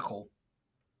shot Michael,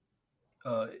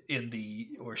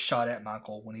 or shot at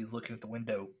Michael when he was looking at the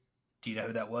window, do you know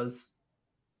who that was?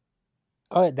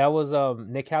 Oh, that was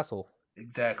Nick Castle.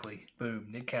 Exactly. Boom.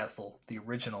 Nick Castle, the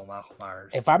original Michael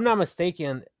Myers. If I'm not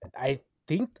mistaken, I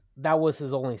think that was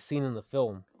his only scene in the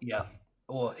film. Yeah.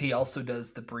 Well, he also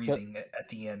does the breathing at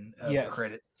the end of the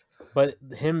credits. But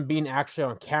him being actually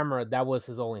on camera, that was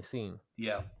his only scene.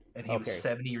 Yeah, and he was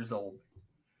 70 years old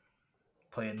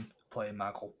playing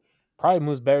Michael. Probably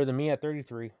moves better than me at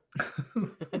 33.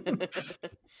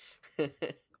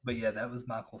 But yeah, that was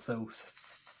Michael. So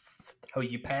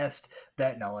you passed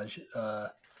that knowledge.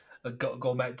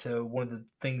 Going back to one of the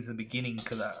things in the beginning,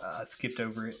 because I skipped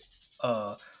over it.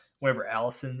 Whenever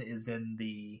Allison is in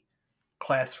the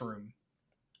classroom,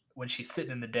 when she's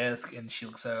sitting in the desk and she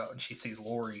looks out and she sees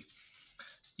Laurie,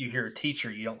 you hear a teacher.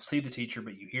 You don't see the teacher,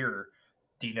 but you hear her.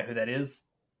 Do you know who that is?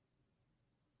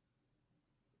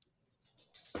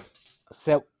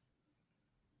 So,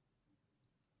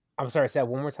 I'm sorry, say that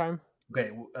one more time?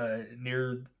 Okay,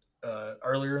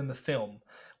 earlier in the film,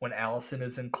 when Allison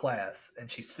is in class and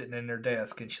she's sitting in her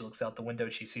desk and she looks out the window,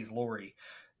 she sees Laurie,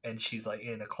 and she's like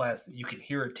in a class. You can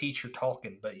hear a teacher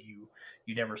talking, but you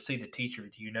never see the teacher.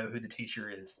 Do you know who the teacher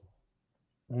is?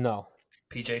 No.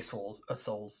 PJ Souls,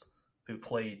 who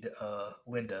played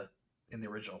Linda in the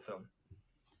original film.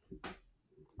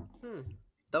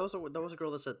 That was a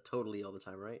girl that said totally all the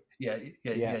time, right? Yeah.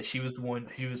 She was the one.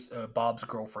 He was Bob's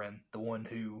girlfriend, the one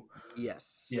who.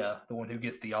 Yes. Yeah, the one who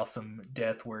gets the awesome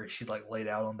death where she's like laid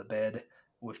out on the bed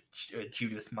with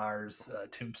Judas Myers'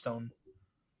 tombstone.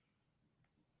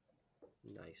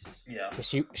 Nice. Yeah.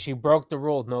 She broke the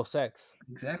rule, no sex.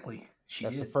 Exactly.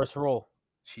 That's the first rule.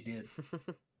 She did.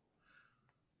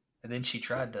 And then she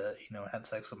tried to, have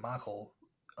sex with Michael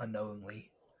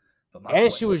unknowingly. But Michael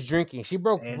and she was drinking. She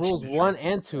broke rules 1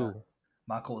 and 2. Yeah.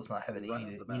 Michael was not having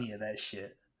any of that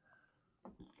shit.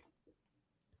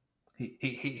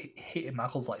 He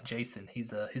Michael's like Jason.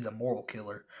 He's a moral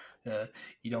killer.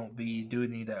 You don't be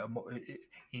doing any of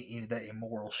that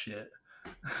immoral shit.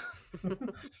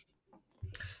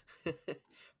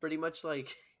 Pretty much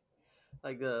like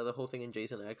the whole thing in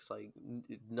Jason X, like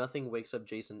nothing wakes up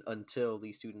Jason until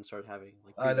these students start having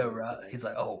like. I know, right? He's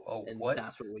like, oh, and what?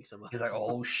 That's what wakes him up. He's like,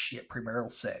 oh shit,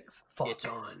 premarital sex. Fuck, it's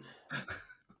on.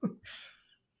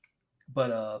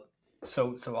 But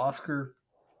so Oscar,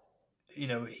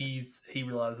 he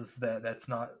realizes that that's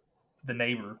not the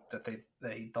neighbor that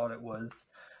he thought it was.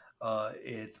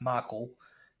 It's Michael.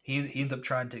 He ends up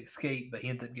trying to escape, but he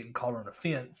ends up getting caught on a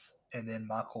fence, and then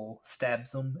Michael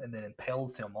stabs him and then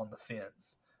impales him on the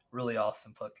fence. Really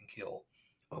awesome fucking kill.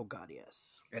 Oh god,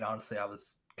 yes. And honestly, I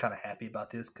was kind of happy about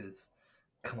this because,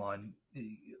 come on,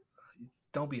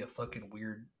 don't be a fucking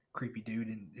weird, creepy dude,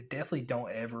 and definitely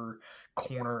don't ever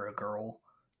corner a girl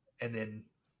and then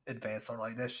advance on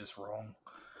like that's just wrong.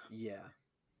 Yeah.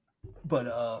 But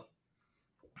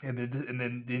and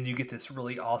then you get this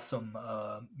really awesome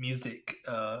music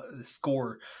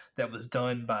score that was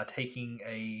done by taking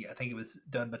a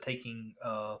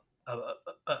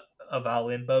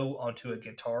violin bow onto a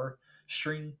guitar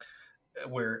string,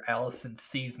 where Allison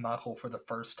sees Michael for the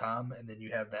first time, and then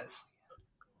you have that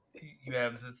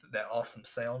awesome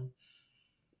sound.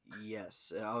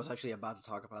 Yes, I was actually about to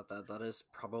talk about that. That is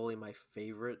probably my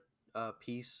favorite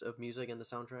piece of music in the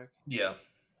soundtrack. Yeah.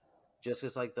 Just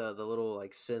as like the little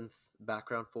like synth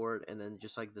background for it, and then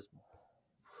just like this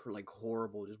like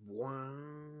horrible just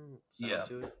one sound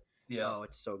to it. Yeah. Oh,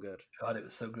 it's so good. God, it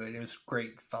was so good. It was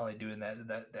great finally doing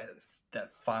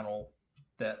that final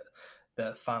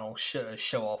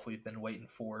show off we've been waiting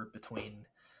for between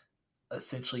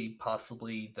essentially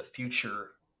possibly the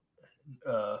future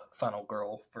final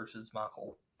girl versus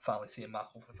Michael. Finally seeing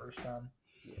Michael for the first time.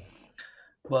 Yeah.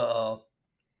 But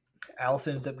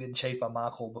Allison ends up getting chased by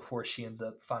Michael before she ends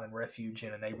up finding refuge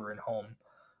in a neighboring home.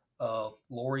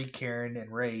 Laurie, Karen,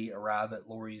 and Ray arrive at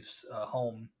Laurie's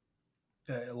home.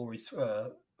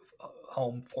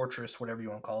 Home fortress, whatever you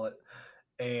want to call it,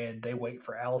 and they wait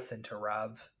for Allison to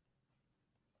arrive.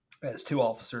 As 2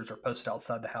 officers are posted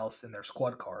outside the house in their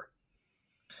squad car.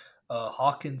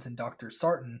 Hawkins and Dr.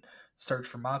 Sarton search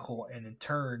for Michael, and in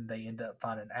turn, they end up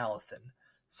finding Allison.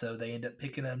 So they end up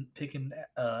picking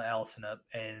Allison up,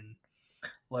 and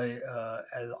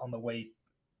on the way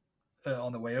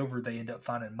over, they end up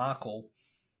finding Michael,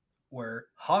 where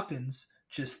Hawkins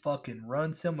just fucking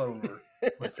runs him over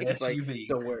with the He's like, SUV.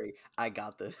 don't worry, I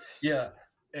got this. Yeah,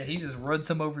 and he just runs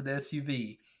him over the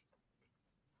SUV.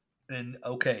 And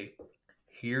okay,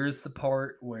 here's the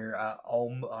part where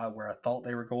where I thought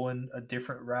they were going a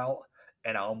different route,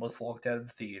 and I almost walked out of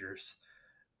the theaters.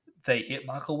 They hit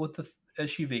Michael with the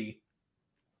SUV.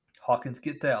 Hawkins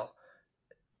gets out,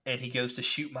 and he goes to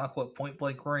shoot Michael at point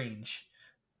blank range,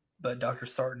 but Dr.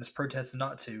 Sarton is protesting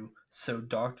not to, so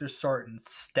Dr. Sarton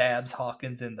stabs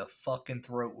Hawkins in the fucking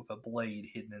throat with a blade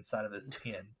hidden inside of his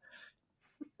pen.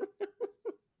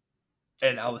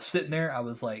 And I was sitting there, I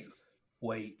was like,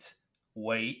 wait,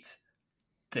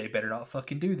 they better not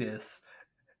fucking do this.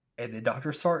 And then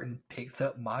Dr. Sarton picks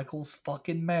up Michael's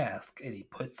fucking mask and he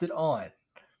puts it on.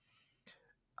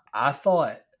 I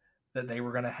thought that they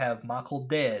were going to have Michael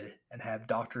dead and have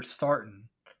Dr. Sarton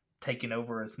taking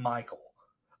over as Michael.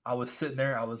 I was sitting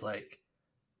there, I was like,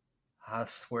 I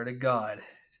swear to God,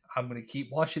 I'm going to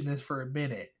keep watching this for a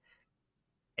minute.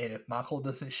 And if Michael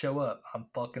doesn't show up, I'm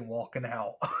fucking walking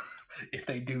out if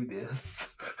they do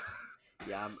this.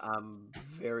 Yeah, I'm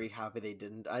very happy they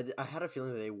didn't. I had a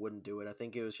feeling that they wouldn't do it. I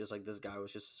think it was just like this guy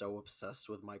was just so obsessed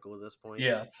with Michael at this point.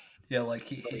 Yeah,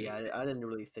 like I didn't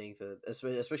really think that,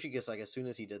 especially because like as soon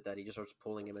as he did that, he just starts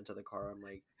pulling him into the car. I'm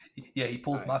like, yeah, he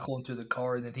pulls Michael into the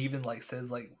car, and then he even like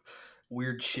says like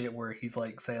weird shit where he's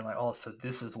like saying like, oh, so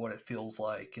this is what it feels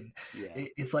like, and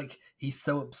it's like he's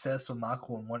so obsessed with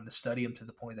Michael and wanting to study him to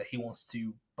the point that he wants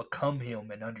to become him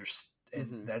and understand.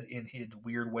 And that in his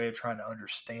weird way of trying to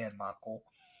understand Michael.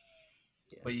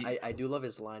 Yeah, but I do love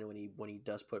his line when he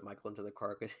does put Michael into the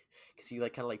car because he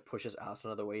like kind of like pushes Allison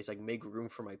out of the way. He's like, make room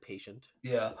for my patient.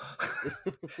 Yeah,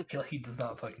 he does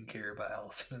not fucking care about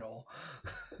Allison at all.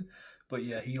 But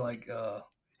yeah, he like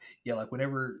like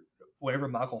whenever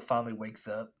Michael finally wakes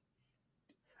up,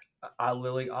 I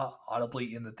literally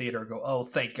audibly in the theater go, oh,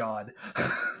 thank God.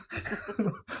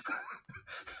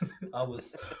 I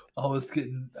was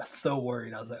getting so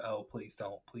worried. I was like, oh, please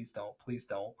don't.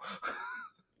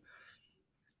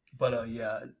 But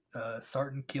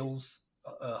Sarton kills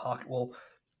Hawkins. Well,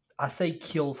 I say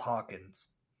kills Hawkins,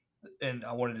 and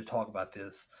I wanted to talk about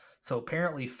this. So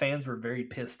apparently fans were very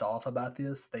pissed off about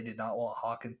this. They did not want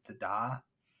Hawkins to die.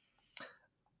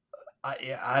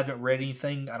 I haven't read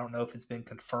anything. I don't know if it's been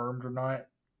confirmed or not.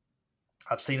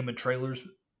 I've seen him in trailers,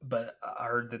 but I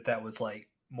heard that was like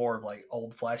more of like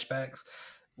old flashbacks.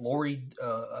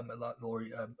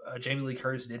 Jamie Lee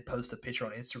Curtis did post a picture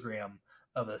on Instagram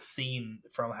of a scene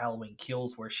from Halloween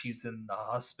Kills where she's in the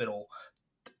hospital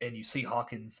and you see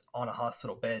Hawkins on a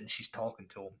hospital bed and she's talking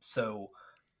to him. So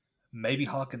maybe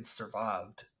Hawkins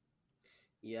survived.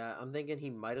 Yeah, I'm thinking he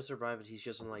might have survived. He's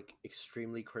just in like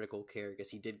extremely critical care because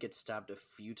he did get stabbed a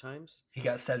few times. He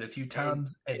got stabbed a few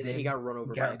times and then he got run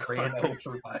over by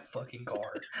a fucking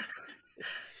car.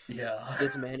 Yeah.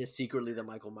 This man is secretly the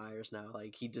Michael Myers now.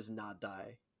 Like, he does not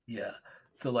die. Yeah.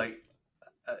 So, like,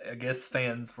 I guess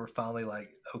fans were finally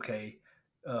like, okay.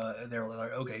 They were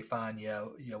like, okay, fine. Yeah,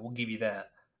 we'll give you that.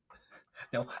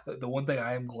 Now, the one thing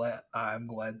I'm glad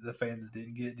the fans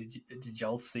didn't get, did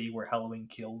y'all see where Halloween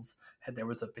Kills there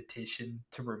was a petition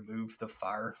to remove the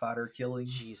firefighter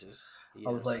killings? Jesus. Yes,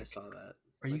 I was like, I saw that.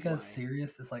 Are you guys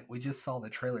serious? It's like, we just saw the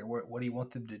trailer. What do you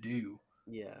want them to do?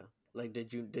 Yeah. Like,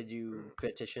 did you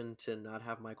petition to not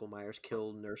have Michael Myers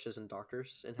kill nurses and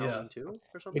doctors in Halloween 2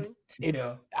 or something?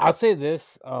 I'll say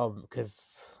this,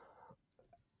 because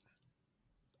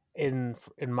in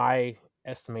my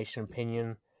estimation,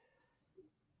 opinion,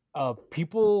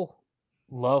 people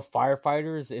love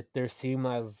firefighters if they're seen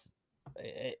as,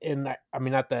 I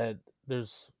mean, not that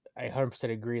I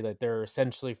 100% agree that they're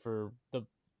essentially for the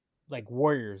like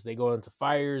warriors. They go into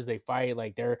fires, they fight,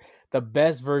 like they're the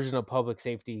best version of public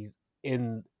safety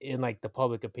in like the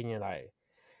public opinion.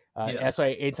 That's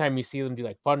why anytime you see them do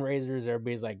like fundraisers,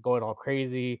 everybody's like going all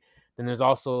crazy. Then there's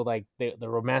also like the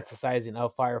romanticizing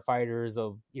of firefighters,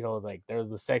 of like they're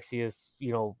the sexiest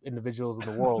individuals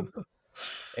in the world.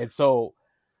 And so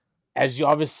as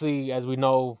we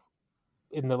know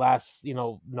in the last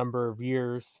number of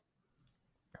years,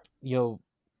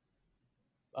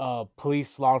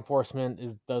 police, law enforcement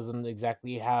doesn't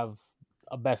exactly have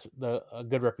a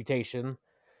good reputation.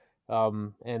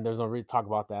 And there's no reason to talk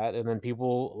about that. And then a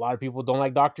lot of people don't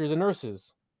like doctors and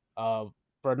nurses for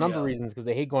a number of reasons, because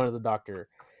they hate going to the doctor.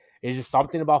 It's just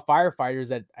something about firefighters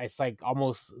that it's like a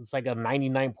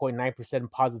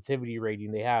 99.9% positivity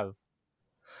rating they have.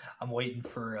 I'm waiting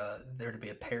for there to be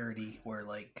a parody where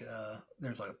like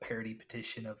there's like a parody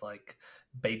petition of like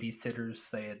babysitters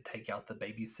saying take out the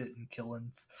babysitting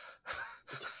killings.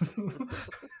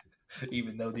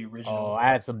 Even though the original... Oh, I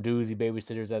had some doozy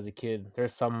babysitters as a kid.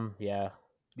 There's some, yeah.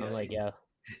 I'm Yeah, like, yeah,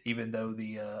 even though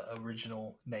the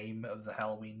original name of the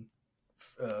Halloween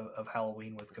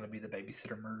was going to be the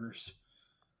Babysitter Murders.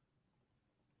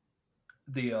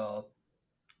 The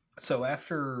so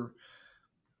after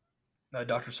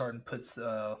Dr. Sarton puts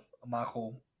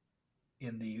Michael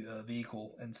in the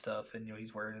vehicle and stuff, and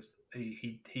he's wearing his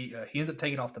he ends up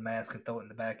taking off the mask and throw it in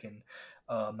the back, and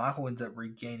Michael ends up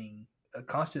regaining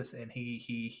conscious, and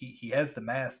he has the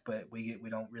mask, but we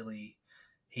don't really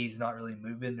he's not really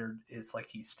moving, or it's like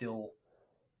he's still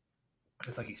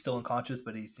unconscious,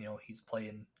 but he's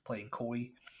playing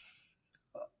coy.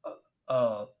 Uh,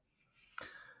 uh,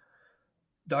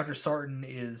 Dr. Sarton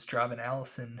is driving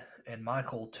Allison and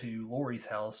Michael to Laurie's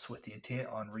house with the intent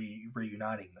on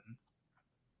reuniting them.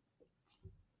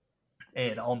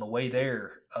 And on the way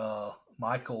there,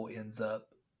 Michael ends up,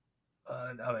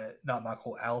 I mean, not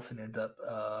Michael, Allison ends up,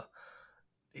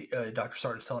 Dr.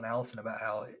 Sarton's telling Allison about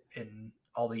how in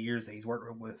all the years that he's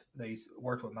worked with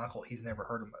Michael, he's never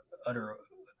heard him utter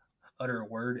a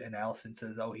word. And Allison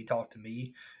says, "Oh, he talked to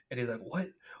me," and he's like, "What?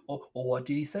 Well, what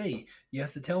did he say? You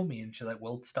have to tell me." And she's like,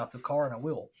 "Well, stop the car, and I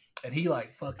will." And he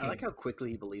like fucking. I like how quickly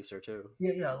he believes her too.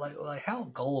 Yeah, like how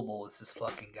gullible is this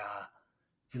fucking guy?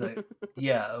 He's like,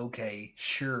 "Yeah, okay,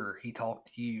 sure, he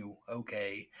talked to you,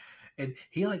 okay." And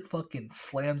he like fucking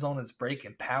slams on his brake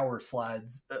and power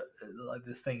slides like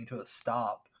this thing into a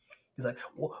stop. He's like,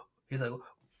 "What?" He's like,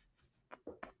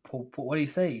 "What do you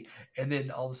say?" And then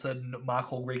all of a sudden,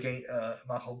 Michael grabs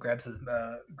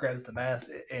grabs the mask,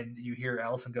 and you hear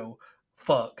Allison go,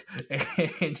 "Fuck!"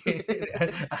 And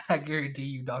I guarantee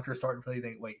you, Dr. Sarton really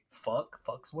think, "Wait, fuck?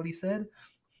 Fuck's what he said?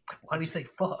 Why did he say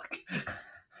fuck?"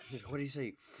 What do you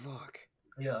say? Fuck.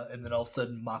 Yeah, and then all of a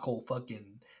sudden, Michael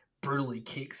fucking brutally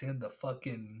kicks in the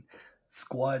fucking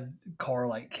squad car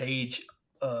like cage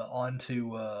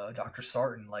onto Dr.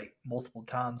 Sarton like multiple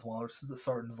times while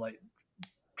Sarton's like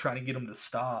trying to get him to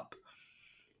stop.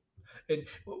 And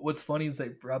what's funny is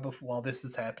that right before while this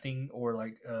is happening, or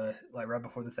like right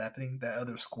before this happening, that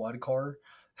other squad car,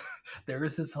 there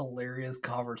is this hilarious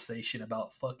conversation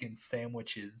about fucking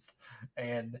sandwiches,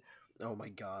 and Oh my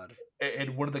god.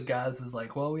 one of the guys is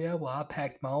like, "Well, yeah, well, I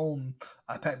packed my own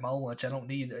lunch. I don't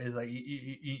need." Is like,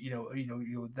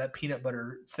 that peanut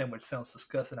butter sandwich sounds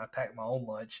disgusting. I packed my own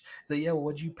lunch. He's like, "Yeah, well,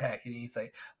 what'd you pack?" And he's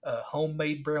like,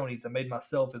 "Homemade brownies I made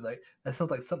myself." Is like, that sounds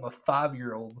like something a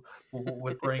 5-year-old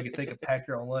would bring if they could pack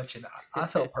their own lunch. And I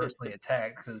felt personally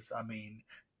attacked because I mean,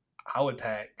 I would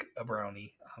pack a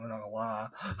brownie. I'm not gonna lie.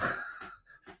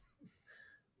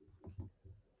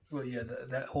 Well, yeah,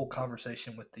 that whole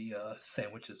conversation with the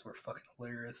sandwiches were fucking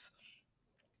hilarious.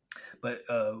 But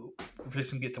we're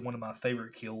just gonna get to one of my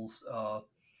favorite kills.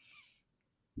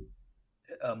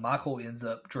 Michael ends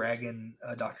up dragging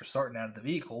Dr. Sarton out of the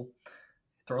vehicle,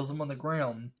 throws him on the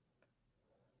ground,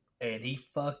 and he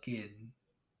fucking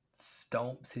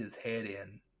stomps his head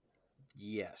in.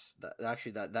 Yes,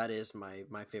 that is my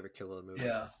favorite kill of the movie.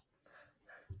 Yeah,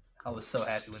 I was so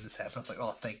happy when this happened. I was like,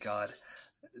 "Oh, thank God!"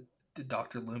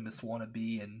 Dr. Loomis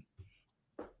wannabe and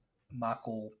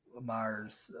Michael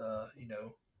Myers,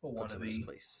 wannabe,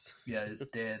 yeah, is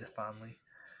dead finally.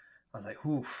 I was like,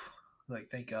 "Oof!" Like,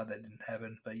 thank God that didn't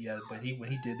happen. But yeah, when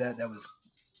he did that,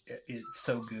 it's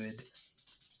so good.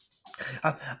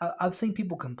 I've seen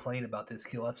people complain about this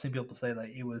kill. I've seen people say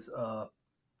like it was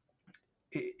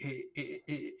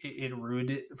it ruined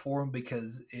it for him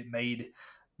because it made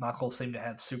Michael seem to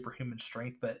have superhuman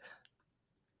strength, but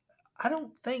I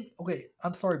don't think. Okay,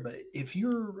 I'm sorry, but if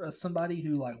you're somebody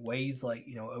who like weighs like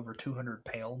over 200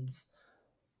 pounds,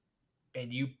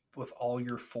 and you with all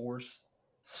your force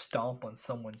stomp on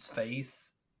someone's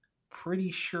face,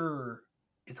 pretty sure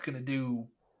it's gonna do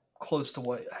close to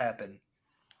what happened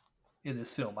in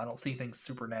this film. I don't see things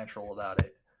supernatural about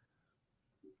it.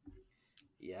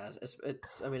 Yeah,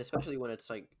 it's I mean, especially when it's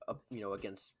like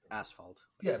against asphalt.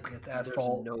 Yeah, against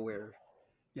asphalt. There's nowhere.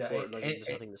 Yeah, there's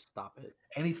nothing to stop it.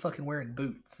 And he's fucking wearing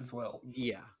boots as well.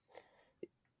 Yeah.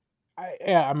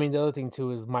 I mean, the other thing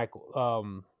too is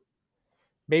Michael.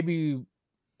 Maybe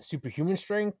superhuman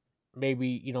strength.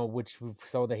 Maybe which we've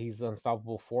saw that he's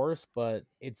unstoppable force, but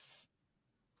it's.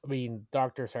 I mean,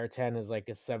 Dr. Sartain is like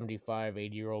a 75,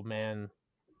 80-year-old man.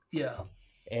 Yeah.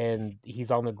 And he's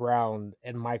on the ground,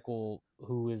 and Michael,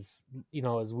 who is,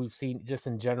 as we've seen just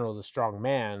in general, is a strong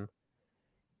man.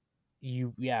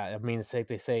 I mean, it's like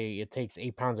they say it takes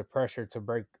 8 pounds of pressure to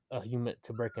break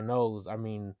a nose. I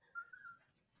mean,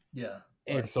 yeah.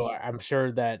 And so I'm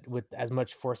sure that with as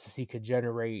much force as he could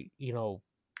generate,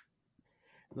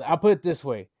 I'll put it this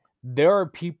way. There are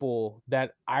people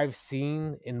that I've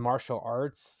seen in martial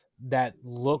arts that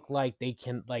look like they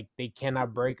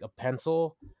cannot break a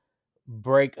pencil,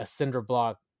 break a cinder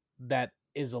block that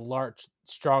is a lot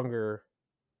stronger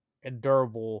and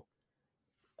durable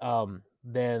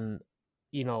than,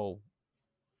 you know,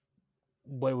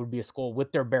 what would be a skull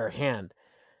with their bare hand.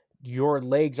 Your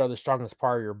legs are the strongest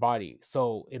part of your body.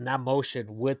 So in that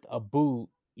motion with a boot,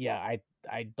 yeah,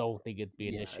 I don't think it'd be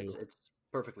an Yeah, issue. it's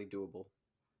perfectly doable.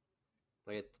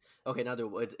 Like okay, not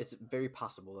doable. It's very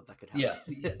possible that could happen. Yeah,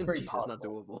 it's very Jesus, not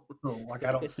possible. doable. So, like,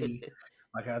 I don't see,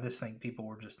 like, I just think people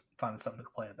were just finding something to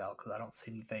complain about because I don't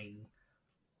see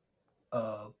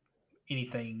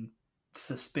anything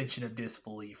suspension of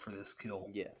disbelief for this kill.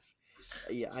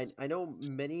 Yeah, I know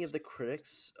many of the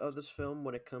critics of this film,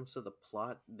 when it comes to the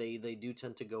plot, they do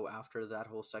tend to go after that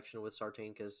whole section with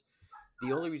Sartain, because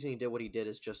the only reason he did what he did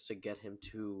is just to get him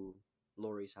to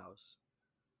Laurie's house,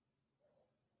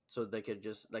 so they could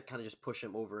just like kind of just push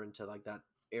him over into like that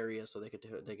area, so they could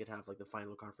have like the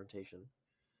final confrontation.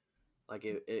 Like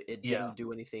it Yeah. didn't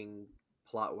do anything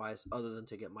plot wise other than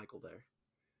to get Michael there.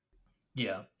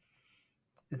 Yeah.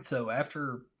 And so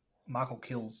after Michael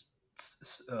kills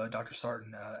Dr.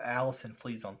 Sartain, Allison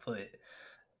flees on foot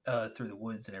through the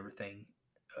woods and everything,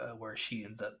 where she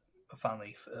ends up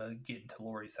finally getting to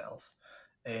Laurie's house.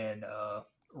 And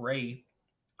Ray,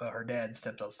 her dad,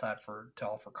 stepped outside to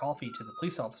offer coffee to the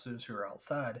police officers who are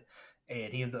outside,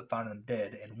 and he ends up finding them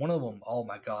dead. And one of them, oh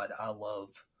my God, I love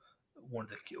one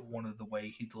of the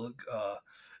way he look.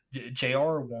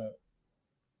 JR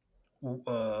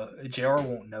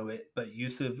won't know it, but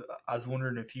Yusuf, I was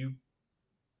wondering if you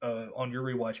on your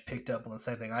rewatch picked up on the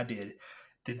same thing I did.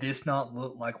 Did this not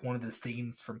look like one of the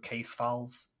scenes from Case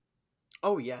Files?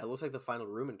 Oh yeah, it looks like the final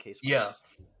room in Case Files. Yeah.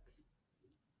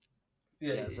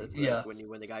 Yeah, so it's like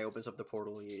when the guy opens up the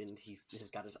portal and he's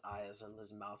got his eyes and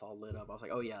his mouth all lit up. I was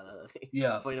like, oh yeah,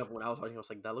 yeah. Funny enough, when I was watching, I was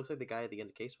like, that looks like the guy at the end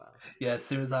of Case Files. Yeah, as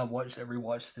soon as I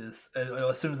rewatched this,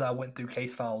 as soon as I went through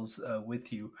Case Files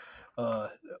with you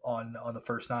on the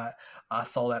first night, I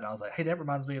saw that and I was like, hey, that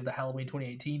reminds me of the Halloween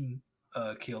 2018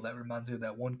 kill. That reminds me of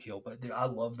that one kill. But dude, I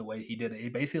love the way he did it. He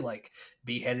basically like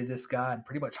beheaded this guy and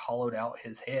pretty much hollowed out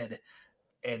his head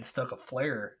and stuck a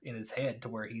flare in his head to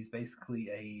where he's basically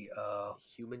a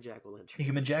human jack-o'-lantern.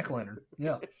 Human jack-o'-lantern.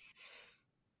 Yeah.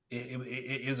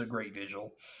 It was a great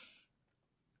visual.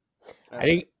 I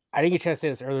didn't get a chance to say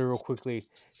this earlier real quickly.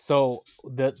 So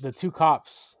the two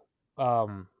cops,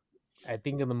 I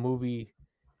think in the movie,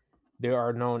 they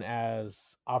are known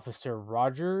as Officer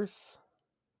Rogers,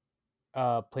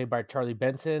 played by Charlie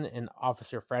Benson, and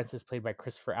Officer Francis, played by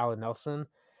Christopher Allen Nelson.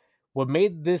 What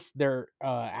made this their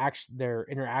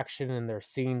interaction and their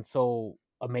scene so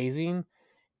amazing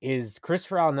is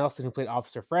Christopher Allen Nelson, who played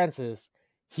Officer Francis.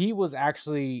 He's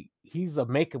a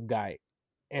makeup guy,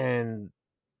 and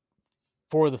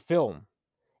for the film,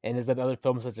 and is in other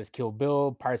films such as Kill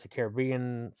Bill, Pirates of the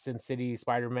Caribbean, Sin City,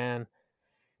 Spider-Man.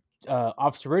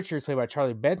 Officer Richards, played by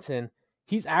Charlie Benson,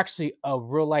 he's actually a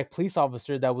real life police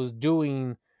officer that was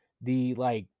doing he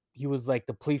was like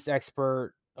the police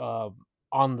expert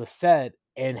on the set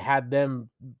and had them,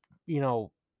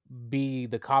 be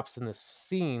the cops in this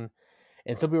scene.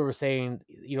 And some people were saying,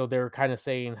 they were kind of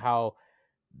saying how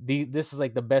this is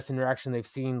like the best interaction they've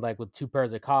seen, like with two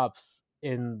pairs of cops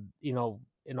in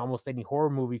almost any horror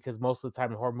movie, because most of the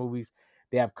time in horror movies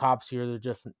they have cops here they're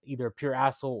just either a pure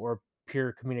asshole or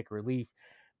pure comedic relief.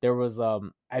 There was I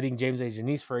think James A.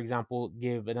 Janice, for example,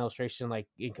 give an illustration like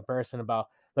in comparison about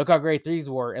look how great these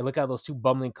were and look at those two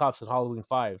bumbling cops in Halloween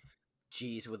 5.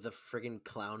 Jeez, with the friggin'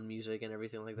 clown music and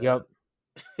everything like that.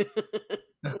 Yep.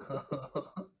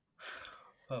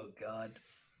 Oh God.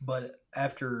 But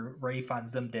after Ray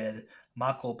finds them dead,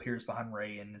 Michael appears behind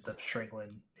Ray and is up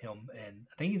strangling him. And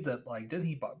I think he's up didn't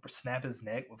he snap his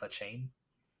neck with a chain?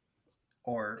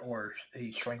 Or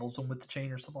he strangles him with the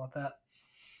chain or something like that?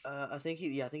 I think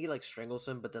he like strangles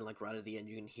him, but then like right at the end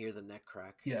you can hear the neck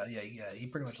crack. Yeah. He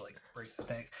pretty much like breaks his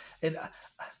neck. And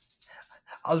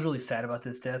I was really sad about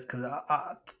this death because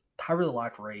I really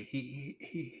liked Ray.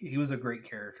 He was a great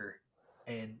character,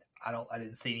 and I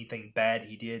didn't see anything bad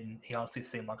he did, and he honestly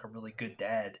seemed like a really good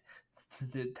dad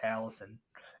to Allison,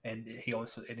 and he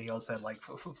also had like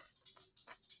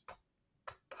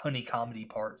funny comedy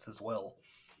parts as well.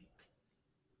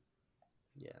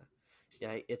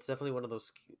 Yeah, it's definitely one of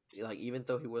those, like, even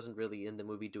though he wasn't really in the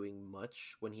movie doing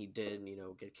much, when he did,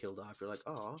 get killed off, you're like,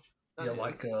 oh. Yeah,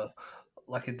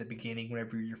 like at the beginning,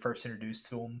 whenever you're first introduced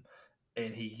to him,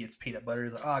 and he gets peanut butter,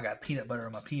 he's like, oh, I got peanut butter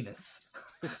on my penis.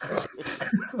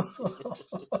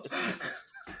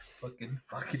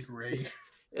 fucking Ray.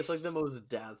 It's like the most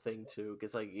dad thing too,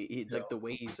 because like like the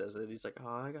way he says it, he's like, oh,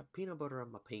 I got peanut butter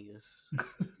on my penis.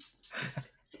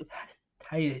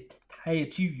 How Hey,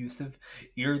 it's you, Yusuf.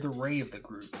 You're the Ray of the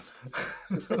group.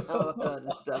 Oh, that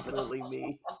is definitely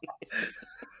me.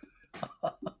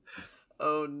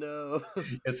 Oh no.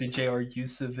 Yeah, see, Jr.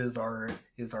 Yusuf is our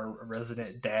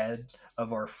resident dad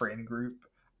of our friend group.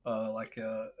 Like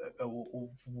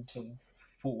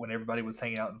when everybody was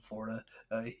hanging out in Florida,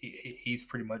 he's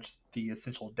pretty much the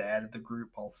essential dad of the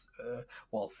group.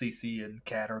 While Cece and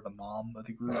Kat are the mom of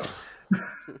the group.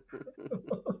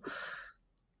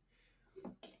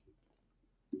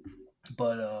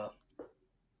 but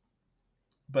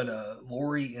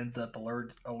Lori ends up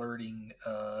alerting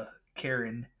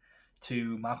Karen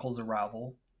to Michael's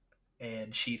arrival,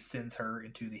 and she sends her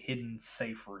into the hidden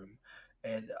safe room.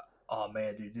 And oh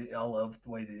man, dude, I love the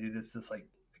way they do this. This like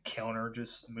counter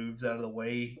just moves out of the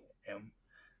way, and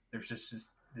there's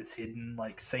just this hidden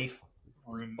like safe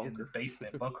room in the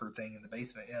basement, bunker thing in the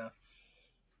basement. Yeah.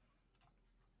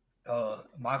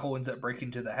 Michael ends up breaking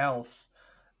into the house,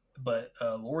 but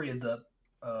Lori ends up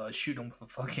shooting him with a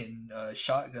fucking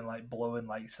shotgun, like blowing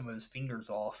like some of his fingers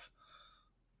off.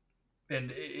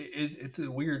 And it's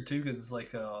weird too because it's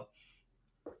like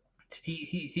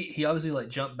he obviously like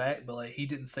jumped back, but like he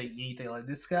didn't say anything. Like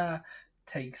this guy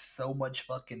takes so much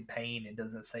fucking pain and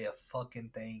doesn't say a fucking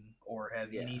thing or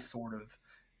have any sort of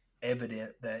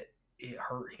evidence that it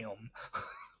hurt him.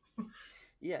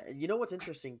 Yeah, you know what's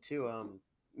interesting too?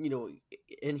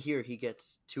 In here he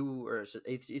gets two, or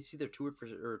it's either two or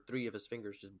three of his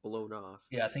fingers just blown off.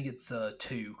 Yeah, I think it's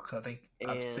two. Cause I think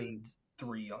I've seen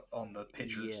three on the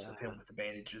pictures of him with the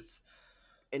bandages.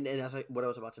 And that's like what I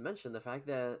was about to mention, the fact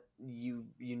that you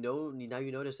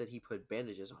notice that he put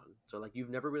bandages on. So like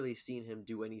you've never really seen him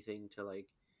do anything to like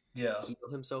heal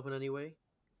himself in any way.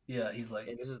 Yeah, he's like,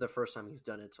 and this is the first time he's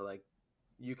done it, so like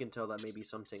you can tell that maybe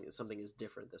something is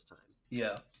different this time.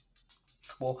 Yeah.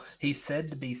 Well, he's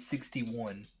said to be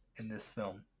 61 in this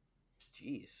film.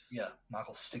 Jeez. Yeah,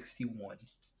 Michael's 61.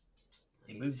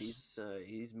 He's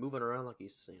moving around like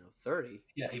he's 30.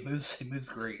 Yeah, he moves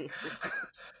great.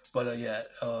 But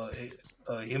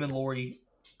him and Lori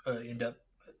end up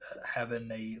having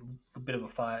a bit of a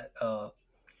fight,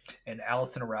 and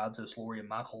Allison arrives as Lori and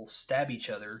Michael stab each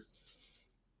other,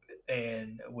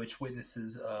 and which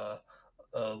witnesses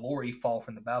Lori fall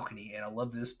from the balcony. And I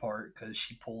love this part because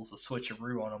she pulls a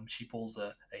switcheroo on him. She pulls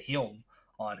a him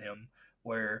on him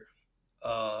where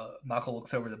Michael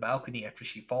looks over the balcony after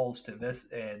she falls to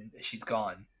invest, and she's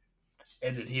gone.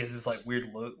 And then he has this like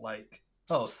weird look, like,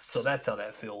 oh, so that's how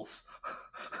that feels.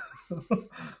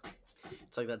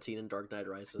 It's like that scene in Dark Knight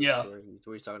Rises, where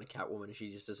he's talking to Catwoman and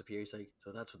she just disappears. He's like,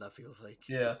 so that's what that feels like.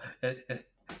 Yeah,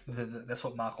 that's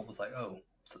what Michael was like. Oh,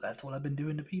 so that's what I've been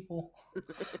doing to people.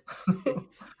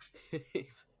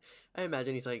 I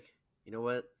imagine he's like, you know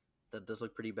what? That does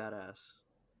look pretty badass.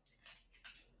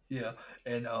 Yeah,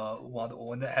 and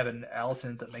when that happened,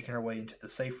 Allison ends up making her way into the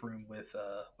safe room with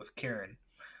Karen,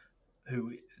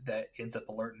 who that ends up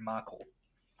alerting Michael.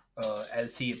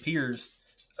 As he appears,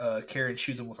 Karen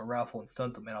shoots him with a rifle and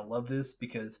stuns him. And I love this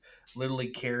because literally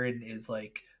Karen is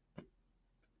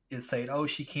saying, "Oh,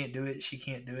 she can't do it,"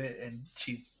 and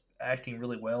she's acting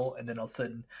really well. And then all of a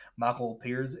sudden, Michael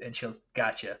appears and she goes,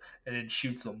 "Gotcha," and then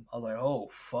shoots him. I was like, "Oh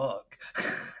fuck!"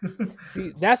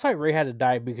 See, that's why Ray had to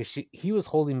die, because he was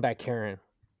holding back Karen.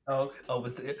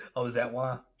 Was that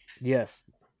why? Yes.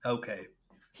 Okay.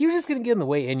 He was just gonna get in the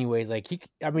way anyways. Like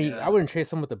I wouldn't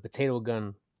chase him with a potato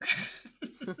gun.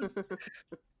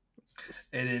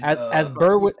 And then, as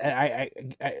Bert would,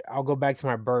 I'll go back to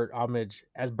my Bert homage.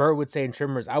 As Bert would say in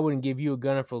Trimmers, I wouldn't give you a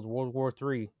gun if it was World War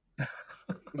III.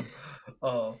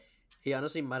 He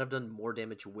honestly might have done more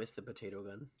damage with the potato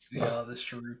gun. Yeah, that's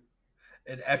true.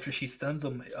 And after she stuns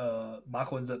him,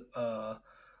 Michael ends up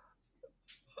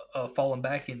falling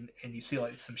back, and you see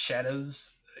like some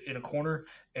shadows in a corner.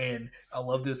 And I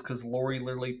love this because Lori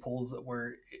literally pulls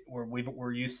where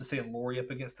we're used to seeing Lori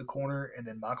up against the corner, and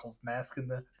then Michael's masking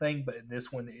the thing. But in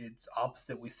this one, it's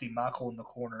opposite. We see Michael in the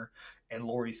corner, and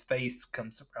Lori's face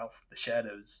comes out from the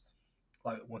shadows.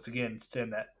 Like once again, saying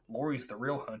that Lori's the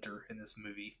real hunter in this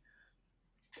movie.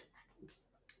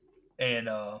 And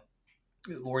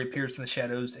Lori appears in the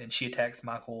shadows, and she attacks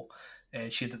Michael,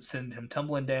 and she ends up sending him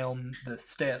tumbling down the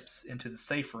steps into the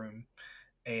safe room.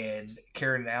 And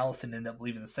Karen and Allison end up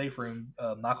leaving the safe room.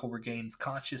 Michael regains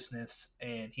consciousness,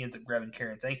 and he ends up grabbing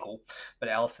Karen's ankle, but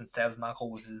Allison stabs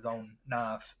Michael with his own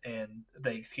knife, and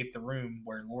they escape the room,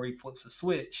 where Lori flips a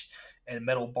switch, and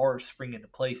metal bars spring into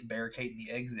place, barricading the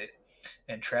exit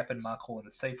and trapping Michael in the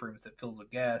safe room as it fills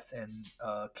with gas. And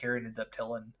Karen ends up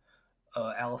telling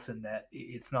Allison that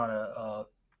it's not a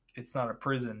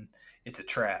prison, it's a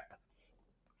trap.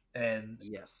 And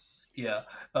yes, yeah.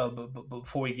 But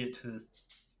before we get to this,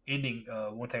 ending,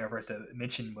 one thing I forgot to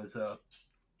mention was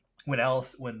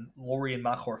when Laurie and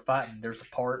Michael are fighting, there's a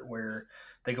part where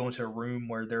they go into a room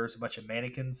where there's a bunch of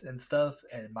mannequins and stuff,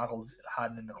 and Michael's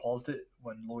hiding in the closet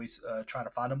when Laurie's trying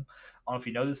to find him. I don't know if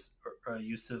you know this,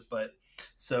 Yusuf, but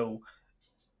so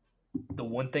the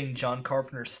one thing John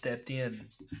Carpenter stepped in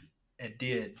and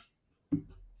did,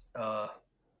 uh,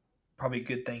 probably a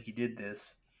good thing he did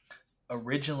this.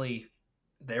 Originally,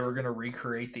 they were going to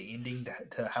recreate the ending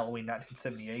to Halloween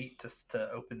 1978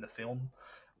 to open the film,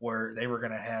 where they were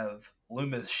going to have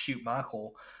Loomis shoot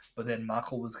Michael, but then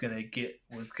Michael was going to get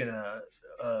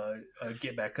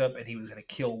back up and he was going to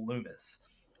kill Loomis,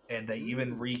 and they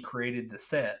even recreated the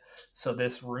set. So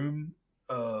this room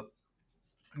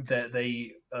that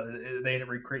they ended up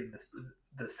recreating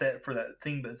the set for that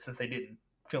thing, but since they didn't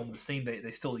film the scene,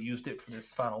 they still used it for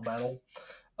this final battle.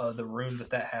 The room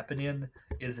that happened in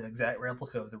is an exact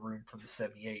replica of the room from the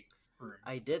 78 room.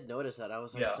 I did notice that. I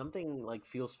was like, something like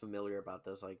feels familiar about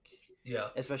this, like, yeah,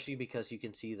 especially because you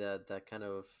can see that kind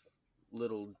of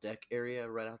little deck area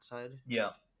right outside. Yeah,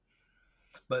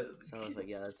 but so I was like,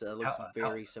 yeah, it looks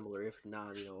very similar, if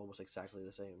not, almost exactly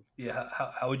the same. Yeah,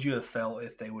 how would you have felt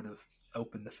if they would have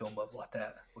opened the film up like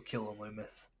that with killing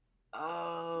Loomis?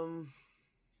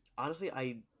 Honestly,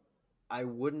 I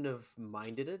wouldn't have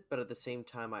minded it, but at the same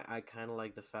time, I kind of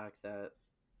like the fact that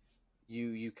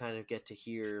you kind of get to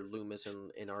hear Loomis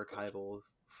in archival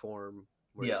form,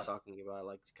 where he's talking about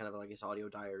like kind of like his audio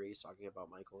diaries, talking about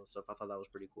Michael and stuff. I thought that was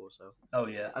pretty cool. So, oh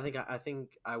yeah, I think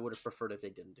I would have preferred if they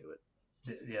didn't do it.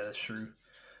 Yeah, that's true.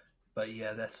 But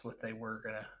yeah, that's what they were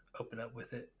gonna open up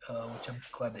with it, which I'm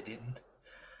glad they didn't.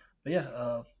 But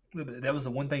yeah, that was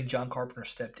the one thing John Carpenter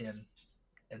stepped in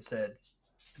and said,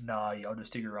 "Nah, y'all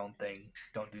just do your own thing.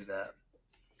 Don't do that."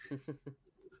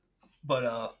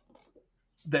 But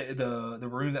the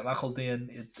room that Michael's in,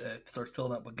 it starts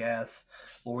filling up with gas.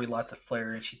 Laurie lights a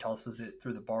flare and she tosses it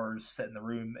through the bars set in the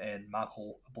room, and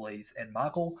Michael ablaze. And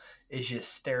Michael is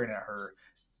just staring at her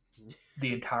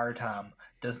the entire time.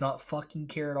 Does not fucking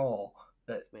care at all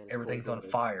that everything's on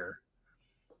fire.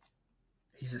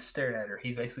 He's just staring at her.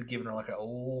 He's basically giving her like a,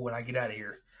 when I get out of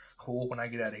here. Oh, when I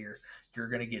get out of here, you're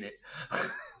going to get it.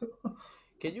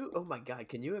 Can you, oh my God,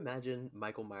 can you imagine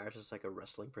Michael Myers as like a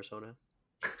wrestling persona?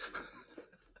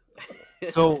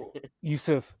 So,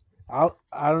 Yusuf, I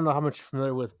don't know how much you're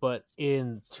familiar with, but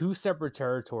in two separate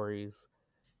territories,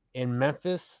 in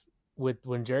Memphis,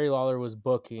 when Jerry Lawler was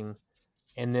booking,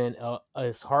 and then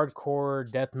his hardcore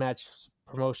deathmatch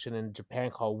promotion in Japan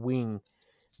called Wing,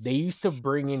 they used to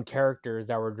bring in characters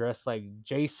that were dressed like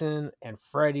Jason and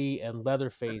Freddy and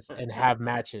Leatherface and have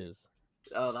matches.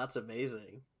 Oh, that's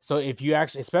amazing. So if you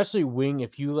actually, especially Wing,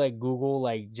 if you like Google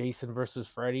like Jason versus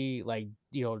Freddy, like,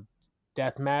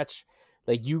 death match,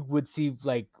 like you would see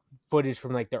like footage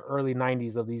from like the early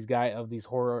 90s of these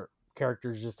horror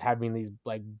characters just having these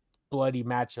like bloody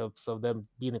matchups of them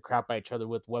beating the crap out of each other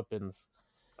with weapons.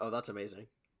 Oh, that's amazing.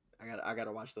 I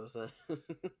gotta watch those then.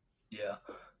 Yeah.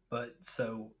 But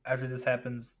so after this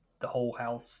happens, the whole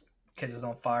house catches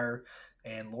on fire,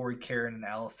 and Laurie, Karen, and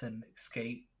Allison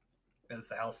escape as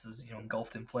the house is,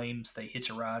 engulfed in flames. They hitch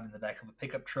a ride in the back of a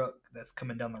pickup truck that's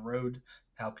coming down the road.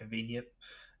 How convenient.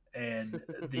 And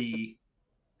the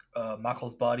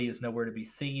Michael's body is nowhere to be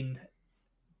seen,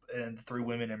 and the three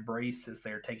women embrace as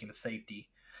they're taken to safety.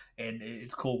 And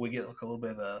it's cool. We get like a little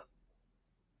bit of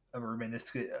a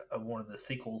reminiscence of one of the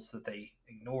sequels that they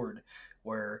ignored,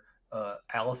 where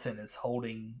Allison is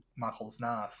holding Michael's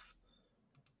knife,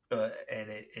 and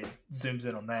it zooms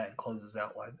in on that and closes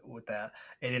out like with that.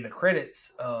 And in the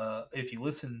credits, if you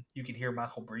listen, you can hear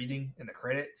Michael breathing in the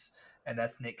credits, and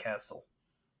that's Nick Castle.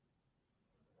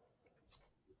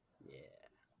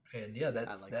 Yeah. And yeah,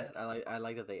 that's that. I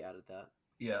like that they added that.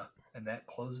 Yeah, and that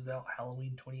closes out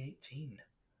Halloween 2018.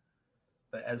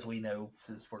 But as we know,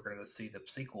 since we're going to go see the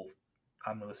sequel,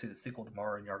 I'm going to see the sequel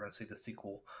tomorrow, and you're going to see the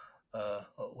sequel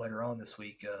later on this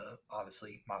week.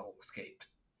 Obviously, Michael escaped.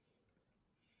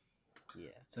 Yeah.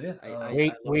 So yeah.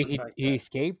 Wait, he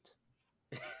escaped?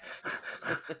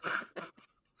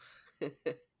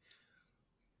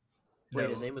 Wait,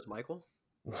 his name was Michael?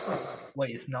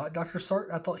 Wait, it's not Dr. Sark?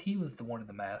 I thought he was the one in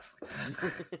the mask.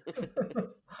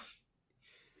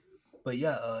 But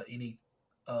yeah,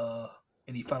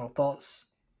 any final thoughts?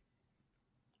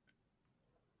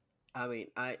 I mean,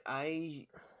 I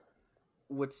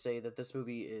would say that this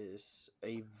movie is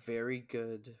a very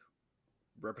good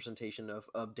representation of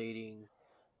updating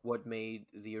what made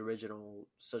the original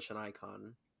such an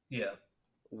icon. Yeah.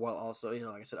 While also,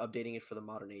 like I said, updating it for the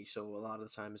modern age. So a lot of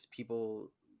the times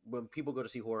when people go to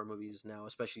see horror movies now,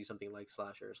 especially something like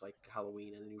slashers, like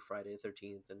Halloween and the new Friday the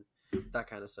 13th and that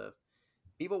kind of stuff,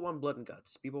 people want blood and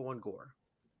guts. People want gore.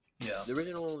 Yeah. The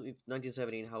original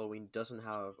 1978 Halloween doesn't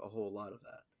have a whole lot of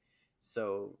that.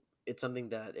 So it's something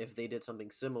that if they did something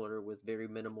similar with very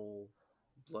minimal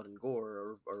blood and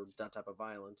gore or that type of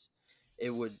violence,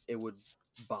 it would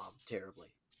bomb terribly.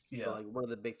 Yeah. So like one of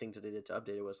the big things that they did to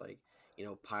update it was like,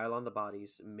 pile on the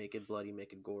bodies, make it bloody,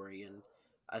 make it gory, and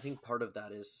I think part of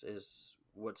that is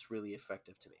what's really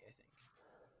effective to me, I think.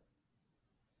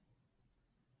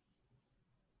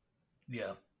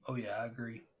 Yeah. Oh yeah, I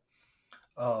agree.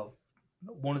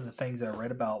 One of the things I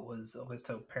read about was, okay,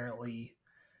 so apparently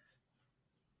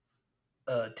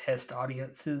test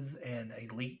audiences and a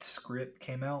leaked script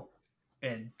came out,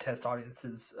 and test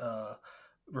audiences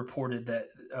reported that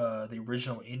the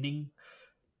original ending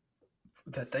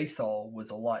that they saw was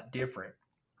a lot different.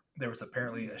 There was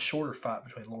apparently a shorter fight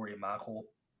between Laurie and Michael,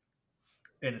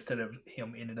 and instead of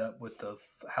him ended up with the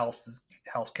house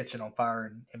catching on fire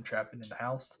and him trapping in the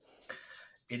house,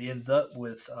 it ends up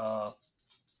with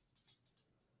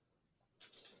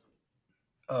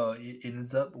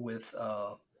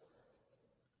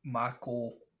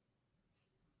Michael.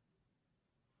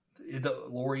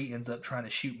 Laurie ends up trying to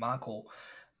shoot Michael,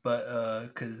 but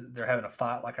because they're having a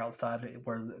fight like outside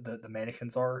where the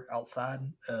mannequins are outside,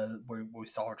 where we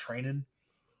saw her training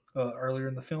earlier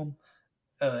in the film,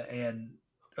 and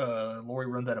Laurie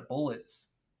runs out of bullets,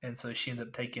 and so she ends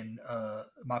up taking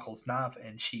Michael's knife,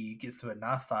 and she gets to a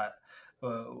knife fight.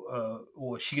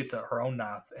 Well, she gets her own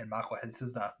knife, and Michael has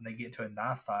his knife, and they get into a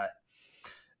knife fight,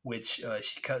 which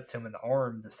she cuts him in the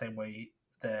arm the same way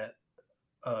that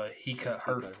he cut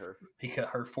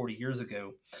her 40 years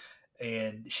ago,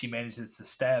 and she manages to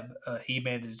stab. He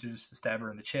manages to stab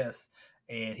her in the chest,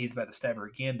 and he's about to stab her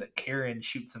again, but Karen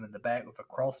shoots him in the back with a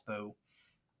crossbow,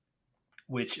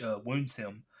 which wounds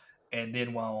him. And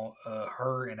then while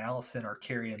her and Allison are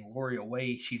carrying Laurie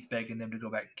away, she's begging them to go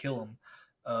back and kill him.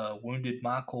 Wounded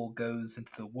Michael goes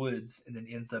into the woods and then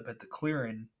ends up at the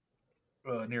clearing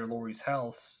near Laurie's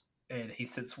house, and he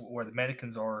sits where the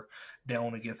mannequins are,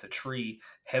 down against a tree,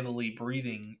 heavily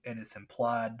breathing, and it's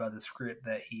implied by the script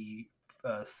that he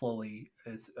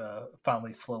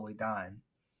finally slowly dying.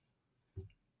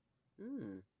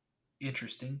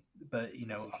 Interesting, but It's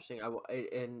interesting.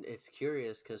 And it's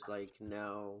curious because like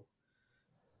now,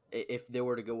 if they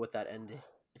were to go with that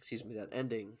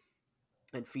ending,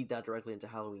 and feed that directly into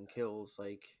Halloween Kills,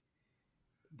 like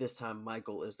this time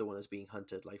Michael is the one that's being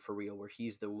hunted, like for real, where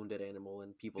he's the wounded animal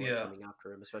and people are coming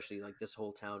after him. Especially like this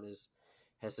whole town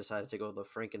has decided to go the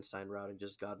Frankenstein route and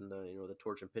just gotten the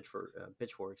torch and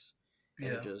pitchforks,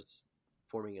 and are just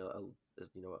forming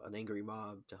an angry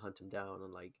mob to hunt him down,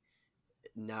 and like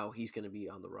now he's going to be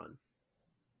on the run.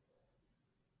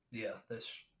 Yeah,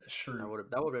 that's true. That would have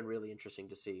been really interesting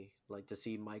to see, like to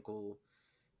see Michael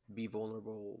be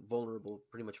vulnerable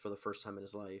pretty much for the first time in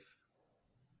his life.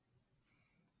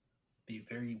 Be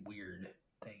a very weird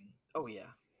thing. Oh yeah,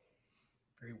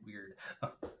 very weird. I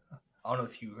don't know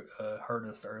if you heard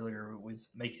us earlier. We was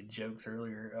making jokes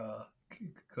earlier.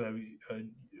 But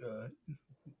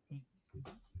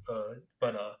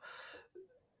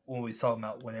when we saw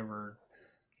about whenever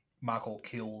Michael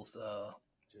kills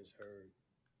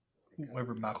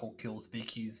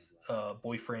Vicky's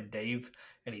boyfriend Dave,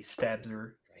 and he stabs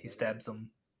him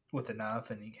with a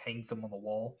knife, and he hangs him on the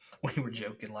wall. We were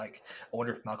joking, like, I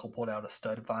wonder if Michael pulled out a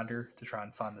stud finder to try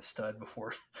and find the stud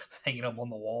before hanging him on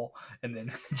the wall. And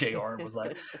then JR was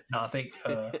like, no, I think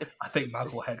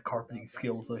Michael had carpenting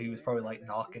skills, so he was probably like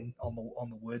knocking on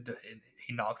the wood, and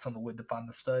he knocks on the wood to find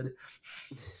the stud.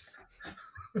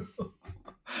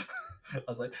 I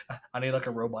was like, I need like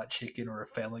a Robot Chicken or a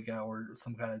Family Guy or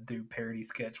some kind of parody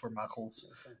sketch where Michael's,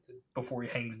 before he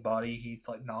hangs body, he's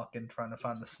like knocking, trying to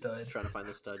find the stud. Just trying to find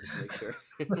the stud just to make sure.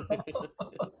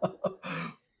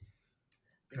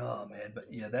 Oh man, but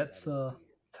yeah, that's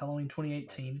Halloween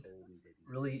 2018.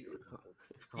 Really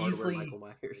easily Michael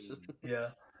Myers.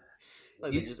 Yeah.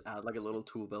 Like they just add like a little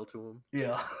tool belt to him.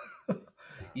 Yeah.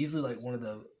 Easily like one of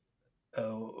the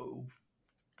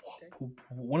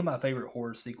one of my favorite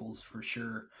horror sequels for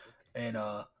sure. And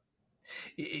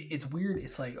it's weird.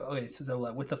 It's like, okay, so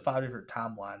like with the 5 different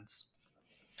timelines,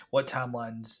 what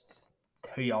timelines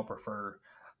do y'all prefer?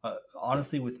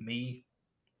 Honestly, with me,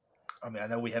 I mean, I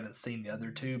know we haven't seen the other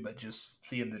two, but just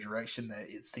seeing the direction that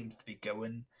it seems to be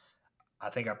going, I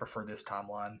think I prefer this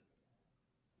timeline.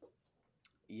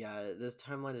 Yeah, this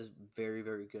timeline is very,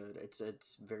 very good.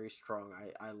 It's very strong.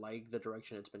 I like the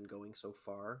direction it's been going so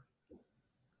far.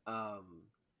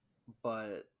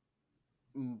 But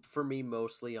for me,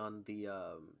 mostly on the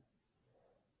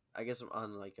I guess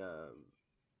on like a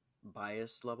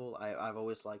bias level, I've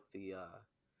always liked the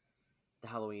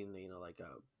Halloween, like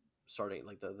starting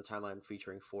like the timeline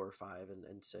featuring 4, 5,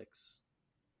 and 6.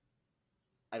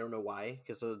 I don't know why,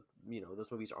 because those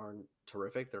movies aren't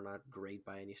terrific. They're not great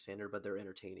by any standard, but they're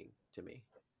entertaining to me.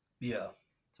 Yeah.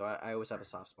 So I always have a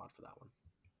soft spot for that one.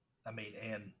 I mean,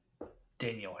 and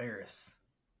Daniel Harris.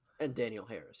 And Daniel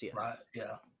Harris, yes. Right,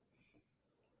 yeah.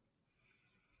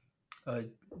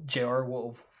 JR,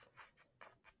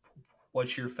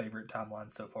 what's your favorite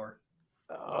timeline so far?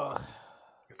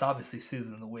 It's obviously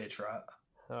Susan the Witch, right?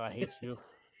 I hate you.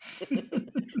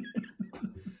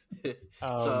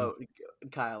 So,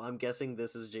 Kyle, I'm guessing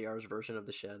this is JR's version of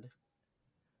The Shed.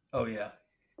 Oh, yeah.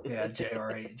 Yeah,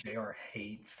 JR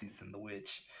hates Susan the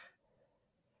Witch.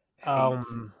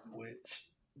 Susan the Witch.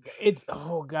 It's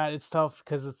it's tough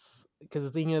because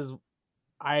the thing is,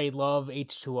 I love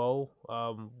H2O,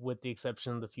 with the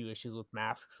exception of the few issues with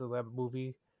masks of that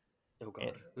movie. Oh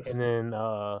god. And then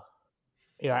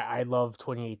I love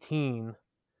 2018,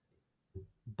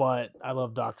 but I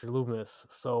love Dr. Loomis.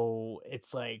 So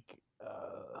it's like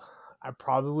I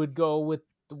probably would go with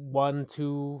 1,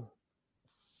 2,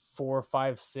 4,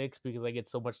 5, 6 because I get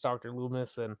so much Dr.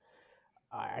 Loomis, and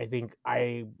I think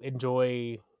I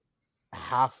enjoy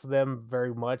half of them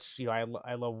very much. I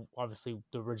love obviously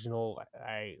the original.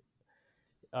 I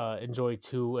enjoy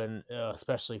 2 and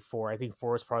especially 4. I think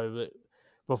 4 is probably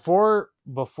before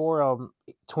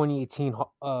 2018.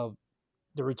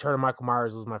 The Return of Michael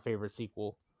Myers was my favorite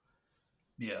sequel.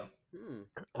 Yeah.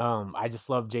 I just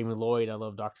love Jamie Lloyd. I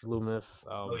love Dr. Loomis.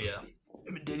 Oh yeah,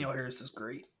 I mean, Daniel Harris is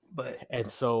great, but and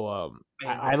so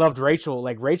I loved Rachel.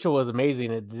 Like Rachel was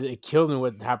amazing. It killed me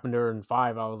what happened to her in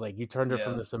 5. I was like, you turned her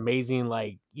from this amazing,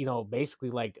 like basically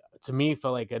like to me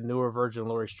felt like a newer version of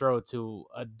Laurie Strode to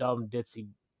a dumb ditzy,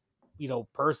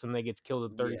 person that gets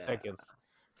killed in 30 seconds.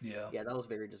 Yeah, that was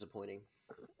very disappointing.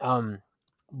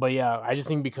 But yeah, I just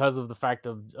think because of the fact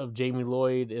of Jamie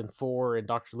Lloyd in 4 and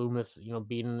Dr. Loomis,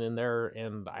 being in there,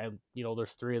 and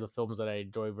there's 3 of the films that I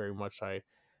enjoy very much. I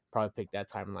probably pick that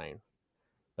timeline.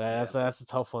 But that's a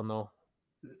tough one though.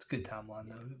 It's a good timeline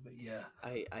though. But yeah,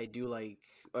 I do like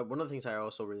one of the things I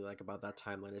also really like about that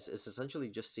timeline is essentially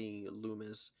just seeing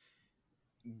Loomis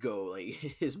go,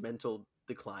 like his mental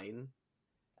decline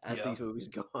as these movies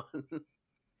go on.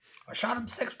 I shot him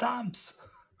 6 times.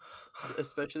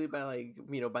 Especially by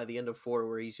by the end of 4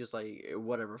 where he's just like,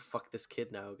 whatever, fuck this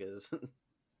kid now, because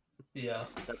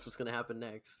that's what's gonna happen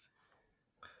next.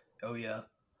 Oh yeah.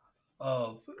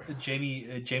 Jamie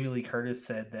Lee Curtis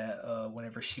said that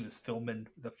whenever she was filming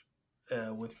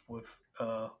with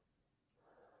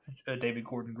David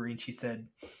Gordon Green, she said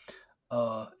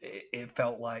it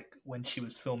felt like when she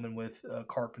was filming with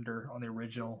Carpenter on the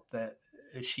original that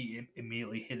she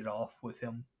immediately hit it off with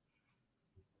him.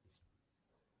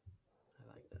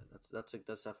 That's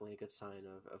definitely a good sign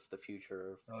of the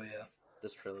future of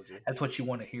this trilogy. That's what you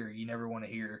want to hear. You never want to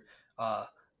hear I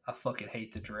fucking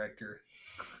hate the director.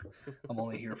 I'm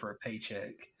only here for a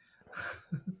paycheck.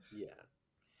 Yeah.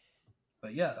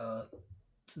 But yeah,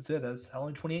 this is it. That's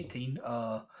Halloween 2018.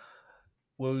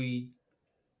 We'll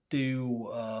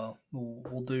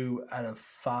do out of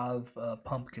 5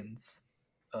 pumpkins.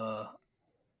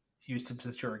 Houston,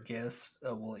 since you're a guest,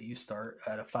 we'll let you start.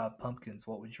 Out of 5 pumpkins,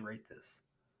 what would you rate this?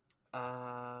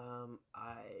 I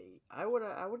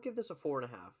would give this a 4.5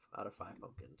 out of 5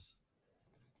 pumpkins.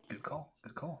 Good call.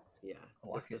 Yeah,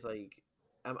 it's like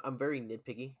I'm very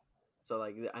nitpicky, so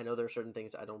like I know there are certain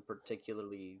things I don't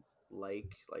particularly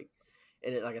like,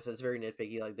 and like I said, it's very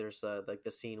nitpicky. Like there's like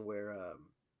the scene where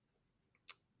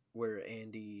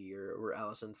Andy or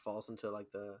Allison falls into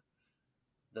like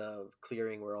the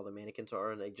clearing where all the mannequins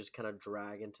are, and they just kind of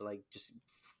drag into like just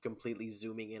completely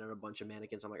zooming in on a bunch of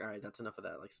mannequins. I'm like, all right, that's enough of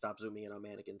that. Like, stop zooming in on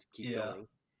mannequins. Keep going.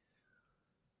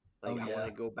 Like, I want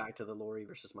to go back to the Laurie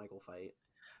versus Michael fight.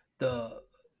 The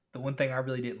one thing I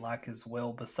really didn't like as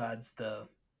well, besides the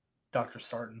Dr.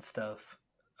 Sarton stuff,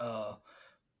 but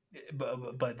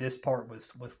this part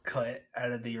was cut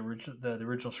out of the original. The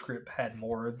original script had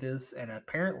more of this, and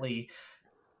apparently,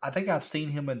 I think I've seen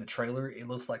him in the trailer. It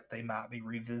looks like they might be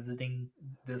revisiting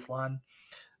this line.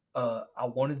 I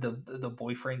wanted the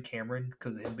boyfriend Cameron,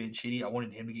 because of him being shitty. I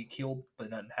wanted him to get killed, but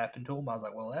nothing happened to him. I was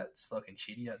like, well, that's fucking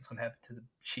shitty. That's gonna happen to the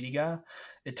shitty guy.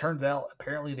 It turns out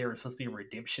apparently there was supposed to be a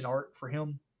redemption arc for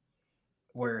him,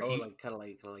 where he kind of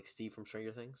like Steve from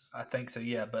Stranger Things. I think so,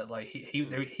 yeah. But like he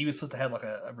was supposed to have like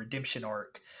a redemption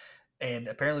arc, and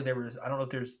apparently there was, I don't know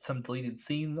if there's some deleted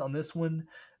scenes on this one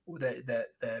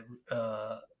that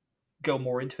go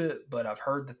more into it, but I've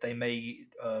heard that they may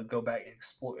go back and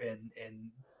explore and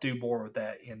do more of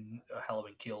that in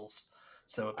Halloween Kills.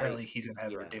 So apparently he's going to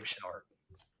have a redemption arc.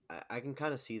 I can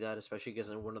kind of see that, especially because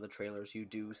in one of the trailers you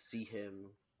do see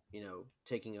him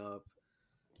taking up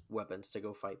weapons to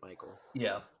go fight Michael.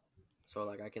 Yeah, So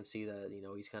like I can see that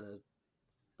he's kind of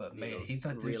but man, he's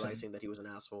not realizing that he was an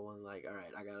asshole and like, all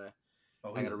right, I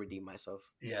gotta redeem myself.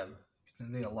 Yeah, he's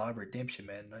need a lot of redemption,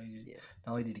 man. Not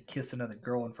only did he kiss another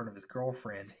girl in front of his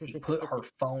girlfriend, he put her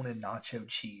phone in nacho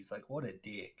cheese. Like, what a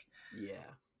dick. Yeah,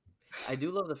 I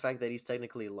do love the fact that he's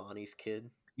technically Lonnie's kid.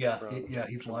 Yeah,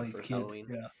 he's Lonnie's kid. Halloween.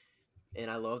 Yeah. And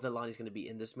I love that Lonnie's going to be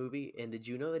in this movie. And did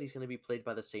you know that he's going to be played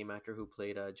by the same actor who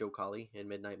played Joe Collie in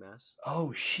Midnight Mass?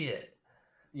 Oh, shit.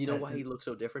 You know why he looks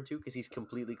so different, too? Because he's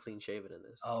completely clean-shaven in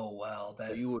this. Oh, wow.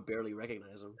 So you would barely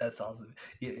recognize him. That's awesome.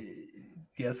 Yeah,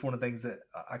 that's one of the things that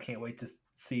I can't wait to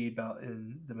see about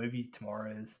in the movie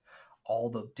tomorrow is all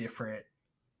the different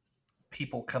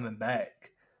people coming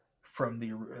back from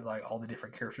all the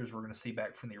different characters we're going to see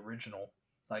back from the original.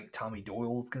 Like, Tommy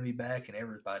Doyle's going to be back and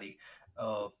everybody.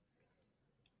 I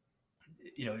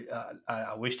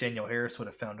wish Danielle Harris would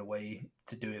have found a way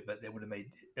to do it, but they would have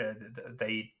made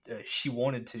she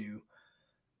wanted to,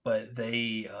 but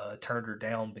they turned her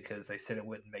down because they said it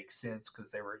wouldn't make sense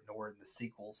because they were ignoring the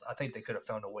sequels. I think they could have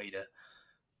found a way to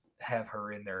have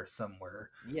her in there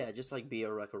somewhere. Yeah, just like be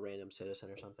a random citizen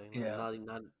or something. Yeah,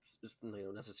 not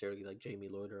necessarily like Jamie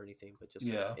Lloyd or anything, but just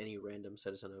like any random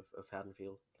citizen of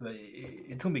Haddonfield. But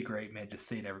it's gonna be great, man. Just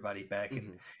seeing everybody back,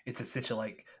 and it's essentially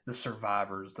like the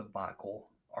survivors of Michael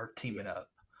are teaming up.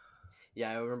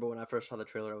 Yeah, I remember when I first saw the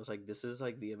trailer, I was like, "This is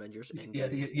like the Avengers."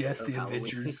 Yes, the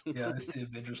Avengers. Yeah, it's the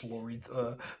Avengers. Laurie's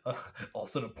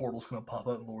also the portal's gonna pop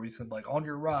up, and Laurie's gonna be like, "On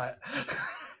your right."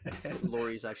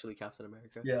 Laurie's actually Captain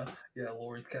America. Yeah,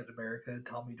 Laurie's Captain America.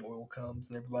 Tommy Doyle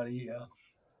comes and everybody. Yeah,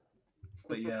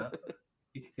 but yeah,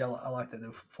 I like that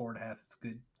though. 4.5. It's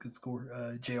a good score.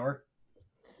 JR.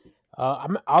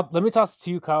 Let me toss it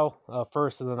to you, Kyle,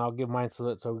 first, and then I'll give mine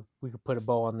so we can put a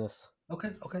bow on this.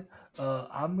 Okay.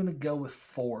 I'm gonna go with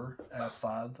 4 out of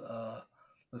 5. Like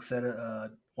I said,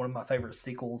 one of my favorite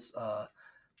sequels.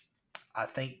 I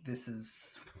think this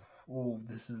is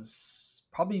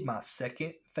probably my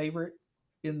second favorite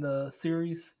in the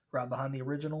series, right behind the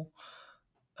original.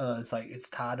 It's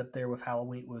tied up there with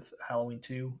Halloween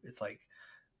 2. It's like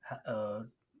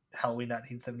Halloween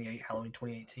 1978, Halloween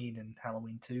 2018, and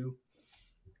Halloween 2.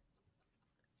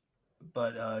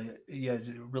 But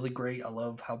really great. I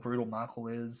love how brutal Michael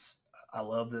is. I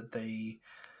love that they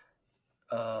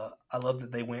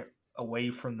went away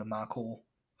from the Michael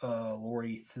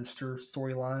Laurie sister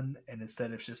storyline, and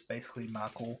instead it's just basically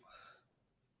Michael.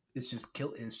 It's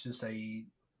just a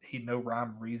no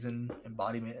rhyme reason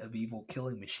embodiment of evil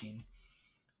killing machine.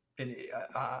 And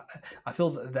I feel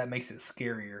that makes it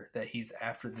scarier that he's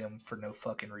after them for no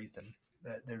fucking reason.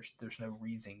 That there's no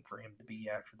reason for him to be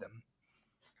after them.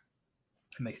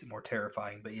 It makes it more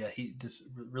terrifying. But yeah, he just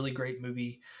really great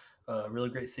movie, really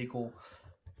great sequel.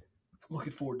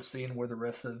 Looking forward to seeing where the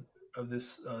rest of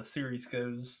this series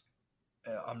goes.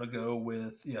 I'm gonna go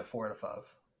with 4 out of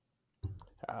 5.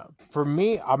 For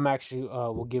me, I'm actually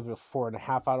will give it a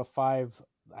 4.5 out of 5.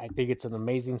 I think it's an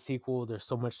amazing sequel. There's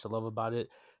so much to love about it.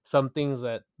 Some things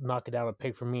that knock it down a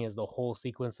peg for me is the whole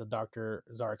sequence of Dr.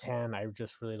 Zartan. I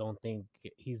just really don't think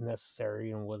he's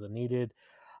necessary and wasn't needed.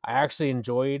 I actually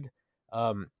enjoyed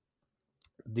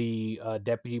the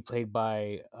deputy played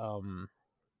by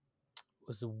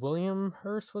was it William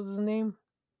Hurst was his name?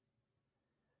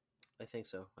 I think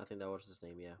so. I think that was his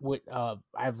name, yeah.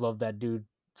 I've loved that dude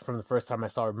from the first time I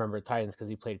saw Remember the Titans because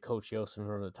he played Coach Yost in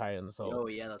Remember the Titans. So oh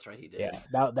yeah, that's right, he did. Yeah,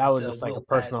 that was just like a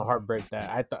personal heartbreak that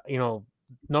I thought,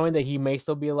 knowing that he may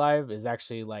still be alive is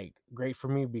actually like great for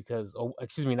me because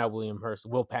not William Hurst,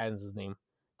 Will Patton's his name,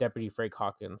 Deputy Frank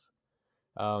Hawkins,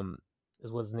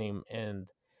 is what's his name, and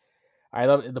I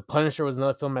love The Punisher was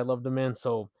another film I loved him in.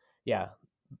 So yeah,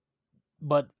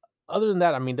 but other than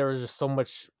that, I mean, there was just so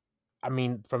much. I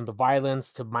mean, from the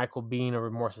violence to Michael being a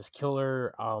remorseless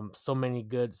killer, so many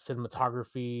good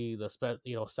cinematography,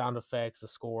 the sound effects, the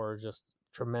score, just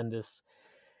tremendous.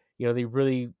 They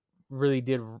really, really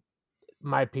did, in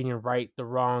my opinion, right the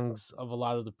wrongs of a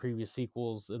lot of the previous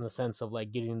sequels in the sense of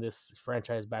like getting this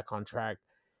franchise back on track.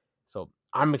 So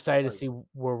I'm excited to see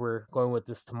where we're going with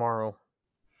this tomorrow.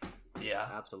 Yeah,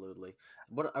 absolutely.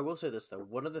 But I will say this though,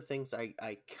 one of the things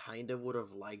I kind of would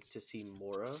have liked to see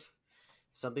more of.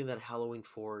 Something that Halloween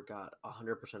 4 got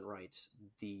 100% right.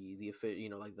 The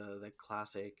like the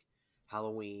classic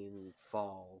Halloween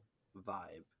fall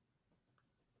vibe.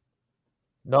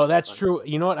 No, that's true.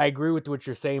 You know what? I agree with what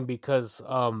you're saying because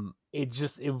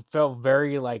it felt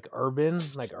very like urban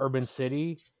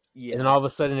city. Yeah. And then all of a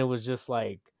sudden it was just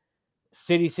like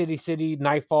city,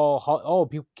 nightfall.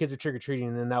 Kids are trick or treating,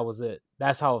 and then that was it.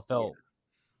 That's how it felt.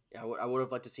 Yeah, I would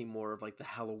have liked to see more of like the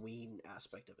Halloween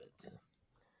aspect of it.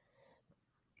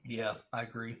 Yeah, I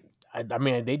agree. I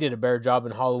mean, they did a better job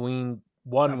in Halloween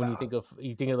one when you think of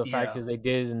the fact Yeah. as they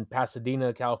did in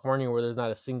Pasadena, California, where there's not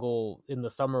a single in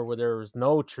the summer where there was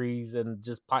no trees and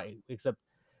just except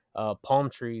palm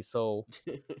trees. So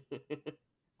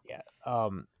yeah.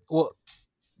 Well,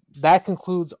 that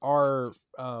concludes our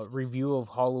review of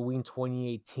Halloween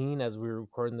 2018 as we're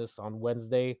recording this on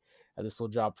Wednesday. This will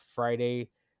drop Friday,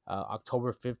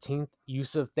 October 15th.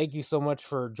 Yusuf, thank you so much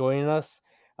for joining us.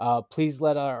 Please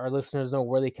let our listeners know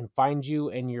where they can find you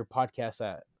and your podcast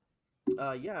at.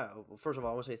 Yeah. Well, first of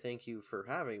all, I want to say thank you for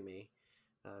having me.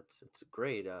 It's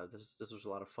great. This was a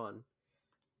lot of fun.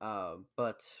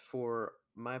 But for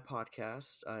my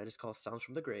podcast, it is called Sounds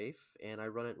from the Grave, and I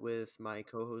run it with my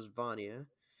co-host Vanya,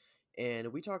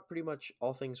 and we talk pretty much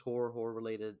all things horror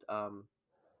related.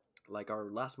 Like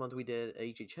our last month, we did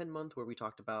HH10 month, where we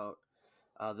talked about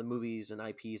the movies and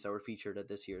IPs that were featured at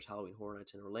this year's Halloween Horror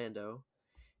Nights in Orlando.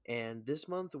 And this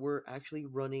month, we're actually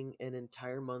running an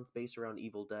entire month based around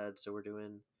Evil Dead. So we're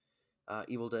doing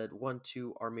Evil Dead 1,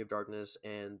 2, Army of Darkness,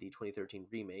 and the 2013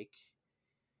 remake.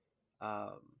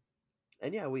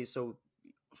 And yeah, so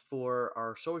for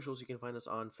our socials, you can find us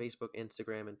on Facebook,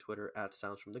 Instagram, and Twitter at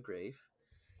Sounds from the Grave.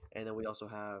 And then we also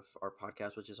have our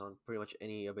podcast, which is on pretty much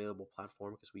any available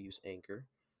platform because we use Anchor.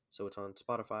 So it's on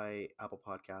Spotify, Apple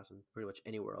Podcasts, and pretty much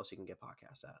anywhere else you can get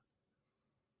podcasts at.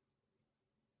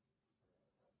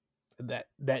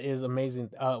 That is amazing.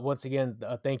 Once again,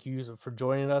 thank you Yusuf, for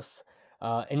joining us.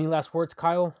 Any last words,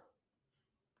 Kyle?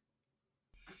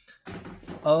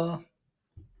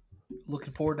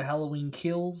 Looking forward to Halloween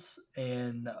Kills,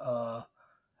 and I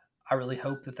really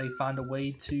hope that they find a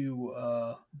way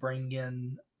to bring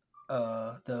in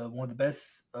the one of the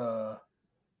best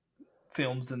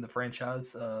films in the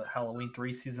franchise, Halloween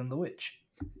 3: Season of the Witch.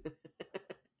 I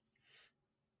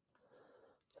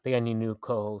think I need a new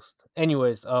co-host.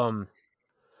 Anyways,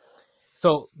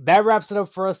 so that wraps it up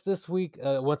for us this week.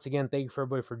 Once again, thank you for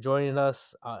everybody for joining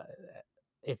us.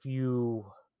 If you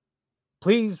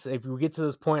get to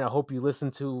this point, I hope you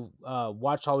listen to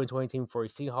watch Halloween 2018 before you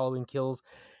see Halloween Kills.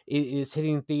 It is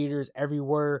hitting theaters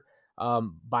everywhere.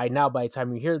 By the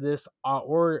time you hear this,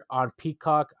 or on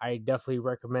Peacock, I definitely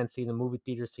recommend seeing the movie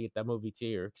theaters to get that movie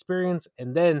theater experience,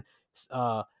 and then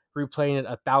replaying it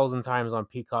 1,000 times on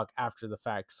Peacock after the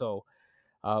fact. So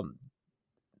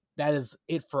that is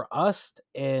it for us,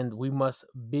 and we must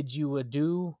bid you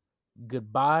adieu,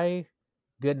 goodbye,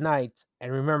 good night,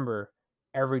 and remember,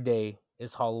 every day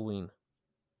is Halloween.